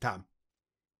stuff, Tom.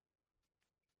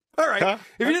 All right.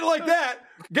 If you didn't like that,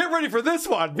 get ready for this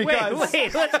one because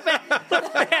wait, let's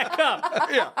back up.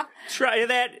 Yeah. Try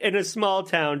that in a small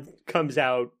town comes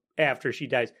out after she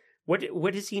dies.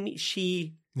 What does he mean?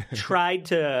 She tried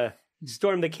to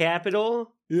storm the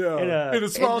Capitol? Yeah. In a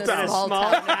small town. In a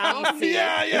small town.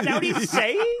 Yeah. Is that what he's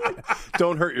saying?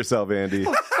 Don't hurt yourself, Andy.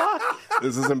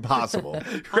 This is impossible.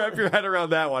 Wrap your head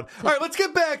around that one. All right, let's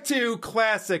get back to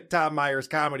classic Tom Myers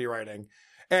comedy writing.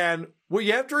 And what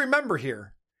you have to remember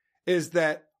here is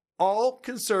that all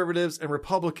conservatives and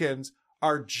Republicans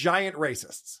are giant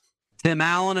racists. Tim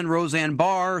Allen and Roseanne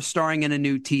Barr are starring in a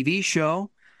new TV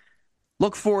show.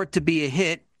 Look for it to be a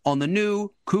hit on the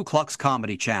new Ku Klux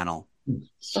Comedy Channel.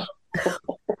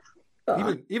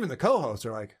 Even the co-hosts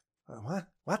are like,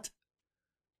 what?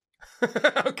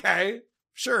 Okay,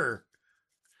 sure.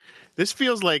 This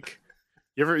feels like,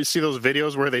 you ever see those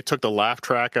videos where they took the laugh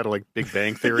track out of like Big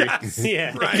Bang Theory? Yes.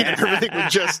 Yeah. Right. And everything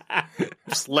would just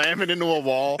slam it into a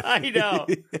wall. I know.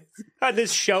 On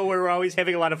this show where we're always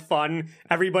having a lot of fun,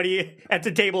 everybody at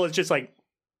the table is just like,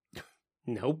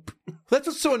 nope. That's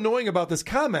what's so annoying about this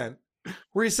comment,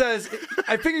 where he says,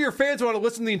 I figure your fans want to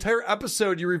listen to the entire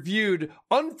episode you reviewed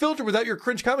unfiltered without your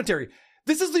cringe commentary.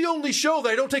 This is the only show that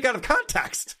I don't take out of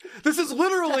context. This is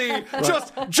literally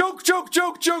just joke,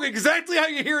 exactly how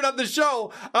you hear it on the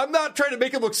show. I'm not trying to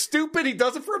make him look stupid. He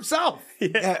does it for himself.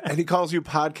 Yeah, and he calls you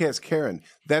Podcast Karen.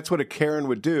 That's what a Karen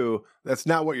would do. That's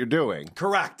not what you're doing.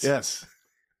 Correct. Yes.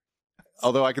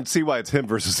 Although I can see why it's him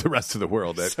versus the rest of the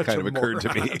world. That Such kind a of occurred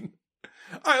to me. moron.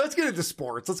 All right, let's get into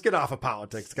sports. Let's get off of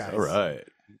politics, guys. All right.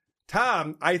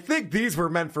 Tom, I think these were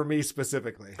meant for me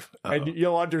specifically. And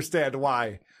you'll understand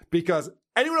why. Because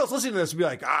anyone else listening to this would be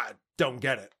like, don't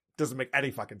get it. Doesn't make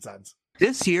any fucking sense.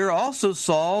 This year also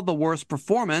saw the worst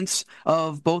performance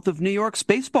of both of New York's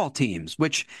baseball teams,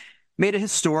 which made a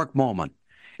historic moment.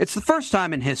 It's the first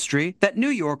time in history that New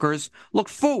Yorkers look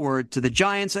forward to the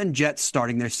Giants and Jets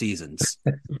starting their seasons.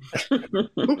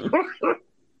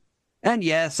 And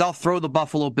yes, I'll throw the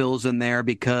Buffalo Bills in there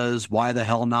because why the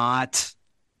hell not?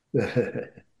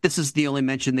 This is the only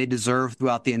mention they deserve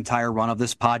throughout the entire run of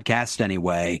this podcast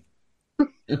anyway.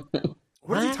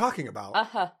 What is he talking about?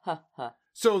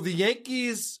 So the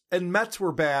Yankees and Mets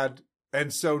were bad,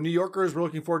 and so New Yorkers were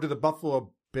looking forward to the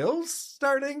Buffalo Bills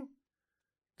starting?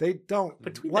 They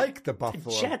don't like the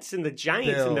Buffalo The Jets and the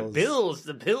Giants and the Bills.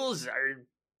 The Bills are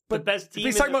the best team.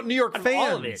 He's talking about New York all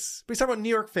of it. fans. But he's talking about New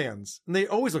York fans. And they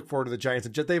always look forward to the Giants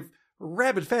and Jets. They have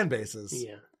rabid fan bases.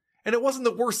 Yeah. And it wasn't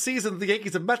the worst season the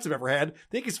Yankees and Mets have ever had.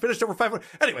 The Yankees finished over 500.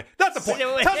 Anyway, that's the point.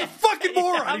 Tom's a fucking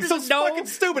moron. He's so fucking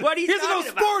stupid. He doesn't know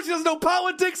sports. He doesn't know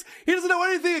politics. He doesn't know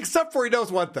anything except for he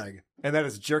knows one thing. And that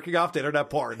is jerking off to internet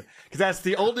porn. Because that's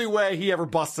the only way he ever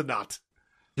busts a nut.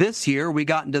 This year, we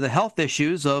got into the health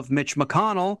issues of Mitch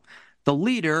McConnell, the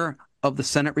leader of the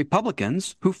Senate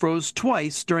Republicans, who froze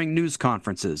twice during news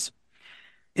conferences.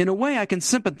 In a way, I can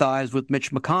sympathize with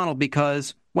Mitch McConnell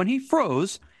because when he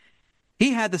froze,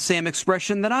 he had the same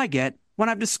expression that I get when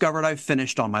I've discovered I've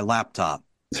finished on my laptop.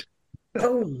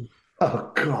 Oh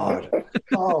God.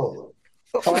 Gross.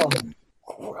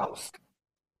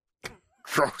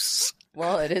 Gross.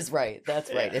 Well, it is right.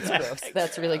 That's right. It's gross.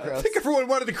 That's really gross. I think everyone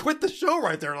wanted to quit the show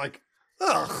right there. Like,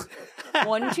 ugh.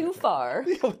 One too far.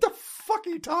 What the fuck are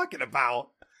you talking about?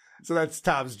 So that's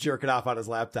Tom's jerking off on his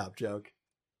laptop joke.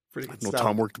 Pretty good stuff.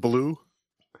 Tom worked blue.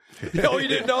 Oh, you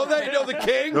didn't know that? You know the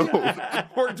king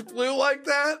worked blue like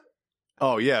that?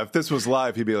 Oh, yeah. If this was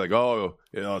live, he'd be like,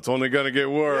 it's only going to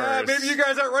get worse. Yeah, maybe you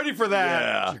guys aren't ready for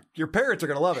that. Yeah. Your parents are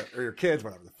going to love it. Or your kids,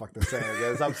 whatever the fuck they're saying.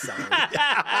 Guys. I'm sorry.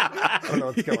 I don't know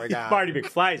what's going on. Marty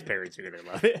McFly's parents are going to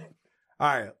love it. All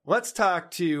right. Let's talk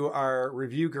to our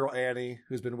review girl, Annie,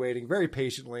 who's been waiting very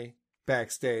patiently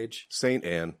backstage. Saint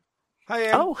Anne. Hi,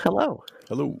 Anne. Oh, hello.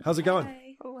 Hello. How's it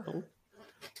going? Hello.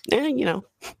 Hello.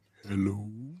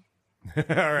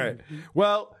 All right.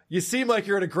 Well, you seem like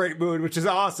you're in a great mood, which is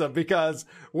awesome because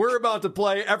we're about to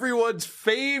play everyone's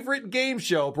favorite game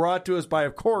show brought to us by,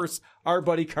 of course, our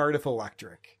buddy Cardiff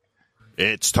Electric.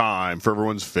 It's time for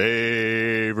everyone's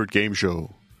favorite game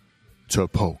show, To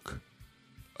Poke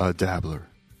a Dabbler.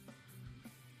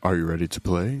 Are you ready to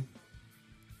play?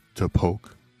 To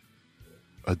Poke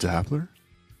a Dabbler?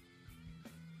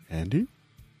 Andy?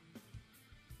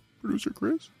 Producer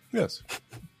Chris? Yes.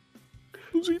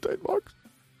 Lucy Tightbox?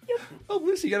 Oh,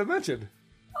 Lucy, you got to mention.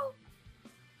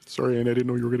 Sorry, Andy, I didn't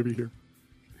know you were going to be here.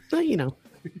 Well,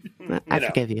 I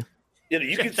forgive you.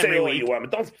 You can say all you want,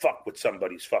 but don't fuck with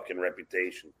somebody's fucking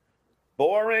reputation.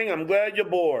 Boring? I'm glad you're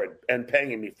bored and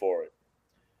paying me for it.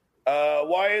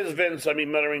 Why is Vince,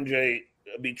 Muttering J,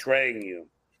 betraying you?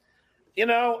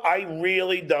 I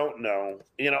really don't know.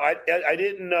 I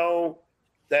didn't know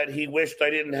that he wished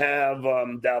I didn't have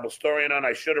Dalbastorian on.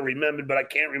 I should have remembered, but I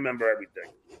can't remember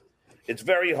everything. It's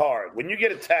very hard. When you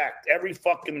get attacked every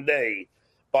fucking day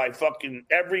by fucking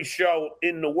every show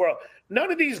in the world,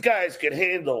 none of these guys can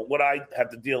handle what I have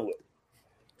to deal with.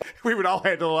 We would all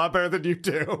handle it a lot better than you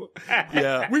do.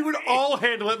 Yeah. We would all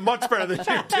handle it much better than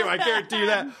you do. I guarantee you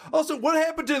that. Also, what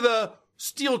happened to the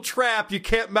steel trap? You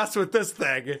can't mess with this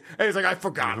thing. And he's like, I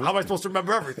forgot. How am I supposed to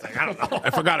remember everything? I don't know.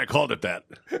 I forgot I called it that.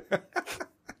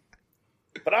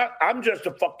 But I'm just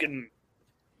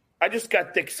I just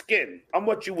got thick skin. I'm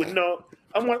what you would know.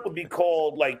 I'm what would be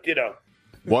called, like, you know.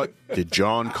 What did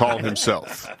John call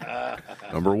himself?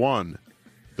 Number 1,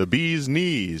 the bee's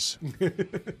knees.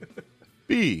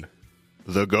 B,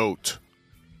 the goat.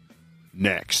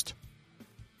 Next,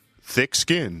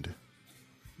 thick-skinned.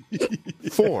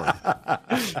 4,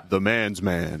 the man's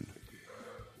man.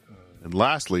 And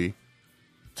lastly,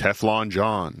 Teflon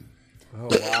John. Oh,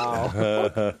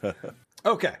 wow.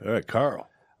 Okay. All right, Carl.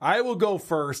 I will go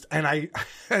first, and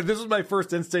this is my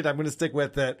first instinct. I'm going to stick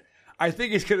with it. I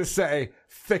think he's going to say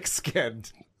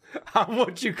thick-skinned. I'm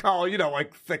what you call,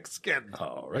 like thick-skinned.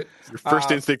 All right. Your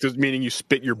first instinct is meaning you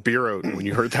spit your beer out when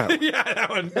you heard that one. Yeah, that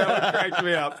one cracked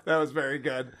me up. That was very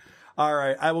good. All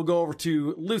right, I will go over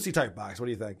to Lucy Typebox. What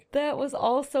do you think? That was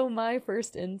also my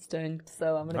first instinct,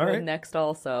 so I'm going to go next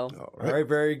also. All right,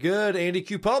 very good. Andy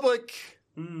Q. Public.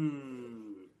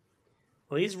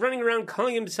 Well, he's running around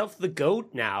calling himself the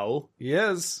GOAT now. He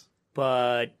is.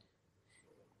 But,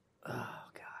 oh,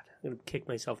 God, I'm going to kick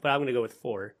myself, but I'm going to go with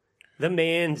 4. The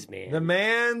man's man. The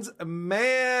man's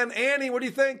man. Annie, what do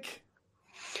you think?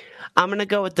 I'm going to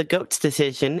go with the GOAT's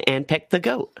decision and pick the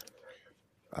GOAT.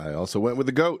 I also went with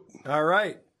the goat. All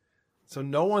right. So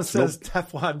no one says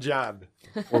Teflon John.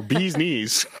 Or bee's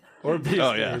knees. Or bee's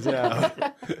knees, yeah.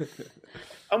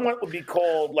 I'm what would be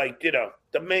called, like,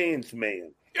 the man's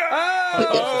man.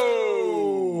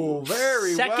 Oh,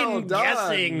 very Second well done.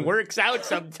 guessing works out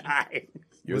sometimes.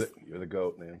 You're the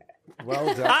goat, man.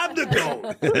 Well done. I'm the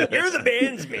GOAT. You're the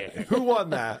man's man. Who won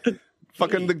that?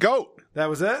 Fucking the goat. That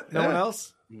was it? No one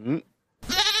else? Mm-hmm.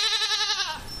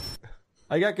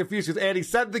 I got confused because Annie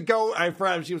said the goat. I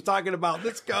thought she was talking about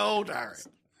this goat. All right.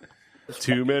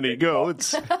 Too many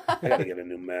goats. I gotta get a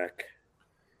new Mac.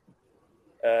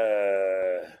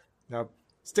 Now,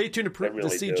 stay tuned to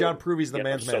see John prove he's the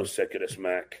man's man. I'm so sick of this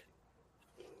Mac.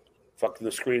 Fucking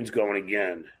the screen's going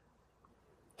again.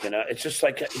 It's just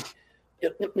like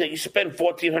you spend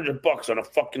 $1,400 on a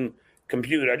fucking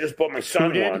computer. I just bought my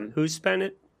son one. Who spent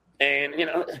it? And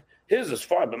his is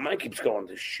fine, but mine keeps going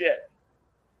to shit.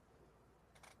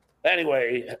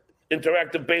 Anyway,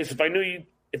 interactive bass. If I knew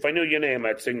your name,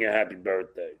 I'd sing you happy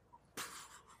birthday.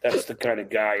 That's the kind of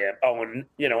guy I am. Oh, and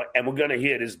and we're gonna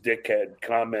hear this dickhead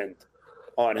comment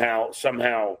on how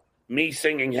somehow me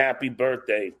singing happy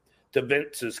birthday to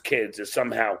Vince's kids is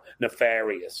somehow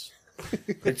nefarious.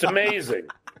 It's amazing.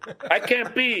 I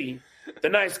can't be the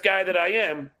nice guy that I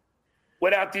am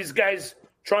without these guys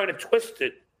trying to twist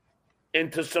it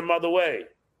into some other way.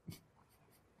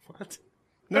 What?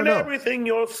 And everything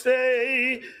you'll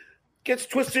say gets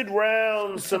twisted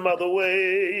round some other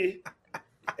way.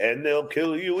 And they'll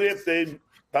kill you if they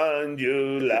find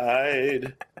you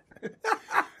lied.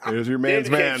 There's your man's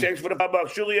David man. Thanks for the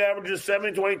 $5. Julie averages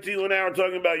 $7.22 an hour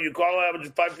talking about you. Carl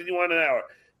averages $5.51 an hour.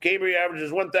 Gabriel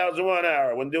averages $1,001 an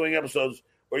hour when doing episodes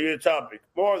where you're the topic.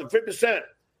 More than 50%.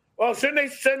 Well, shouldn't they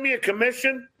send me a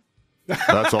commission?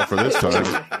 That's all for this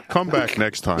time. Come back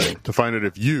next time to find out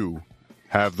if you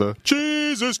have the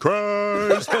Jesus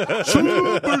Christ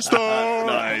Superstar.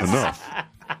 Nice. Enough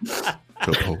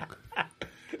to poke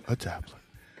a tablet.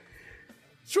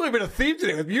 It's really been a theme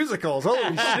today with musicals. Holy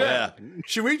shit. Yeah.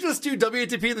 Should we just do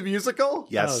WATP the musical?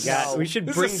 Yes. Oh, God. We should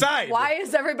This bring... aside. Why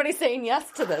is everybody saying yes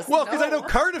to this? Well, because I know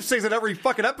Cardiff sings it every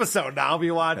fucking episode now if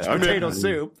you watch Potato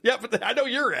Soup. Yeah, but I know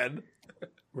you're in.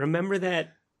 Remember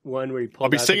that one where he pulled I'll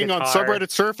be out singing the on guitar? Subreddit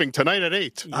Surfing tonight at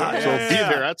 8. Yeah. So be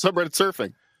there at Subreddit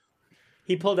Surfing.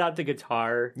 He pulled out the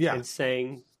guitar Yeah. and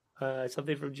sang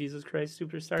something from Jesus Christ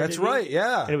Superstar. That's didn't he? right,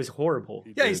 yeah. And it was horrible.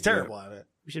 Yeah, he's terrible at it.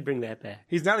 We should bring that back.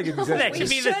 He's not a good musician. That should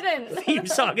be the shouldn't. theme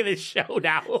song of this show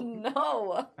now. No.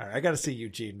 All right, I got to see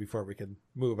Eugene before we can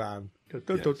move on.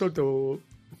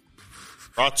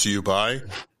 Brought to you by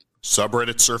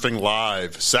Subreddit Surfing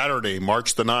Live, Saturday,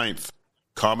 March the 9th.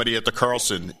 Comedy at the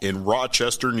Carlson in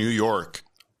Rochester, New York.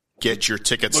 Get your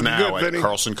tickets Looking now good, at Vinny.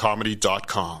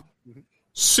 carlsoncomedy.com.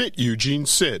 Sit, Eugene,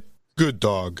 sit. Good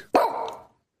dog.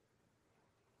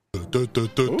 New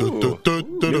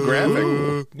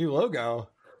graphic. New logo.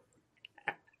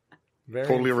 Very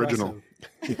Totally impressive.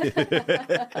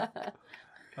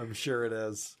 I'm sure it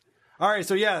is. All right,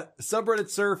 so yeah, subreddit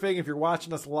surfing. If you're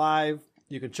watching us live,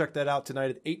 you can check that out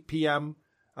tonight at 8 p.m.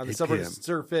 on the subreddit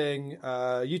surfing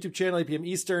YouTube channel, 8 p.m.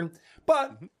 Eastern.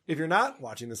 But if you're not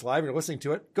watching this live and you're listening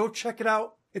to it, go check it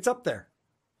out. It's up there.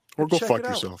 Or go fuck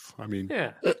yourself. I mean,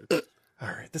 yeah. All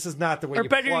right, this is not the way or you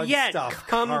better plug yet, stuff.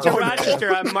 come to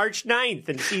Rochester on March 9th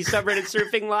and see subreddit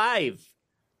surfing live.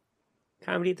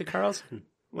 Comedy at the Carlson.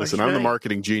 Listen, I'm the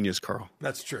marketing genius, Carl.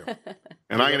 That's true.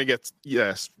 And I'm going to get,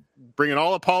 bringing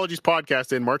All Apologies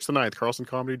podcast in March the 9th,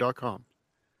 carlsoncomedy.com.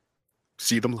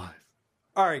 See them live.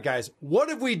 All right, guys, what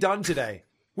have we done today?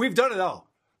 We've done it all.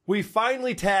 We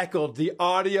finally tackled the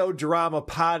audio drama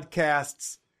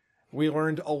podcasts. We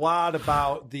learned a lot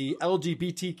about the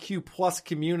LGBTQ plus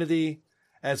community,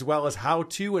 as well as how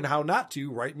to and how not to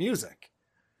write music.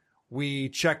 We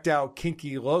checked out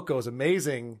Kinky Loco's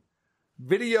amazing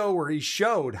video where he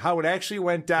showed how it actually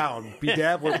went down.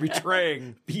 Bedabbler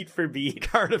betraying beat for beat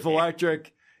Cardiff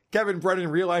Electric. Kevin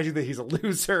Brennan realizing that he's a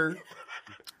loser.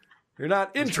 You're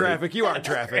not in traffic. You are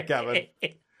traffic, Kevin.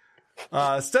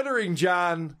 Stuttering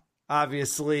John,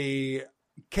 obviously.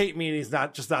 Kate Meany's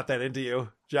not that into you.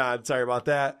 John, sorry about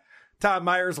that. Tom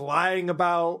Myers lying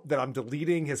about that I'm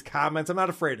deleting his comments. I'm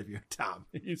not afraid of you, Tom.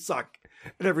 You suck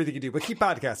at everything you do. But keep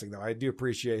podcasting, though. I do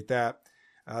appreciate that.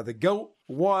 The GOAT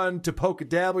won to poke a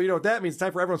dabble. You know what that means. It's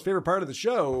time for everyone's favorite part of the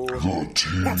show. The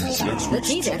teaser. Next week's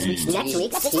teaser.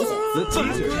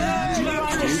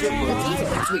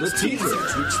 The teaser.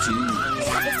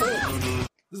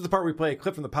 This is the part where we play a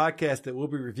clip from the podcast that we'll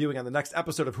be reviewing on the next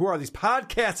episode of Who Are These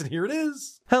Podcasts? And here it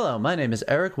is. Hello, my name is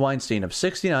Eric Weinstein of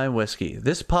 69 Whiskey.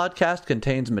 This podcast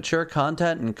contains mature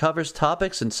content and covers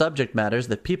topics and subject matters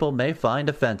that people may find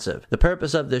offensive. The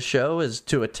purpose of this show is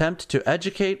to attempt to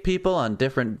educate people on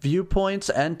different viewpoints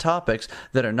and topics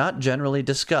that are not generally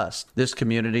discussed. This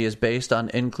community is based on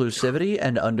inclusivity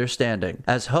and understanding.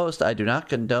 As host, I do not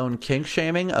condone kink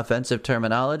shaming, offensive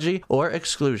terminology, or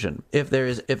exclusion. If there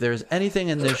is anything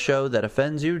in this show that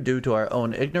offends you due to our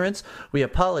own ignorance, we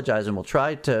apologize and will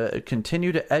try to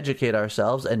continue to educate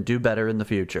ourselves and do better in the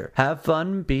future. Have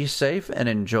fun, be safe, and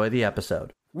enjoy the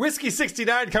episode. Whiskey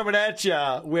 69 coming at you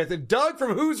with Doug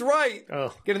from Who's Right.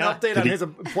 Get an update on his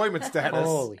employment status.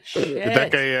 Holy shit. Did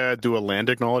that guy do a land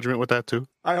acknowledgement with that too?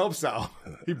 I hope so.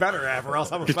 He better have, or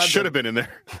else I'm offended. It should have been in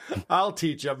there. I'll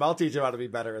teach him how to be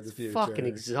better in the future. Fucking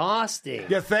exhausting.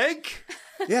 You think?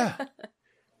 Yeah.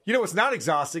 You know what's not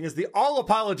exhausting is the All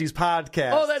Apologies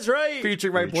podcast. Oh, that's right.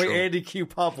 Featuring my boy Andy Q.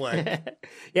 Public.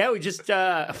 Yeah, we just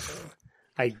I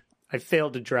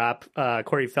failed to drop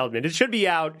Corey Feldman. It should be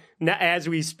out as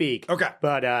we speak. Okay.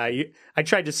 But I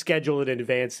tried to schedule it in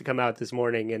advance to come out this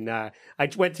morning, and I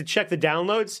went to check the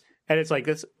downloads, and it's like,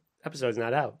 this episode's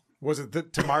not out. Was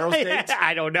it tomorrow's date?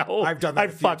 I don't know. I've done that a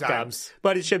few fucked times. up.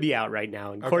 But it should be out right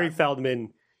now. And Corey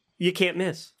Feldman, you can't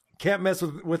miss. Can't mess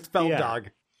with Feld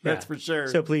Dog. That's for sure.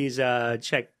 So please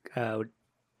check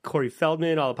Corey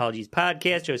Feldman, All Apologies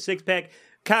Podcast, Joe Sixpack,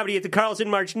 Comedy at the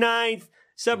Carlson, March 9th,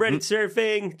 subreddit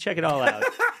surfing. Check it all out.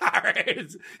 All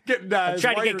right. I'm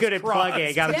trying to get good at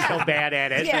plugging. I'm so bad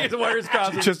at it. His wires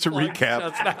crossed. Just to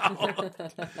recap.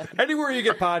 Anywhere you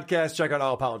get podcasts, check out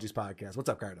All Apologies Podcast. What's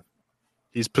up, Cardiff?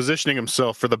 He's positioning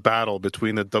himself for the battle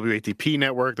between the WATP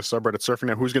network, the subreddit surfing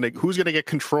network. Who's gonna get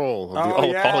control of the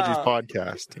All Apologies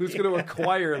podcast? Who's going to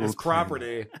acquire this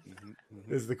property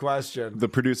is the question. The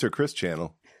producer Chris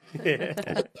channel.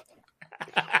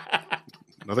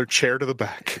 Another chair to the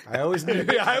back. I always knew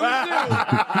there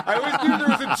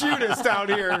was a Judas down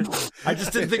here. I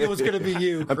just didn't think it was going to be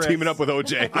you, Chris. I'm teaming up with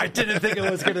OJ. I didn't think it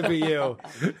was going to be you.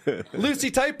 Lucy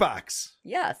Tightbox.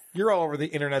 Yes. You're all over the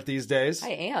internet these days. I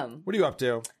am. What are you up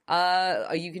to?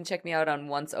 You can check me out on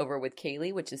Once Over with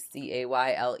Kaylee, which is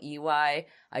Cayley.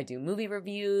 I do movie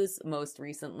reviews. Most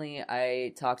recently,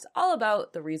 I talked all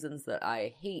about the reasons that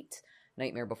I hate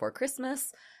Nightmare Before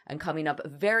Christmas. And coming up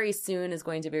very soon is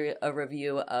going to be a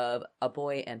review of A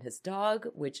Boy and His Dog,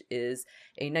 which is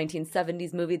a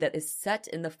 1970s movie that is set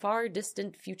in the far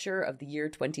distant future of the year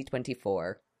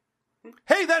 2024.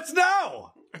 Hey, that's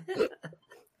now!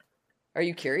 Are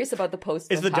you curious about the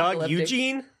post? Is the dog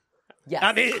Eugene? Yes.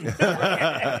 I'm in.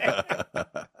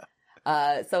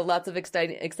 So lots of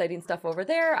exciting stuff over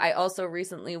there. I also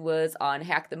recently was on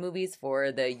Hack the Movies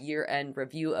for the year-end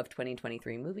review of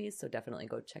 2023 movies, so definitely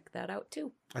go check that out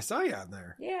too. I saw you on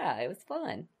there. Yeah, it was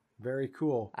fun. Very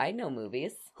cool. I know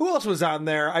movies. Who else was on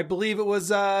there? I believe it was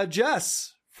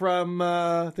Jess from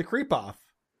The Creep Off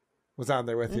was on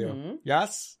there with you.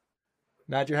 Yes?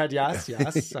 Nod your head, yes.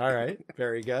 Yes. All right.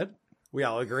 Very good. We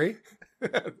all agree.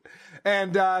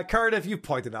 And Cardiff, you've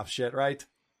pointed enough shit, right?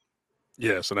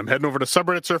 Yes, and I'm heading over to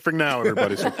subreddit surfing now,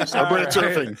 everybody. So subreddit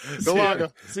surfing.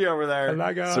 Galaga. See you over there.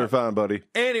 Surf on, buddy.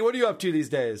 Annie, what are you up to these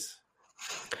days?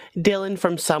 Dylan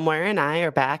from Somewhere and I are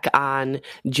back on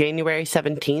January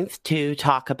 17th to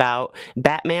talk about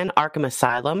Batman Arkham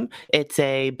Asylum. It's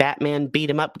a Batman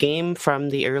beat-em-up game from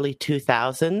the early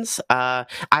 2000s.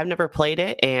 I've never played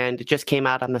it, and it just came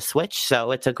out on the Switch,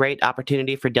 so it's a great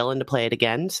opportunity for Dylan to play it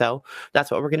again. So that's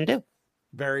what we're going to do.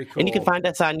 Very cool. And you can find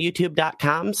us on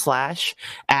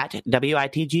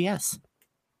youtube.com/@WITGS.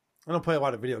 I don't play a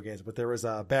lot of video games, but there was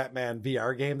a Batman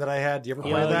VR game that I had. Do you ever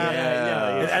play that?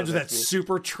 Yeah. It ends with that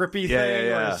super trippy thing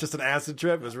where it's just an acid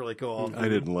trip. It was really cool. I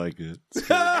didn't like it. It's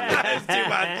too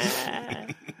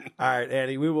much. All right,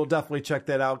 Andy, we will definitely check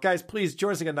that out. Guys, please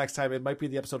join us again next time. It might be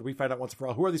the episode we find out once and for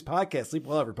all. Who are these podcasts? Sleep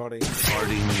well, everybody.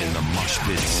 Farting in the mosh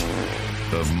pits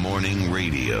of morning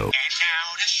radio.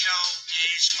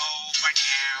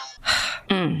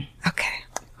 Okay.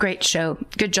 Great show.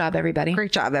 Good job, everybody.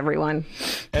 Great job, everyone.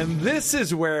 And this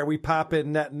is where we pop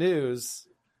in net news,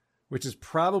 which is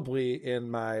probably in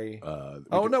my... we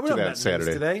don't have net Saturday.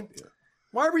 news today. Yeah.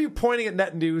 Why were you pointing at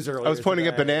net news earlier? I was pointing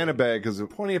today? at Banana Bag because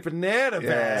pointing at Banana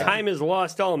Bag. Time has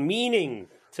lost all meaning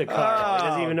to Carl. He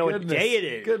doesn't even know what day it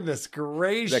is. Goodness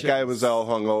gracious. That guy was all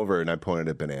hungover, and I pointed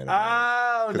at Banana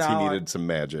Bag because he needed some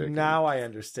magic. Now I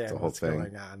understand what's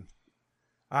going on.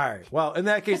 All right. Well, in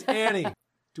that case, Annie,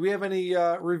 do we have any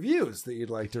reviews that you'd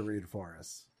like to read for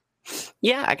us?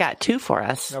 Yeah, I got 2 for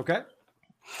us. Okay.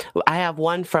 I have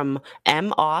one from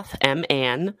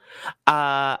M.Ann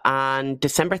on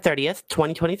December 30th,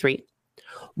 2023.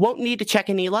 Won't need to check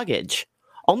any luggage.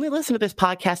 Only listen to this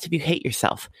podcast if you hate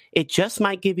yourself. It just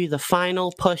might give you the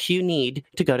final push you need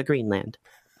to go to Greenland.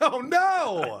 Oh,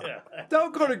 no!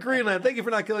 Don't go to Greenland. Thank you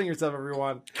for not killing yourself,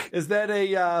 everyone. Is that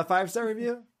a 5-star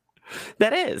review?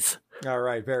 That is. All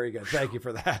right, very good. Thank you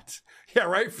for that. Yeah,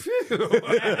 right? Phew.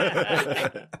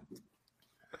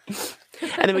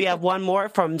 And then we have one more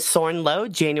from Sorn Low,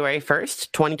 January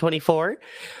 1st, 2024.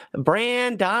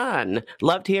 Brandon.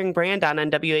 Loved hearing Brandon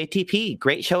on WATP.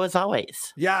 Great show as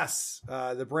always. Yes.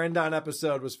 The Brandon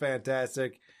episode was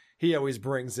fantastic. He always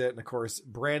brings it. And, of course,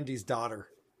 Brandy's daughter.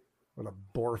 What a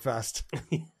bore fest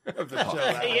of the show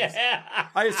that was.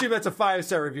 I assume that's a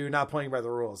 5-star review, not playing by the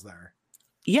rules there.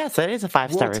 Yes, that is a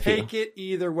 5-star review. We'll take it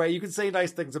either way. You can say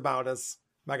nice things about us.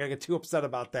 I'm not going to get too upset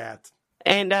about that.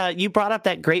 And you brought up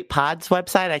that Great Pods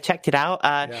website. I checked it out.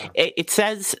 It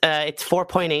says it's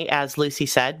 4.8, as Lucy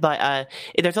said, but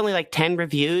there's only like 10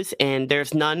 reviews, and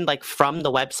there's none like from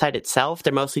the website itself.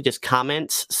 They're mostly just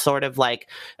comments, sort of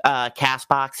like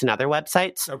CastBox and other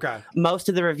websites. Okay. Most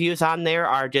of the reviews on there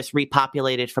are just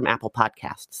repopulated from Apple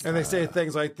Podcasts. And they say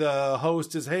things like the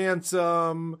host is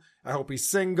handsome. I hope he's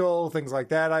single. Things like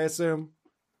that, I assume.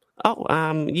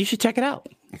 Oh, you should check it out.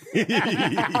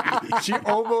 She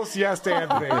almost yesed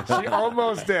Anthony. She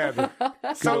almost did.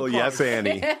 So close. Yes,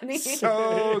 Annie.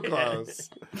 So close.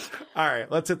 All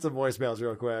right, let's hit some voicemails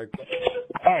real quick.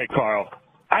 All right, Carl.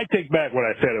 I take back what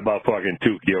I said about fucking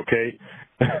Tukey, okay?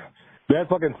 That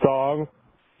fucking song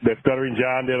that Stuttering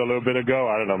John did a little bit ago,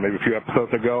 I don't know, maybe a few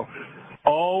episodes ago.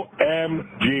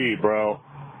 OMG, bro.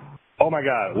 Oh, my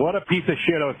God. What a piece of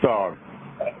shit of a song.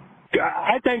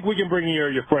 I think we can bring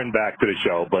your friend back to the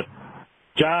show, but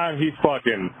John, he's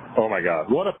fucking, oh my God,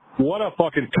 what a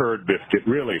fucking turd biscuit,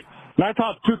 really. And I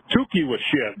thought Tukey was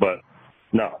shit, but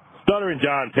no. Stuttering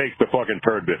John takes the fucking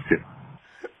turd biscuit.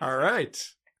 All right.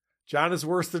 John is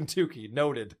worse than Tukey.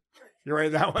 Noted. You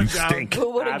write that one down.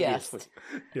 Who would have guessed?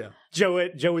 Yeah. Joe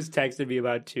was texting me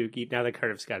about Tukey. Now that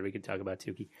Cardiff's got it, we can talk about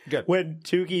Tukey. Good. When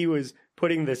Tukey was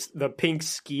putting the pink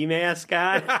ski mask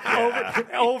on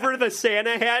over the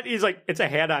Santa hat, he's like, it's a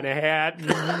hat on a hat.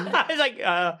 I was like,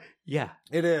 yeah.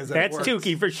 It is. That's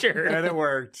Tukey for sure. And it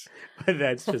worked.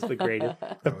 That's just the greatest.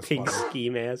 The pink ski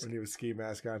mask. When he was ski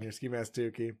mask on here. Ski mask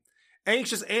Tukey.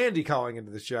 Anxious Andy calling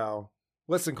into the show.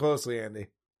 Listen closely, Andy.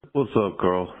 What's up,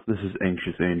 Carl? This is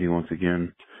Anxious Andy once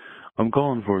again. I'm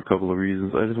calling for a couple of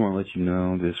reasons. I just want to let you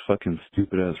know this fucking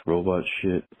stupid-ass robot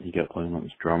shit you got playing on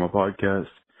this drama podcast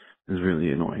is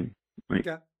really annoying. Like,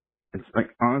 it's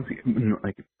like, honestly,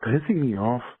 like, pissing me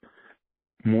off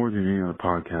more than any other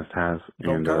podcast has.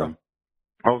 And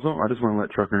also, I just want to let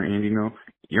Trucker and Andy know,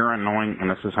 you're annoying and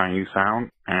this is how you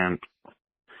sound, and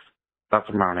that's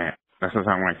about it. This is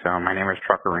how I sound. My name is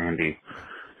Trucker Andy.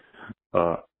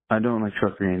 I don't like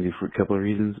Trucker Andy for a couple of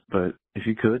reasons, but if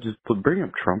you could, just bring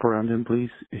up Trump around him, please.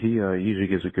 He usually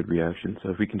gives a good reaction, so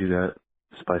if we can do that,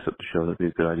 spice up the show, that'd be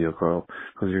a good idea, Carl,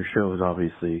 because your show is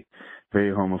obviously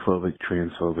very homophobic,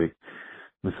 transphobic,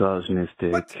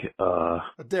 misogynistic, How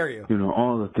dare you? You know,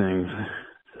 all the things,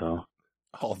 so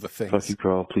All the things. Fuck you,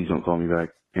 Carl. Please don't call me back.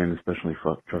 And especially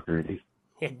fuck Trucker Andy.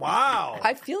 Wow.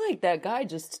 I feel like that guy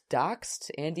just doxed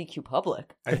Andy Q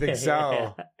Public. I think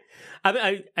so.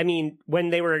 I mean, when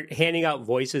they were handing out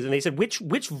voices and they said, which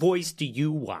voice do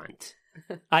you want?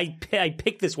 I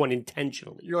picked this one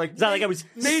intentionally. You're like, it's not like I was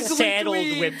nasally saddled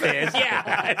dweeb. with this.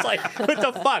 Yeah, it's like, what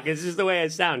the fuck? It's just the way I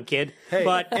sound, kid. Hey,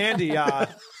 but Andy,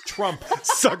 Trump,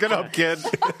 suck it up, kid.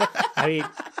 I mean,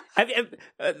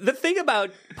 the thing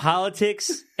about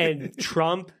politics and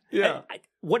Trump,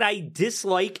 what I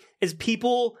dislike is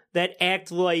people that act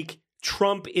like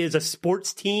Trump is a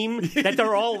sports team that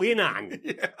they're all in on.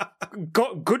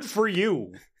 Good for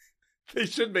you. They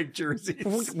should make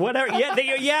jerseys. Whatever.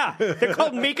 Yeah, they're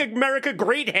called "Make America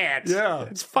Great" hats. Yeah,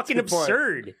 it's fucking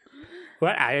absurd.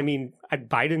 What? I mean,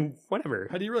 Biden. Whatever.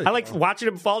 How do you really? I like watching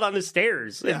him fall down the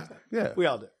stairs. Yeah, we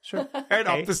all do. Sure. And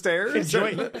up the stairs. Enjoy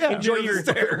your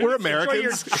stairs. We're Americans. Enjoy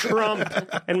your Trump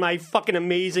and my fucking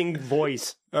amazing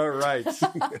voice. All right.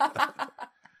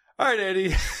 All right,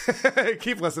 Andy.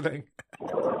 Keep listening.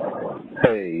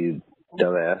 Hey, you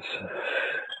dumbass.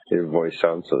 Your voice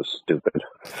sounds so stupid.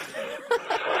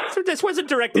 So this wasn't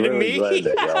directed at me. Glad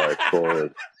that y'all are cool.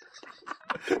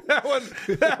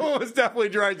 That one was definitely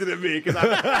directed at me because I'm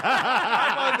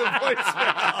on the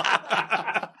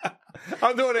voicemail.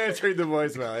 I'm the one answering the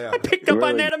voicemail. Yeah, I picked up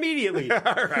on that immediately. All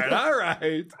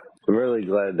right. I'm really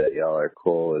glad that y'all are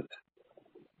cool with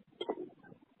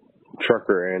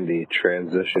Trucker Andy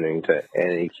transitioning to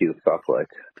NEQ Fucklick.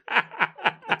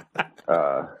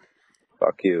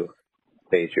 Fuck you.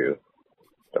 Hate you.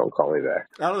 Don't call me back.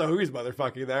 I don't know who he's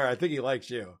motherfucking there. I think he likes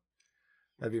you.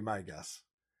 That'd be my guess.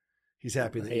 He's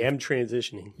happy that I am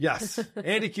transitioning. Yes.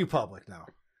 Andy Q Public now.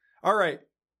 All right.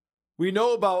 We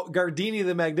know about Gardini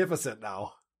the Magnificent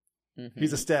now. Mm-hmm.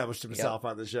 He's established himself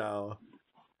on the show.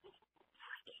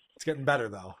 It's getting better,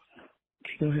 though.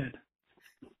 Go ahead.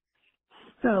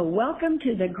 So, welcome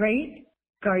to the great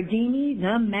Gardini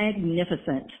the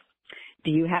Magnificent.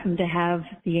 Do you happen to have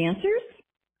the answers?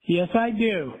 Yes, I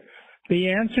do. The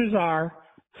answers are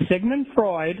Sigmund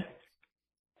Freud.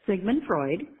 Sigmund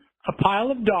Freud. A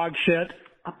pile of dog shit.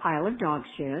 A pile of dog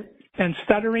shit. And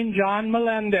Stuttering John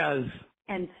Melendez.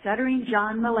 And Stuttering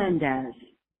John Melendez.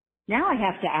 Now I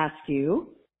have to ask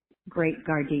you, great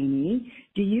Gardini,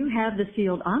 do you have the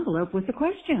sealed envelope with the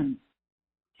questions?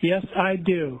 Yes, I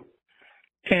do.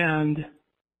 And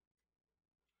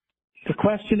the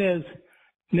question is,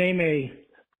 name a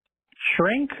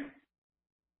shrink,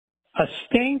 a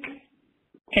stink,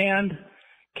 and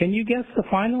can you guess the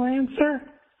final answer?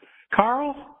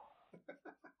 Carl?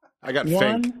 I got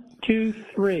 1, fink. 2,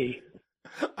 3.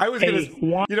 I was gonna,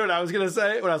 you know what I was gonna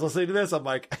say when I was listening to this? I'm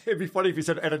like, it'd be funny if you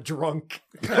said "and a drunk."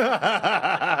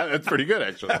 That's pretty good,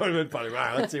 actually. That would have been funny. All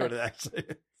right, let's see what it actually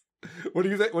is. What do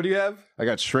you think? What do you have? I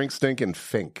got shrink, stink, and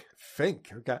fink. Fink.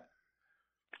 Okay.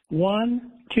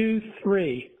 1, 2,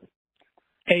 3.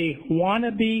 A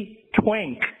wannabe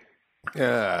twink.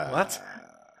 Yeah. What?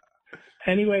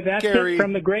 Anyway, that's Gary. it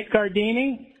from the great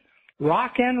Gardini.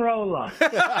 Rock and rolla.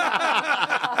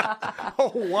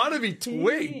 Oh, wannabe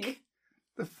twink.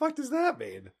 The fuck does that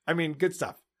mean? I mean, good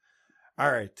stuff.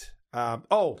 All right.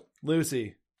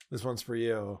 Lucy, this one's for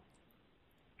you.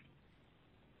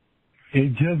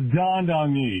 It just dawned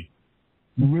on me.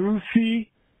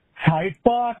 Lucy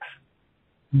Tightbox?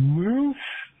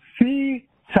 Lucy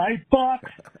Tightbox?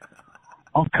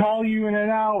 I'll call you in an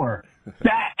hour.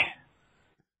 Back.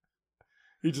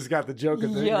 He just got the joke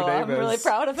of the Yo, I'm really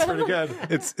proud of him. Pretty good.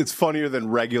 It's funnier than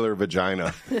regular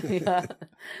vagina. Yeah.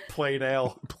 Plain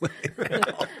ale.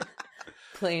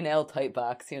 Plain ale tight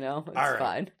box, you know? It's All right.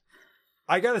 fine.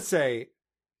 I gotta say,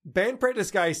 Band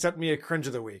Practice Guy sent me a cringe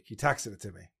of the week. He texted it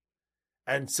to me.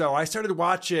 And so I started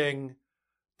watching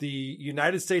the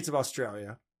United States of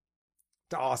Australia,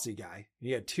 the Aussie guy.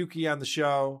 He had Tukey on the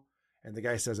show, and the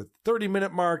guy says at the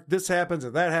 30-minute mark, this happens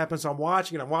and that happens. So I'm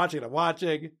watching and I'm watching and I'm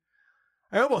watching.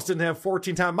 I almost didn't have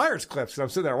 14 Tom Myers clips, and I'm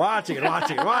sitting there watching and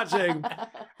watching and watching.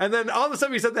 And then all of a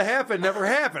sudden he said that happened, never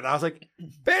happened. I was like,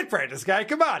 Band Practice Guy,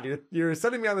 come on. You're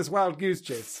sending me on this wild goose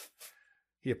chase.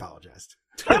 He apologized.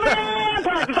 Let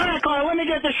me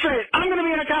get this straight. I'm going to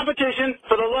be in a competition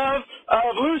for the love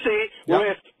of Lucy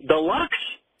with Deluxe,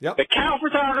 the cow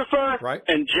photographer,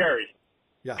 and Jerry.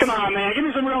 Yes. Come on, man. Give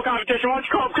me some real competition. Why don't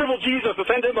you call Cripple Jesus and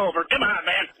send him over? Come on,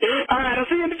 man. All right, I'll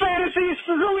see you in the fantasies.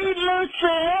 Sweet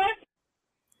Lucy.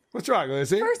 What's wrong,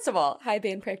 Lucy? First of all, hi,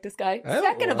 Band Practice Guy. Oh.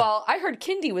 Second of all, I heard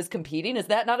Kindy was competing. Is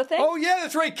that not a thing? Oh, yeah,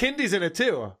 that's right. Kindy's in it,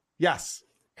 too. Yes,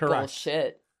 correct.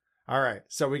 Bullshit. All right,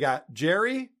 so we got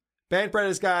Jerry, Band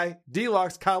Practice Guy,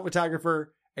 Deluxe, cow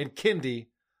photographer, and Kindy.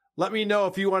 Let me know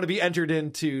if you want to be entered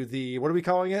into the, what are we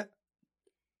calling it?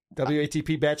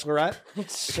 WATP Bachelorette.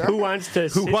 Sure. Who wants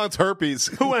herpes?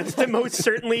 Who wants to most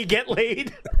certainly get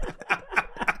laid?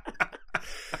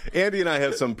 Andy and I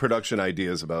have some production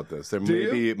ideas about this. There may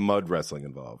be mud wrestling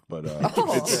involved, but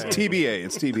it's TBA.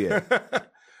 It's TBA.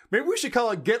 Maybe we should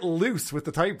call it Get Loose with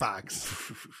the Tight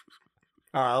Box.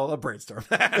 I'll brainstorm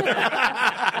that.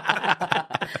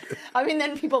 I mean,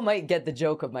 then people might get the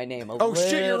joke of my name a little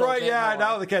Shit, you're right. bit Yeah, more.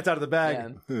 now the cat's out of the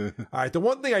bag. All right, the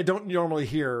one thing I don't normally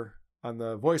hear on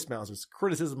the voicemails is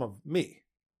criticism of me.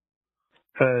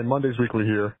 Hey, Monday's Weekly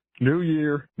here. New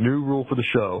year, new rule for the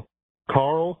show.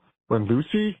 Carl, when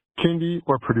Lucy, Kindy,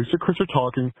 or producer Chris are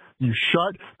talking, you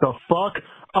shut the fuck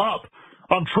up.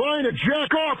 I'm trying to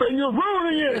jack off and you're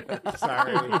ruining it.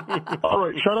 Sorry. All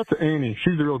right, shout out to Amy.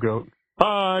 She's the real goat.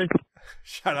 Bye.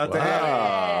 Shout out to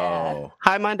Amy.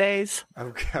 Hi, Mondays.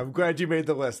 I'm glad you made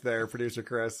the list there, producer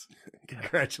Chris.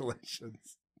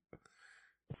 Congratulations.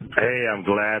 Hey, I'm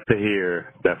glad to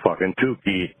hear that fucking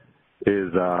Tukey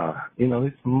is,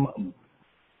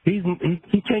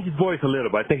 he changed his voice a little,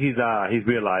 but I think he's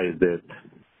realized that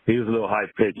he was a little high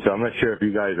pitched. So I'm not sure if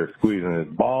you guys are squeezing his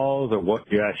balls or what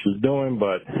you're actually doing,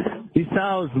 but he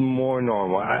sounds more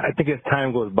normal. I think as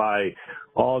time goes by,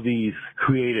 all these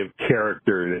creative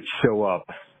characters that show up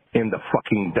in the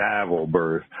fucking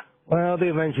Dabbleverse, well, they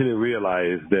eventually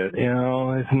realize that,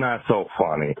 it's not so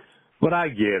funny. But I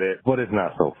get it, but it's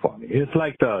not so funny. It's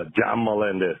like the John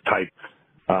Melendez type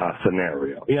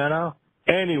scenario,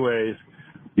 Anyways,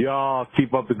 y'all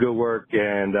keep up the good work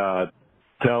and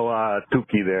tell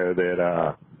Tukey there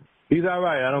that he's all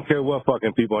right. I don't care what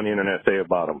fucking people on the internet say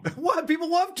about him. What?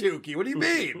 People love Tukey. What do you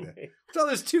mean? What's all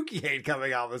this Tukey hate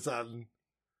coming all of a sudden?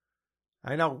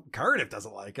 I know Cardiff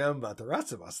doesn't like him, but the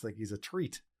rest of us think he's a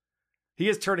treat. He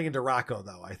is turning into Rocco,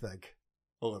 though, I think.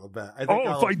 A little bit. I think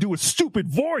if I do a stupid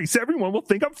voice, everyone will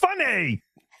think I'm funny.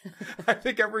 I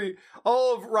think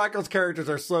all of Rocco's characters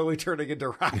are slowly turning into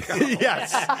Rocco.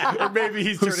 Yes. Or maybe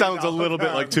he's Who sounds a little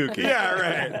bit like Tukey. Yeah,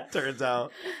 right. Turns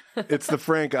out. It's the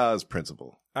Frank Oz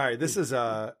principle. All right, this is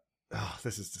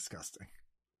disgusting.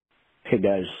 Hey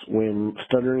guys, when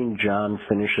Stuttering John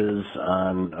finishes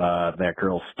on that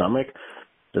girl's stomach,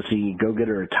 does he go get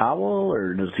her a towel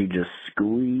or does he just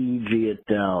squeegee it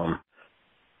down?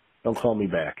 Don't call me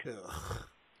back. Ugh.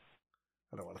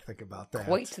 I don't want to think about that.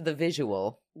 Quite the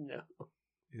visual. No.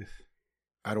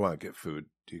 I don't want to get food.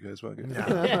 Do you guys want to get No.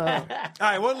 food? All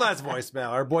right, one last voicemail.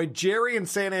 Our boy Jerry in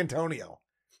San Antonio.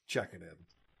 Check it in.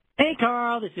 Hey,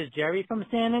 Carl, this is Jerry from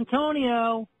San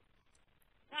Antonio.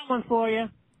 Got one for you.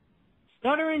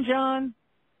 Stuttering John,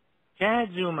 Chad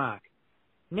Zumock.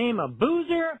 Name a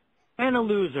boozer and a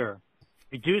loser.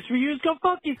 Reduce, reuse, go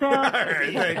fuck yourself. All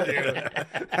right, thank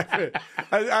you.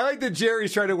 I like that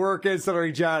Jerry's trying to work in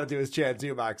Stuttering John to do his Chad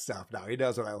Zumock stuff now. He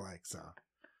knows what I like, so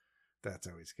that's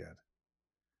always good.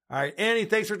 All right, Annie,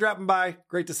 thanks for dropping by.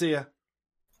 Great to see you.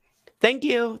 Thank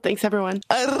you. Thanks, everyone.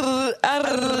 Okay,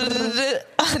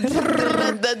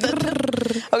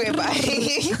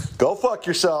 bye. Go fuck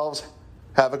yourselves.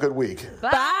 Have a good week.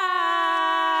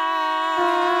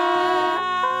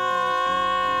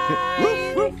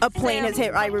 A plane has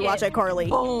hit. I rewatch iCarly.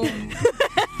 Boom.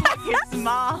 Fuck his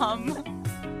mom.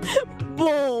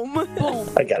 Boom. Boom.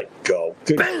 I gotta go.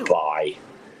 Goodbye.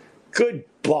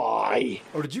 Goodbye.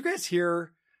 Oh, did you guys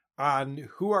hear on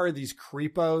Who Are These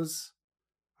Creepos?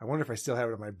 I wonder if I still have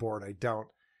it on my board. I don't.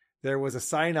 There was a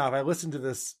sign off. I listened to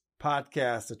this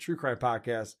podcast, a true crime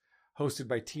podcast hosted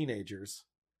by teenagers,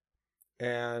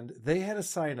 and they had a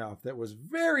sign off that was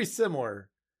very similar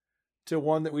to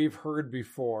one that we've heard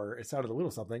before. It sounded a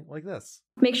little something like this.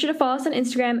 Make sure to follow us on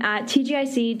Instagram at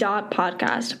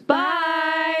tgic.podcast.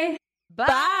 Bye.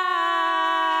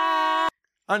 Bye.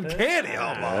 Uncanny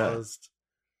almost.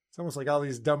 It's almost like all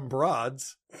these dumb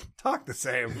broads talk the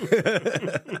same.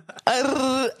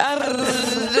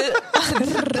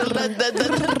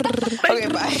 Okay,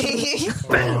 bye.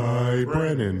 Bye,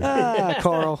 Brennan.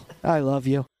 Carl, I love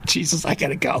you. Jesus, I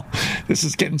gotta go. This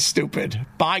is getting stupid.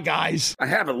 Bye, guys. I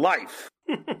have a life.